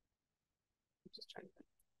 Just trying to,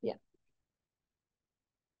 yeah.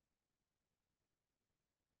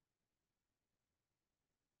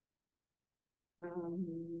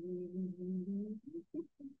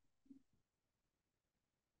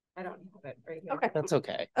 I don't have it right here. Okay. That's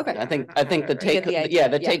okay. Okay. I think the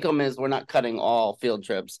take home is we're not cutting all field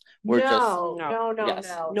trips. We're no,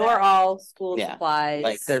 nor all school supplies.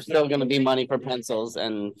 Like there's still going to be money for pencils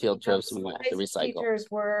and field trips we have to recycle. Teachers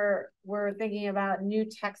were thinking about new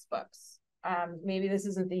textbooks. Maybe this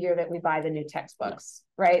isn't the year that we buy the new textbooks,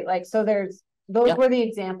 right? Like, so those were the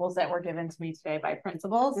examples that were given to me today by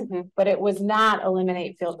principals, but it was not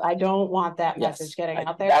eliminate field. I don't want that message getting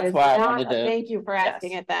out there. That's why I wanted to. Thank you for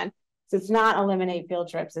asking it then. So it's not eliminate field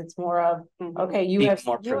trips. It's more of, okay, you have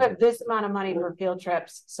this amount of money for field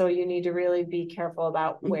trips. So you need to really be careful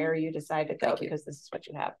about where you decide to go because this is what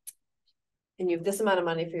you have. And you have this amount of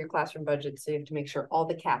money for your classroom budget. So you have to make sure all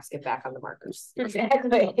the caps get back on the markers.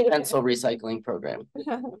 Exactly. Pencil recycling program.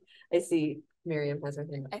 I see Miriam has her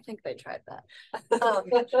thing. I think they tried that.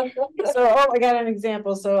 So, I got an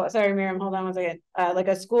example. So, sorry, Miriam, hold on one second. Like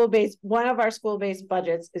one of our school-based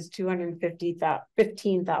budgets is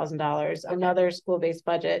 $15,000. Another school-based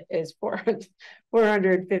budget is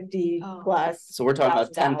 450 plus. So we're talking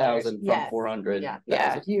about 10,000 from 400. Yeah.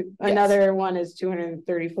 Another one is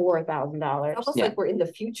 $234,000. Almost like we're in the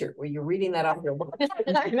future where you're reading that off your book.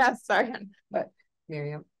 I'm not sorry, but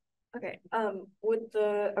Miriam. Okay, would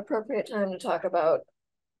the appropriate time to talk about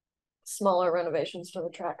smaller renovations for the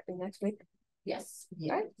track be next week? Yes.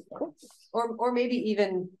 Yeah. Right. Cool. Or maybe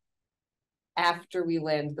even after we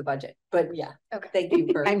land the budget. But yeah. Okay. Thank you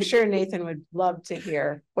for. I'm sure Nathan would love to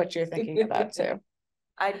hear what you're thinking about too.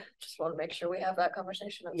 I just want to make sure we have that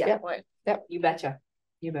conversation at some point. Yep. You betcha.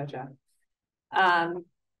 You betcha.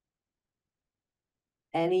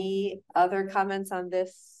 Any other comments on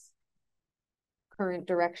this current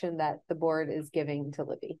direction that the board is giving to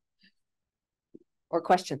Libby? Or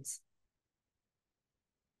questions?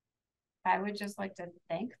 I would just like to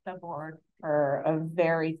thank the board for a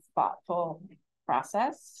very thoughtful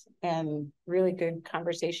process and really good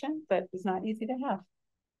conversation that is not easy to have.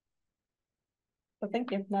 So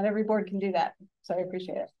thank you. Not every board can do that. So I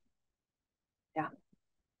appreciate it. Yeah.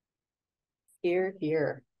 Here,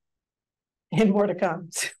 here. And more to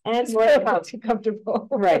come. And more to come. Too comfortable.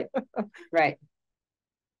 Right. Right.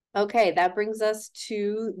 Okay, that brings us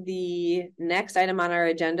to the next item on our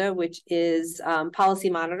agenda, which is policy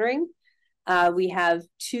monitoring. We have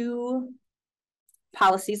two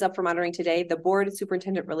policies up for monitoring today: the board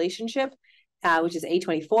superintendent relationship, which is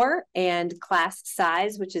A24, and class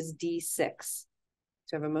size, which is D6.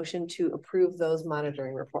 So I have a motion to approve those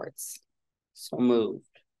monitoring reports. So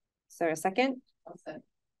moved. Is there a second?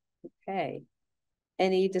 Okay.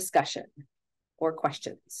 Any discussion or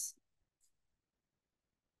questions?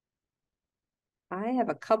 I have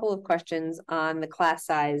a couple of questions on the class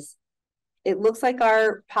size. It looks like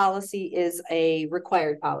our policy is a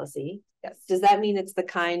required policy. Yes. Does that mean it's the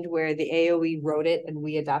kind where the AOE wrote it and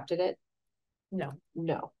we adopted it? No.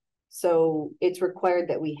 No. So it's required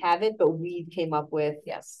that we have it, but we came up with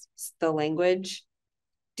the language.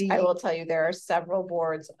 I will tell you, there are several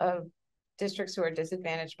boards of districts who are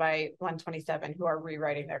disadvantaged by 127 who are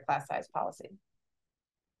rewriting their class size policy.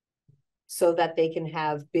 so that they can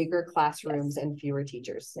have bigger classrooms and fewer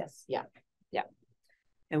teachers. Yes. Yeah. Yeah.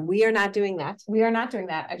 And we are not doing that. We are not doing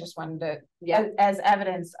that. I just wanted to, as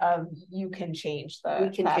evidence of you can change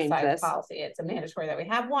the class size policy. It's a mandatory that we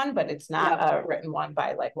have one, but it's not a written one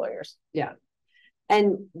by like lawyers. Yeah.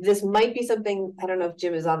 And this might be something, I don't know if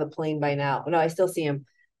Jim is on the plane by now. No, I still see him,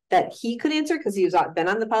 that he could answer because he's been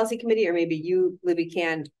on the policy committee, or maybe you, Libby,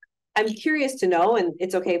 can. I'm curious to know, and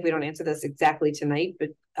it's okay if we don't answer this exactly tonight,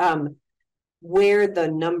 but where the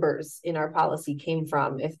numbers in our policy came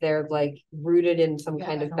from, if they're like rooted in some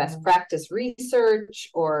kind of best practice research,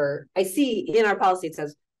 or I see in our policy, it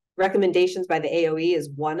says recommendations by the AOE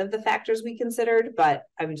is one of the factors we considered, but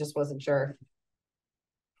I just wasn't sure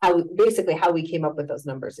how we came up with those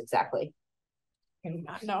numbers exactly. I do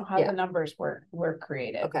not know how the numbers were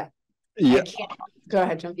created. Okay. Yeah. Go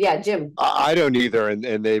ahead, Jim. Yeah, Jim. I don't either, and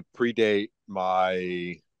they predate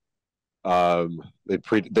my they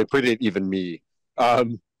predate even me. Oh,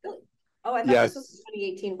 I thought yes. this was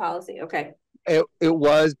 2018 policy. Okay. It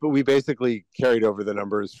was, but we basically carried over the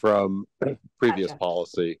numbers from previous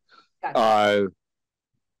policy. Gotcha.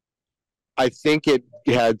 I think it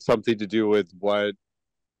had something to do with what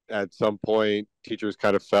at some point teachers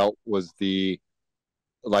kind of felt was the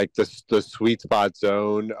sweet spot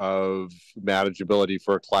zone of manageability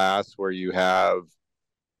for a class, where you have,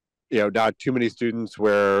 not too many students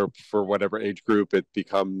where for whatever age group it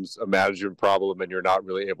becomes a management problem and you're not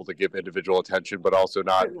really able to give individual attention, but also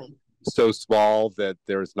not so small that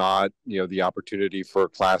there's not, the opportunity for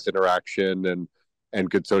class interaction and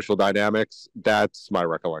good social dynamics. That's my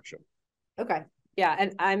recollection. Okay. Yeah.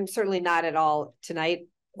 And I'm certainly not at all tonight,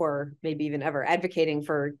 or maybe even ever, advocating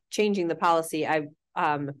for changing the policy. I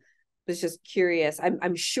was just curious.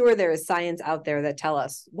 I'm sure there is science out there that tell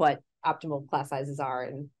us what optimal class sizes are.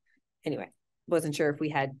 And anyway, wasn't sure if we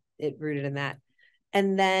had it rooted in that.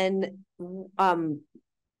 And then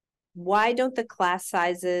why don't the class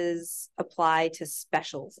sizes apply to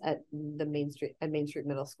specials at Main Street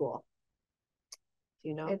Middle School? Do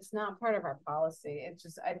you know? It's not part of our policy. It's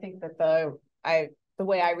just, I think that the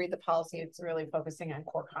way I read the policy, it's really focusing on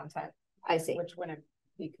core content. I see. Which wouldn't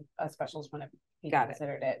be specials wouldn't be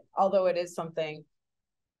considered it. Although it is something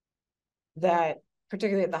that,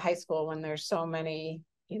 particularly at the high school, when there's so many,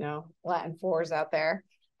 Latin 4s out there,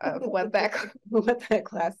 what that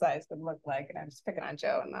class size would look like. And I'm just picking on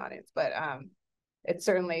Joe in the audience, but it's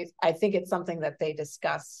certainly, I think it's something that they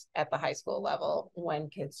discuss at the high school level when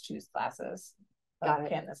kids choose classes.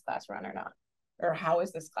 Can this class run or not? Or how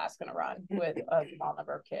is this class going to run with a small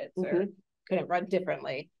number of kids? Or could it run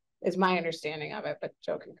differently? Is my understanding of it, but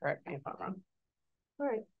Joe can correct me if I'm wrong. All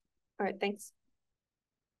right, thanks.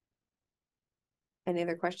 Any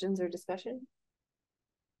other questions or discussion?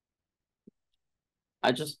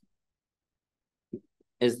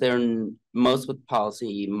 Is there most with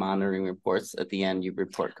policy monitoring reports at the end, you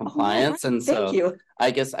report compliance, and so I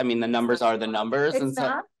guess, the numbers are the numbers. It's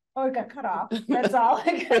not. Oh, it got cut off. That's all.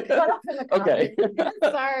 I got cut off in the comments. Okay.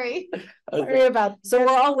 Sorry. Sorry about. So we're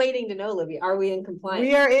all waiting to know, Libby. Are we in compliance?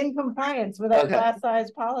 We are in compliance with our class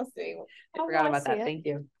size policy. I forgot about that. Thank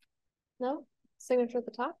you. No signature at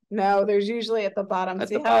the top. No, there's usually at the bottom.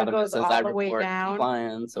 See how it goes all the way down.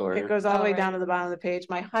 Or it goes all the way down to the bottom of the page.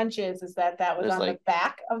 My hunch is that was on the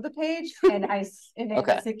back of the page, and I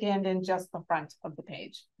scanned in just the front of the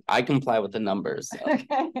page. I comply with the numbers. So.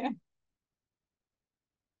 Okay.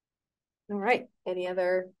 All right. Any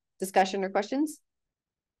other discussion or questions?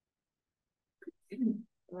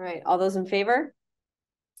 All right. All those in favor?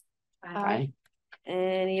 Aye.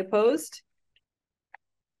 Any opposed?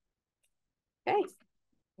 Okay.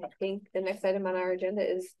 I think the next item on our agenda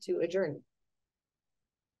is to adjourn.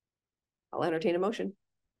 I'll entertain a motion.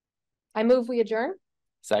 I move we adjourn.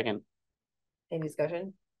 Second. Any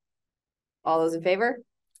discussion? All those in favor?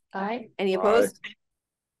 Aye. Any opposed?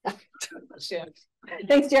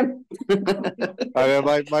 Thanks, Jim.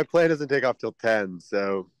 My plane doesn't take off till 10,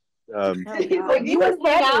 so he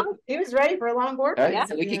was ready for a long board. Right,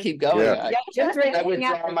 so we can keep going. Yeah. Jim's ready. I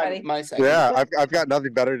withdraw my second. Yeah, I've got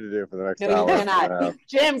nothing better to do for the next hour.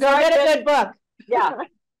 Jim, go get a good book. Yeah.